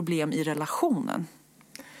hitta problem i relationen?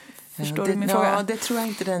 Förstår du min fråga? Ja, det tror jag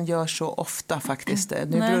inte den gör så ofta faktiskt.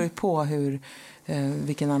 Nu beror det på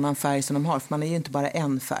vilken annan färg som de har. För man är ju inte bara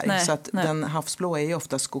en färg. Så att den havsblå är ju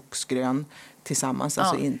ofta skogsgrön tillsammans,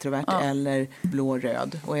 alltså introvert eller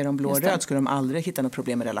blå-röd. Och är de blå-röd skulle de aldrig hitta något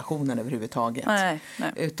problem med relationen överhuvudtaget. Nej.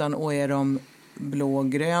 Utan, och är de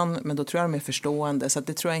blå-grön, men då tror jag de är förstående. Så att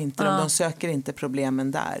det tror jag inte, de söker inte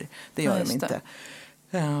problemen där. Det gör de inte.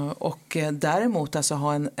 Och däremot alltså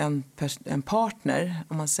ha en partner,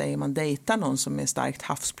 om man säger man dejtar någon som är starkt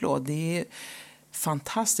havsblå, det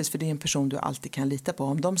fantastiskt, för det är en person du alltid kan lita på.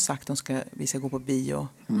 Om de sagt att vi ska gå på bio,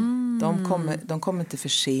 de kommer inte för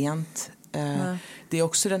sent. Det är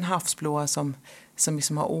också den havsblåa som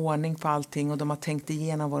liksom har ordning på allting och de har tänkt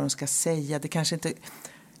igenom vad de ska säga. Det kanske inte...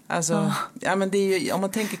 Alltså, men det är ju, om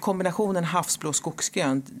man tänker kombinationen havsblå och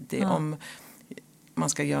skogsgrön, om man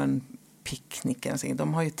ska göra en picknick,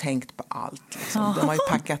 de har ju tänkt på allt. Liksom. De har ju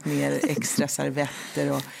packat ner extra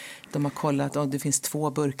servetter och de har kollat att det finns 2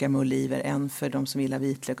 burkar med oliver, en för de som gillar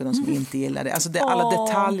vitlök och de som inte gillar det. Alltså alla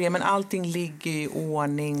detaljer, men allting ligger i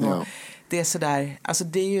ordning och det är sådär, alltså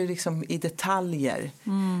det är ju liksom i detaljer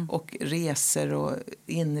och resor och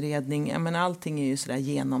inredning, men allting är ju sådär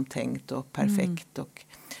genomtänkt och perfekt och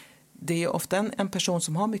det är ofta en person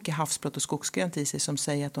som har mycket havsblått och skogsgrönt i sig som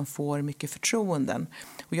säger att de får mycket förtroenden.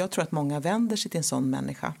 Och jag tror att många vänder sig till en sån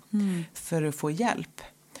människa för att få hjälp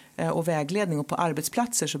och vägledning. Och på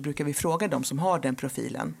arbetsplatser så brukar vi fråga dem som har den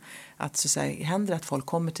profilen. Att så säga, händer att folk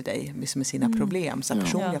kommer till dig med sina problem, så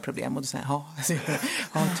personliga problem. Och då säger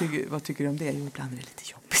vad tycker du om det? Jo, ibland är det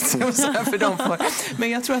lite jobbigt. För dem men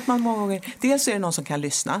jag tror att man många gånger, dels är det någon som kan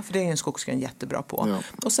lyssna, för det är en skogsgrön jättebra på. Ja.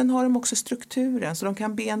 Och sen har de också strukturen, så de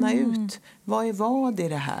kan bena ut, vad är vad i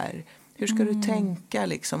det här? Hur ska du tänka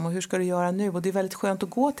liksom, och hur ska du göra nu? Och det är väldigt skönt att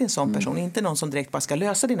gå till en sån person. Inte någon som direkt bara ska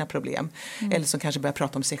lösa dina problem. Eller som kanske börjar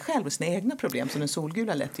prata om sig själv och sina egna problem som den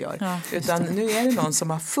solgula lätt gör. Ja, utan nu är det någon som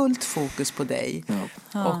har fullt fokus på dig.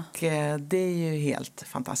 Ja. Och det är ju helt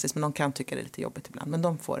fantastiskt. Men de kan tycka det är lite jobbigt ibland. Men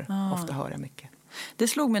de får ofta höra mycket. Det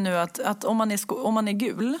slog mig nu att om man är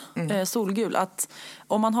gul, solgul, att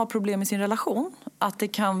om man har problem med sin relation, att det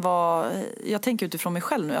kan vara, jag tänker utifrån mig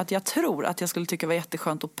själv nu, att jag tror att jag skulle tycka det var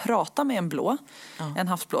jätteskönt att prata med en blå, en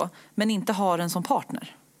havsblå, men inte ha den som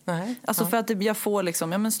partner. Nej. Alltså för att jag får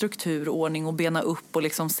liksom, struktur, ordning och bena upp och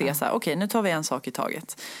liksom se så här, okej, nu tar vi en sak i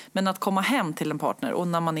taget. Men att komma hem till en partner och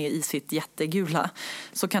när man är i sitt jättegula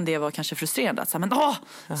så kan det vara kanske frustrerande. Så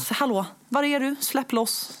här, hallå, var är du? Släpp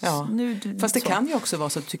loss. Ja. Fast det kan ju också vara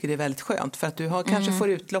så att du tycker det är väldigt skönt. För att du kanske får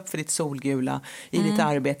utlopp för ditt solgula i ditt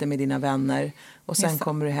arbete med dina vänner. Och sen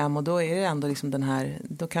kommer du hem och då är det ändå liksom den här,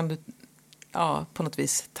 då kan du på något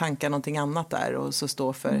vis tanka någonting annat där och så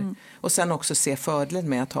stå för. Och sen också se fördelen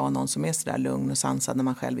med att ha någon som är så där lugn och sansad när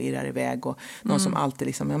man själv irrar iväg och någon som alltid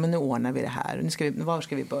liksom, men nu ordnar vi det här. Var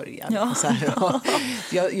ska vi börja? Ja. Så här,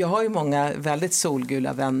 jag har ju många väldigt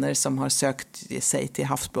solgula vänner som har sökt sig till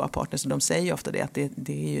havsblåa partners och de säger ju ofta det att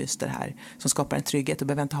det är just det här som skapar en trygghet och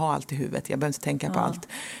behöver inte ha allt i huvudet. Jag behöver inte tänka på allt,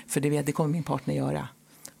 för det kommer min partner göra.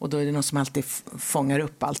 Och då är det någon som alltid fångar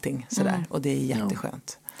upp allting sådär och det är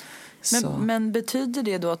jätteskönt. Men betyder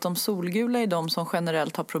det då att de solgula är de som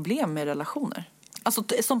generellt har problem med relationer? Alltså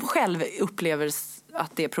som själv upplever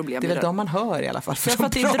att det är problem. Det är väl de man hör i alla fall, för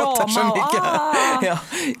att de pratar så mycket.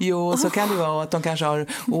 Jo, så kan det vara att de kanske har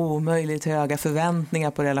omöjligt höga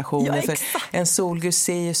förväntningar på relationer. För en solgul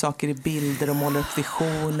ser ju saker i bilder och målar upp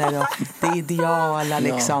visioner och det är ideala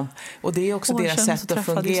liksom. Och det är också deras sätt att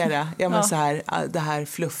fungera. Så här, det här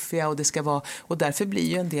fluffiga och det ska vara, och därför blir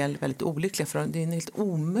ju en del väldigt olyckliga för det är en helt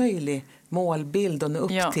omöjlig målbild att nå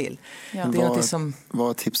upp till. Ja. Det är något som... Vad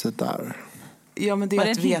är tipset där? Ja, men det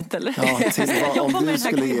är att veta. Om du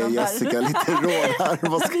skulle ge Jessica lite råd här,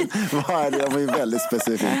 vad är det? De är väldigt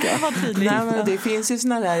specifika. Nej, men det finns ju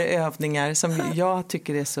såna där övningar som jag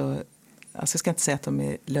tycker är så... Alltså jag ska inte säga att de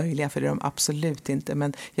är löjliga, för det är de absolut inte.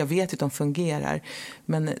 Men jag vet att de fungerar.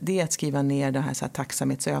 Men det är att skriva ner de här, så här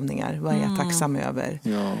tacksamhetsövningar. Vad är jag tacksam över?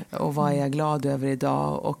 Ja. Och vad är jag glad över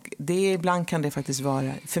idag? Och ibland kan det faktiskt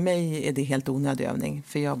vara... För mig är det helt onödig övning.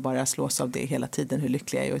 För jag bara slås av det hela tiden. Hur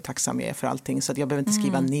lycklig jag är och hur tacksam jag är för allting. Så att jag behöver inte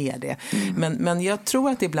skriva ner det. Men jag tror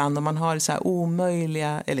att ibland om man har så här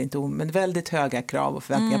omöjliga... Eller inte men väldigt höga krav och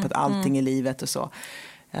förväntningar på att allting i livet och så...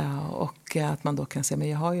 och att man då kan säga, men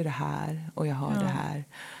jag har ju det här och jag har det här.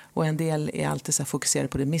 Och en del är alltid så här fokuserade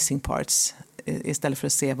på the missing parts istället för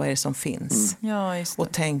att se vad är det som finns. Ja, just det. Och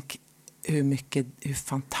tänk hur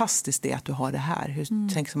fantastiskt det är att du har det här.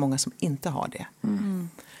 Tänk så många som inte har det.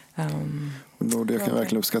 Och det kan jag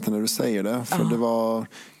verkligen uppskatta när du säger det. För det var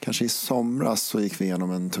kanske i somras så gick vi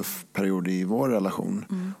igenom en tuff period i vår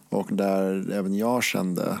relation. Och där även jag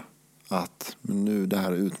kände att nu det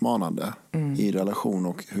här är utmanande i relation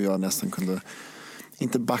och hur jag nästan kunde,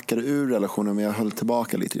 inte backade ur relationen, men jag höll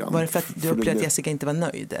tillbaka lite grann. Var det för att du upplevde att Jessica inte var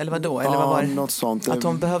nöjd? Eller vad då? Eller vad var något sånt. Att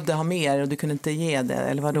hon behövde ha mer och du kunde inte ge det?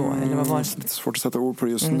 Eller vad då? Eller vad var det? Lite svårt att sätta ord på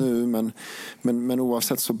det just nu, men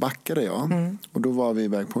oavsett så backade jag. Och då var vi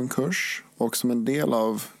iväg på en kurs. Och som en del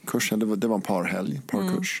av kursen, det var en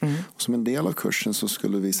parkurs. Och som en del av kursen så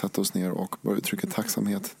skulle vi sätta oss ner och börja uttrycka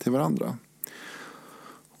tacksamhet till varandra.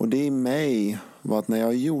 Och det i mig var att när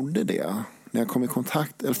jag gjorde det när jag kom i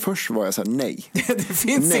kontakt, eller först var jag så här, nej. Det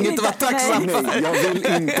finns inget att vara tacksam för. Nej, jag vill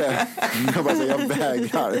inte. Jag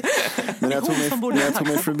vägrar. Men när jag tog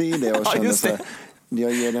mig förbi det och kände så här,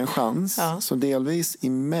 jag ger det en chans. Ja. Så delvis i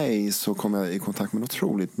mig så kom jag i kontakt med en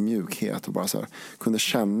otroligt mjukhet och bara så här, kunde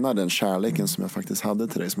känna den kärleken som jag faktiskt hade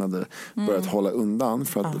till dig, som jag hade börjat hålla undan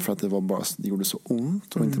för att det var bara, det gjorde så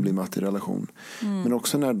ont och inte bli mött i relation. Men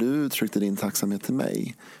också när du uttryckte din tacksamhet till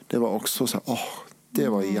mig, det var också så här, det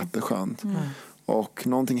var jätteskönt. Och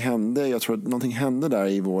någonting hände, jag tror att någonting hände där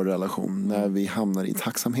i vår relation när vi hamnade i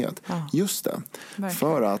tacksamhet. Just det. Verkligen.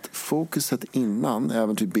 För att fokuset innan,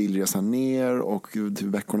 även typ bilresan ner och typ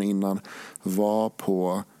veckorna innan, var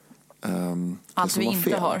på allt vi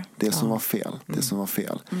inte har. Det som var fel. Det som var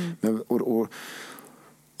fel. Men,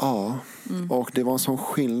 och det var en sån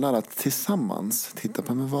skillnad att tillsammans titta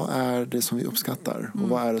på, men vad är det som vi uppskattar? Och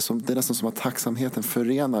vad är det som, det är nästan som att tacksamheten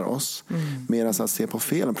förenar oss, medan att se på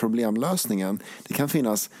felen, problemlösningen, det kan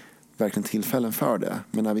finnas verkligen tillfällen för det,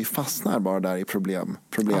 men när vi fastnar bara där i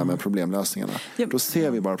problemlösningarna, då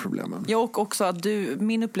ser vi bara problemen. Ja, och också att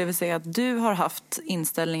min upplevelse är att du har haft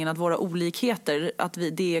inställningen att våra olikheter, att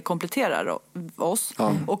det kompletterar oss,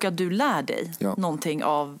 och att du lär dig någonting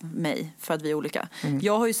av mig för att vi är olika.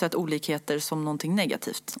 Jag har ju sett olikheter som någonting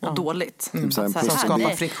negativt och dåligt. Som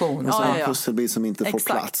skapar friktion. Och så en pusselbit som inte får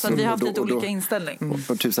plats. Så vi har haft lite olika inställning.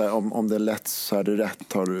 Och typ så här, om det är lätt så är det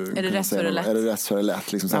rätt. Är det rätt så är det lätt. Är det rätt så är det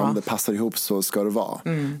lätt. Liksom så här, om det passar ihop så ska det vara.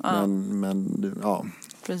 Men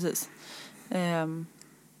precis.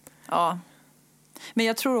 Men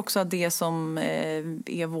jag tror också att det som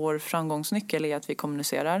är vår framgångsnyckel är att vi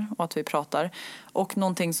kommunicerar och att vi pratar. Och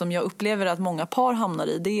någonting som jag upplever att många par hamnar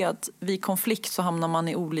i, det är att vid konflikt så hamnar man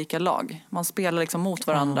i olika lag. Man spelar liksom mot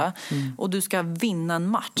varandra och du ska vinna en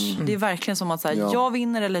match. Det är verkligen som att säga, jag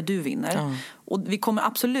vinner eller du vinner. Och vi kommer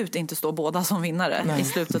absolut inte stå båda som vinnare i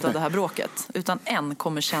slutet av det här bråket. Utan en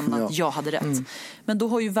kommer känna att jag hade rätt. Men då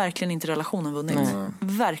har ju verkligen inte relationen vunnit.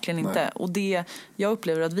 Verkligen inte. Och det jag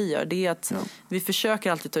upplever att vi gör, det är att vi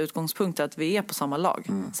försöker alltid ta utgångspunkt att vi är på samma lag.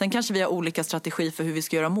 Sen kanske vi har olika strategi för hur vi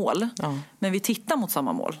ska göra mål. Men vi tittar mot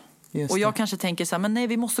samma mål. Och jag kanske tänker så här, men nej,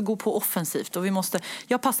 vi måste gå på offensivt och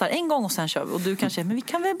jag passar en gång och sen kör vi. Och du kanske, men vi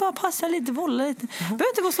kan väl bara passa lite, bolla lite. Behöver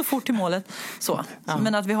inte gå så fort till målet. Så.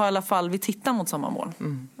 Men att vi har i alla fall, vi tittar mot samma mål.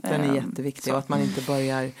 Den är jätteviktig, och att man inte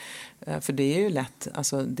börjar, för det är ju lätt,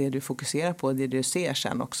 alltså det du fokuserar på, det du ser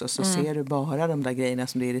sen också, så ser du bara de där grejerna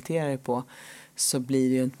som du irriterar dig på, så blir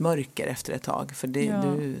det ju ett mörker efter ett tag, för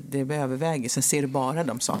det överväger. Sen ser du bara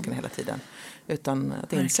de sakerna hela tiden, utan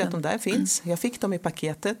att inse att de där finns. Jag fick dem i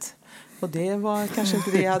paketet, och det var kanske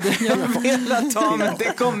inte det jag hade velat ta, men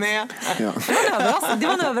det kom med. Det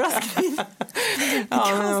var en överraskning.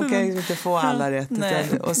 Men man kan ju inte få alla rätt.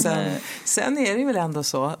 Och sen är det väl ändå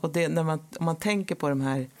så, och det, om man tänker på de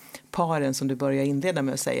här paren som du börjar inleda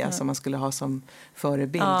med att säga, som man skulle ha som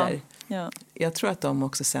förebilder. Jag tror att de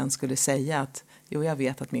också sen skulle säga att jag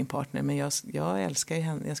vet att min partner, men jag älskar ju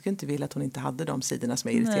henne. Jag skulle inte vilja att hon inte hade de sidorna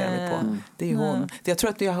som jag irriterar mig på. Det är ju hon. Jag tror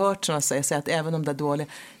att jag har hört sådana säga att även om det är dåliga,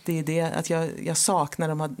 det är det att jag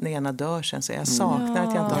saknar när ena dör sen, så jag saknar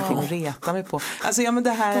att jag inte har någonting att reta mig på. Alltså men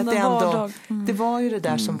det här att det ändå, det var ju det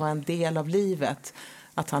där som var en del av livet,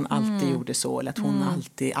 att han alltid gjorde så, eller att hon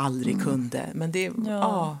aldrig kunde. Men det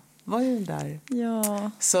var ju där.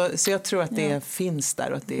 Så jag tror att det finns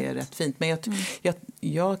där, och att det är rätt fint. Men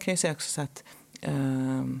jag kan ju säga också så att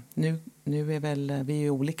nu är väl vi är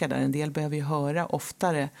olika där. En del behöver ju höra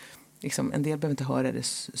oftare, liksom, en del behöver inte höra det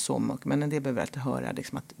så mycket, men en del behöver alltid höra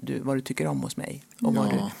liksom, att vad du tycker om hos mig och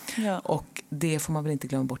och det får man väl inte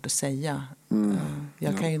glömma bort att säga.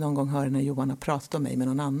 Jag kan ju någon gång höra när Johan har pratat om mig med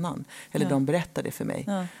någon annan, eller de berättar det för mig,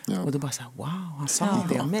 och då bara så här, wow, han sa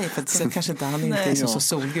det om mig, för så kanske inte han inte är så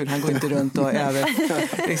solgul, han går inte runt och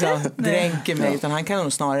liksom, dränker mig, utan han kan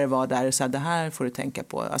nog snarare vara där och säga, det här får du tänka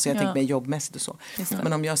på, alltså jag tänker mig jobbmässigt och så.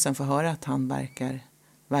 Men om jag sen får höra att han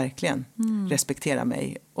verkligen respektera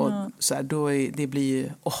mig, och så här, då det blir ju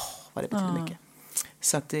vad det betyder mycket.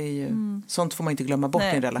 Så att det är ju sånt får man inte glömma bort i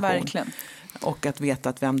en relation. Verkligen. Och att veta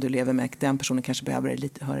att vem du lever med, den personen kanske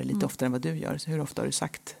behöver höra lite oftare än vad du gör. Så hur ofta har du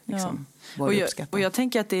sagt liksom, vad du uppskattar? Och jag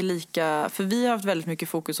tänker att det är lika, för vi har haft väldigt mycket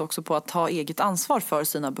fokus också på att ta eget ansvar för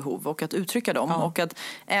sina behov och att uttrycka dem. Och att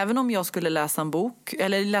även om jag skulle läsa en bok,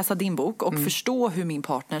 eller läsa din bok och förstå hur min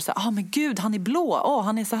partner säger, men gud, han är blå,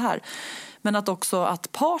 han är så här. Men att också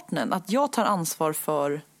att partnern, att jag tar ansvar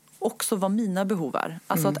för också vad mina behov är.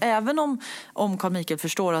 Alltså att även om Carl Michael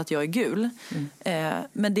förstår att jag är gul,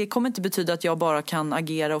 men det kommer inte betyda att jag bara kan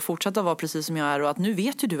agera och fortsätta vara precis som jag är, och att nu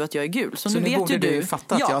vet ju du att jag är gul. Så nu vet borde du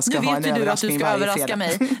fatta att jag ska ha en överraskning överraska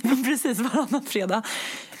mig. Precis, varannan fredag.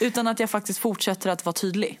 Utan att jag faktiskt fortsätter att vara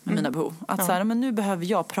tydlig med mina behov. Att så här, men nu behöver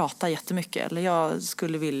jag prata jättemycket, eller jag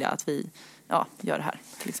skulle vilja att vi gör det här.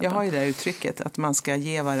 Jag har ju det uttrycket att man ska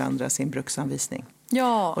ge varandra sin bruksanvisning.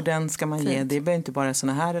 Ja, och den ska man ge. Det behöver inte bara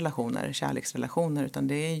såna här relationer, kärleksrelationer, utan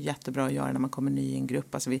det är jättebra att göra när man kommer ny i en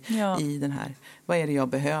grupp. Alltså i den här, vad är det jag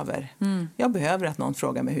behöver? Jag behöver att någon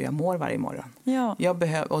frågar mig hur jag mår varje morgon. Ja.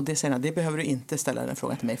 Och det behöver du inte ställa den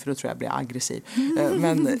frågan till mig, för då tror jag blir aggressiv.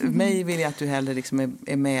 Men mig vill jag att du hellre liksom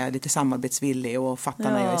är med, lite samarbetsvillig och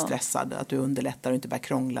fattar när jag är stressad. Att du underlättar och inte bara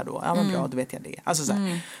krånglar då. Ja, men bra, då vet jag det. Alltså, så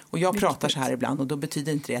här. Och jag pratar så här ibland, och då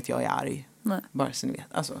betyder inte det att jag är arg. Nej. Bara så ni vet.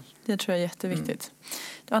 Alltså. Det tror jag är jätteviktigt.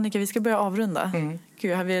 Annika, vi ska börja avrunda.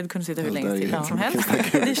 Gud, här vi kunnat sitta hur länge till som helst.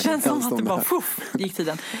 Det känns som att det bara gick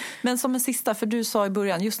tiden. Men som en sista, för du sa i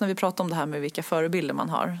början, just när vi pratade om det här med vilka förebilder man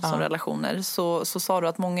har som relationer, så sa du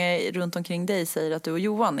att många runt omkring dig säger att du och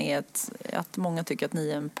Johan är att många tycker att ni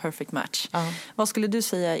är en perfect match. Vad skulle du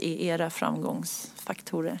säga är era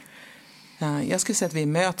framgångsfaktorer? Jag skulle säga att vi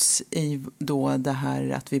möts i då det här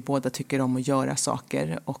att vi båda tycker om att göra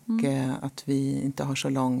saker, och att vi inte har så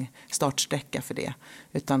lång startsträcka för det,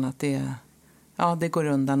 utan att det går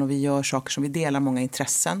undan, och vi gör saker som vi delar många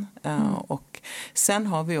intressen. Och sen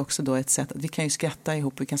har vi också då ett sätt att vi kan ju skratta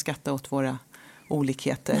ihop, vi kan skratta åt våra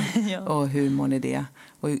olikheter och humorn i det.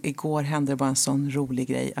 Och igår hände det bara en sån rolig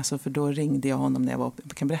grej. Alltså, för då ringde jag honom när jag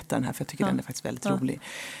kan berätta den här, för jag tycker den är faktiskt väldigt rolig.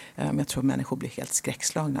 Jag tror människor blir helt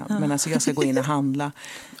skräckslagna. Men alltså, jag ska gå in och handla,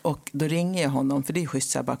 och då ringer jag honom, för det är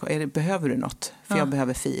schysst så här, bara, behöver du något? För jag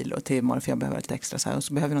behöver fil, och till imorgon, för jag behöver lite extra så här, och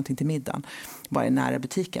så behöver jag någonting till middagen, bara nära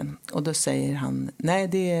butiken. Och då säger han, nej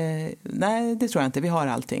det tror jag inte, vi har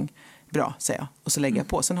allting. Bra, säger jag. Och så lägger jag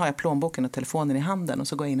på. Sen har jag plånboken och telefonen i handen, och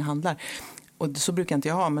så går jag in och handlar. Och så brukar inte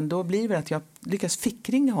jag ha, men då blir det att jag lyckas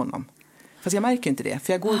fickringa honom. Fast jag märker inte det,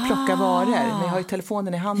 för jag går och plockar varor. Men jag har ju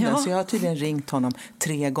telefonen i handen, så jag har tydligen ringt honom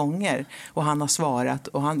 3 gånger. Och han har svarat,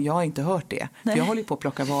 och jag har inte hört det. För jag håller på att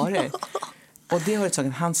plocka varor. Och det har ett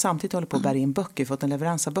att han samtidigt håller på att bära in böcker, fått en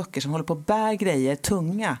leverans av böcker, som håller på att bära grejer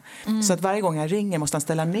tunga. Så att varje gång jag ringer måste han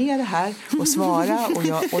ställa ner det här och svara.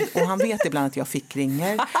 Och han vet ibland att jag fick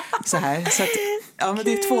ringer så här. Så att, men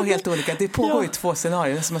det är 2 helt olika. Det pågår ju 2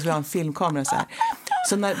 scenarier, som man skulle ha en filmkamera så här.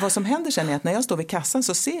 Så vad som händer sen är att när jag står vid kassan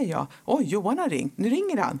så ser jag, oj, Johan har ringt, nu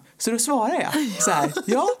ringer han. Så då svarar jag så här,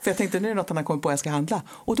 för jag tänkte nu är det något han har kommit på jag ska handla.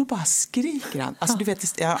 Och då bara skriker han. Alltså du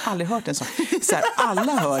vet, jag har aldrig hört en sån. Så här,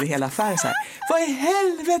 alla hör i hela affären så här, vad i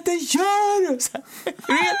helvete gör du? Så här,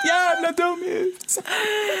 du är helt jävla dum ut.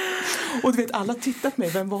 Och du vet, alla tittar på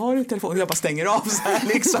mig, vad har du i telefonen? Och jag bara stänger av så här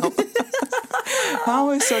liksom. Han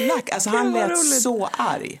var ju så lack, alltså han lät så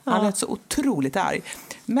arg. Han lät så otroligt arg.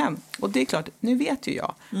 Men, och det är klart, nu vet ju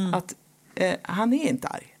jag att han är inte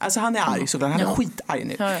arg. Alltså han är arg såklart, han är skitarg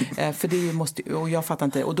nu. För det måste, och jag fattar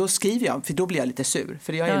inte, och då skriver jag, för då blir jag lite sur,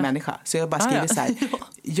 för jag är en människa. Så jag bara skriver så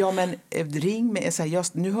här, men ring mig, så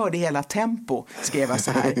här, nu hörde hela tempo, skrev jag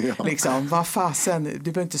så här, liksom, vad fasen, du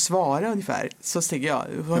behöver inte svara ungefär. Så steg jag,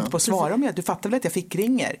 du var inte på att svara om du fattar väl att jag fick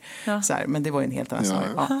ringer. Så här, men det var ju en helt annan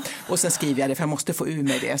sak. Och sen skriver jag det, för jag måste få ur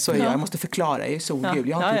mig det, så jag måste förklara, jag är solgul,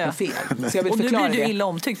 jag har inte gjort fel. Så jag vill och nu blir du illa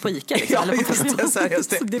omtyckt på ICA. Liksom, just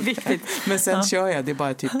det. Det är viktigt. Men sen kör jag, det är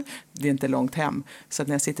bara typ, det är inte långt hem. Så att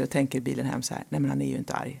när jag sitter och tänker i bilen hem så här, nej men han är ju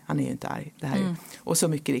inte arg. Det här är, och så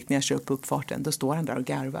mycket riktigt när jag kör upp uppfarten, då står han där och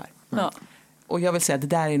garvar. Och jag vill säga att det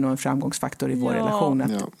där är nog en framgångsfaktor i vår relation.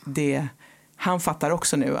 Att han fattar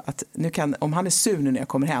också nu att om han är sur nu när jag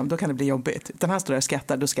kommer hem, då kan det bli jobbigt. Utan han står där och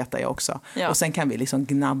skrattar, då skrattar jag också. Och sen kan vi liksom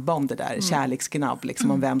gnabba om det där, kärleksgnabb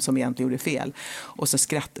liksom, om vem som egentligen gjorde fel. Och så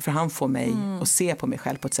skrattar, för han får mig att se på mig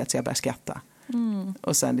själv på ett sätt så jag börjar skratta.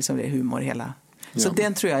 Och sen liksom det är humor hela. Så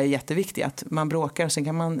den tror jag är jätteviktig, att man bråkar och sen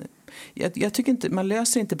kan man, jag tycker inte, man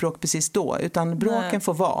löser inte bråk precis då, utan bråken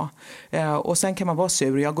får vara. Och sen kan man vara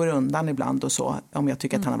sur, och jag går undan ibland och så, om jag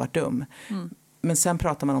tycker att han har varit dum. Men sen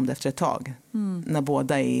pratar man om det efter ett tag, när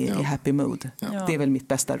båda är i happy mood. Det är väl mitt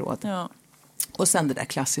bästa råd. Och sen det där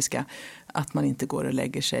klassiska, att man inte går och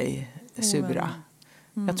lägger sig sura.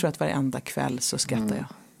 Jag tror att varenda kväll så skrattar jag.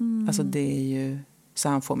 Alltså det är ju, så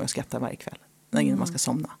han får mig att skratta varje kväll innan man ska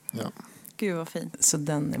somna. Gud vad fint. Så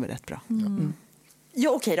den är väl rätt bra.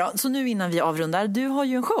 Ja, okej då. Så nu innan vi avrundar, du har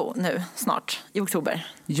ju en show nu snart i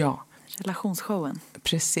oktober. Ja, Relationsshowen.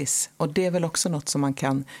 Precis, och det är väl också något som man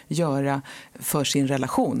kan göra för sin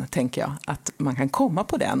relation, tänker jag. Att man kan komma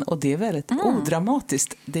på den, och det är väldigt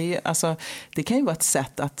odramatiskt. Det kan ju vara ett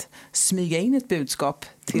sätt att smyga in ett budskap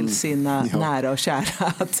till sina nära och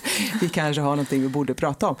kära, att vi kanske har någonting vi borde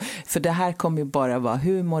prata om. För det här kommer ju bara vara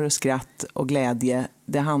humor och skratt och glädje.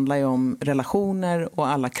 Det handlar ju om relationer och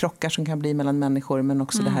alla krockar som kan bli mellan människor, men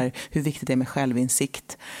också det här hur viktigt det är med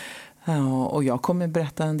självinsikt. Och jag kommer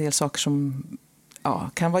berätta en del saker som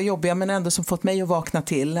kan vara jobbiga, men ändå som fått mig att vakna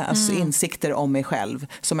till. Alltså insikter om mig själv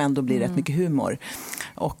som ändå blir rätt mycket humor.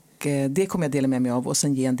 Och det kommer jag dela med mig av, och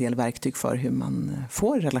sen ge en del verktyg för hur man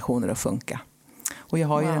får relationer att funka. Och jag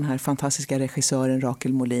har ju den här fantastiska regissören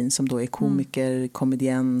Rakel Molin som då är komiker,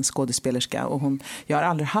 komedienn, skådespelerska. Och jag har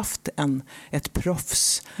aldrig haft ett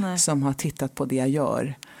proffs som har tittat på det jag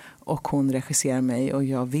gör. Och hon regisserar mig, och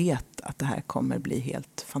jag vet att det här kommer bli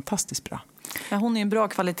helt fantastiskt bra. Ja, hon är en bra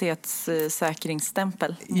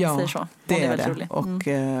kvalitetssäkringsstämpel, om man säger så. Hon det är väldigt det. Rolig. Och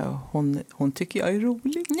hon tycker jag är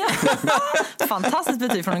rolig. Ja. Fantastiskt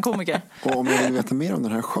betyg från en komiker. Och om jag vill veta mer om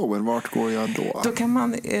den här showen, vart går jag då? Då kan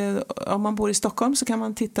man, om man bor i Stockholm, så kan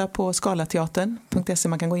man titta på skalateatern.se.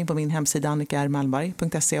 Man kan gå in på min hemsida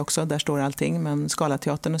annikarmalmberg.se också. Där står allting. Men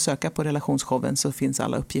Skalateatern, och söka på relationsshowen, så finns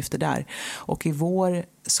alla uppgifter där. Och i vår,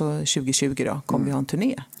 så 2020 då, kommer vi ha en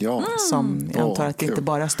turné. Ja. Som jag antar att det inte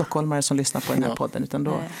bara är stockholmare som lyssnar på den här podden, utan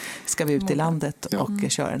då ska vi ut i landet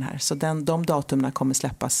och köra den här. Så de datumna kommer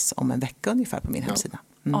släppas om en vecka ungefär på min hemsida.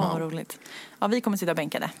 Roligt. Ja, vi kommer sitta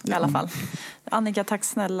bänkade i alla fall. Annika, tack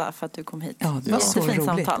snälla för att du kom hit. Ja, det var så roligt.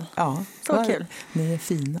 Samtal. Ja, så kul. Ni är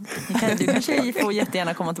fina. Du kanske får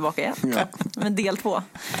jättegärna komma tillbaka igen. Men del 2.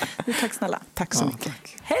 Tack snälla. Tack så mycket.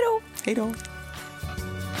 Hej då. Hej då.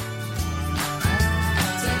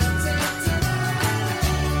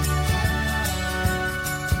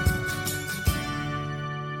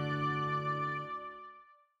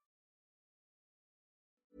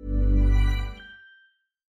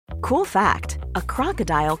 Cool fact, a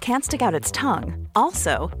crocodile can't stick out its tongue.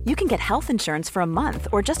 Also, you can get health insurance for a month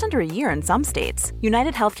or just under a year in some states.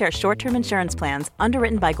 United Healthcare short-term insurance plans,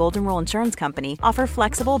 underwritten by Golden Rule Insurance Company, offer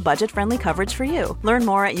flexible, budget-friendly coverage for you. Learn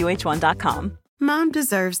more at uh1.com. Mom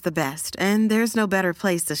deserves the best, and there's no better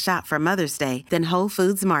place to shop for Mother's Day than Whole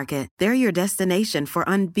Foods Market. They're your destination for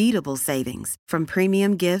unbeatable savings, from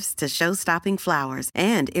premium gifts to show-stopping flowers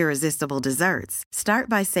and irresistible desserts. Start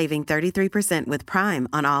by saving 33% with Prime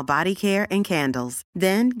on all body care and candles.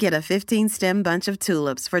 Then get a 15-stem bunch of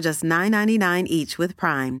tulips for just $9.99 each with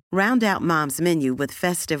Prime. Round out Mom's menu with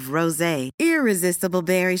festive rosé, irresistible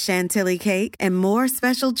berry chantilly cake, and more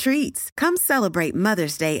special treats. Come celebrate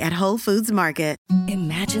Mother's Day at Whole Foods Market.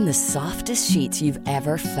 Imagine the softest sheets you've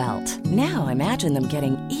ever felt. Now imagine them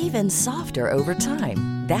getting even softer over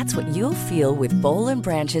time. That's what you'll feel with Boll &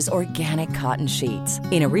 Branch's organic cotton sheets.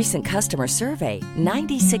 In a recent customer survey,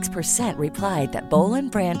 96% replied that Boll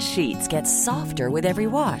 & Branch sheets get softer with every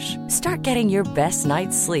wash. Start getting your best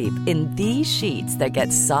night's sleep in these sheets that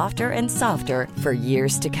get softer and softer for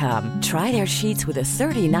years to come. Try their sheets with a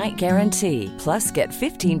 30-night guarantee. Plus, get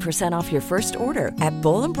 15% off your first order at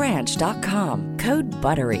bollandbranch.com. Code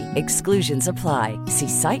BUTTERY. Exclusions apply. See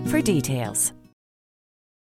site for details.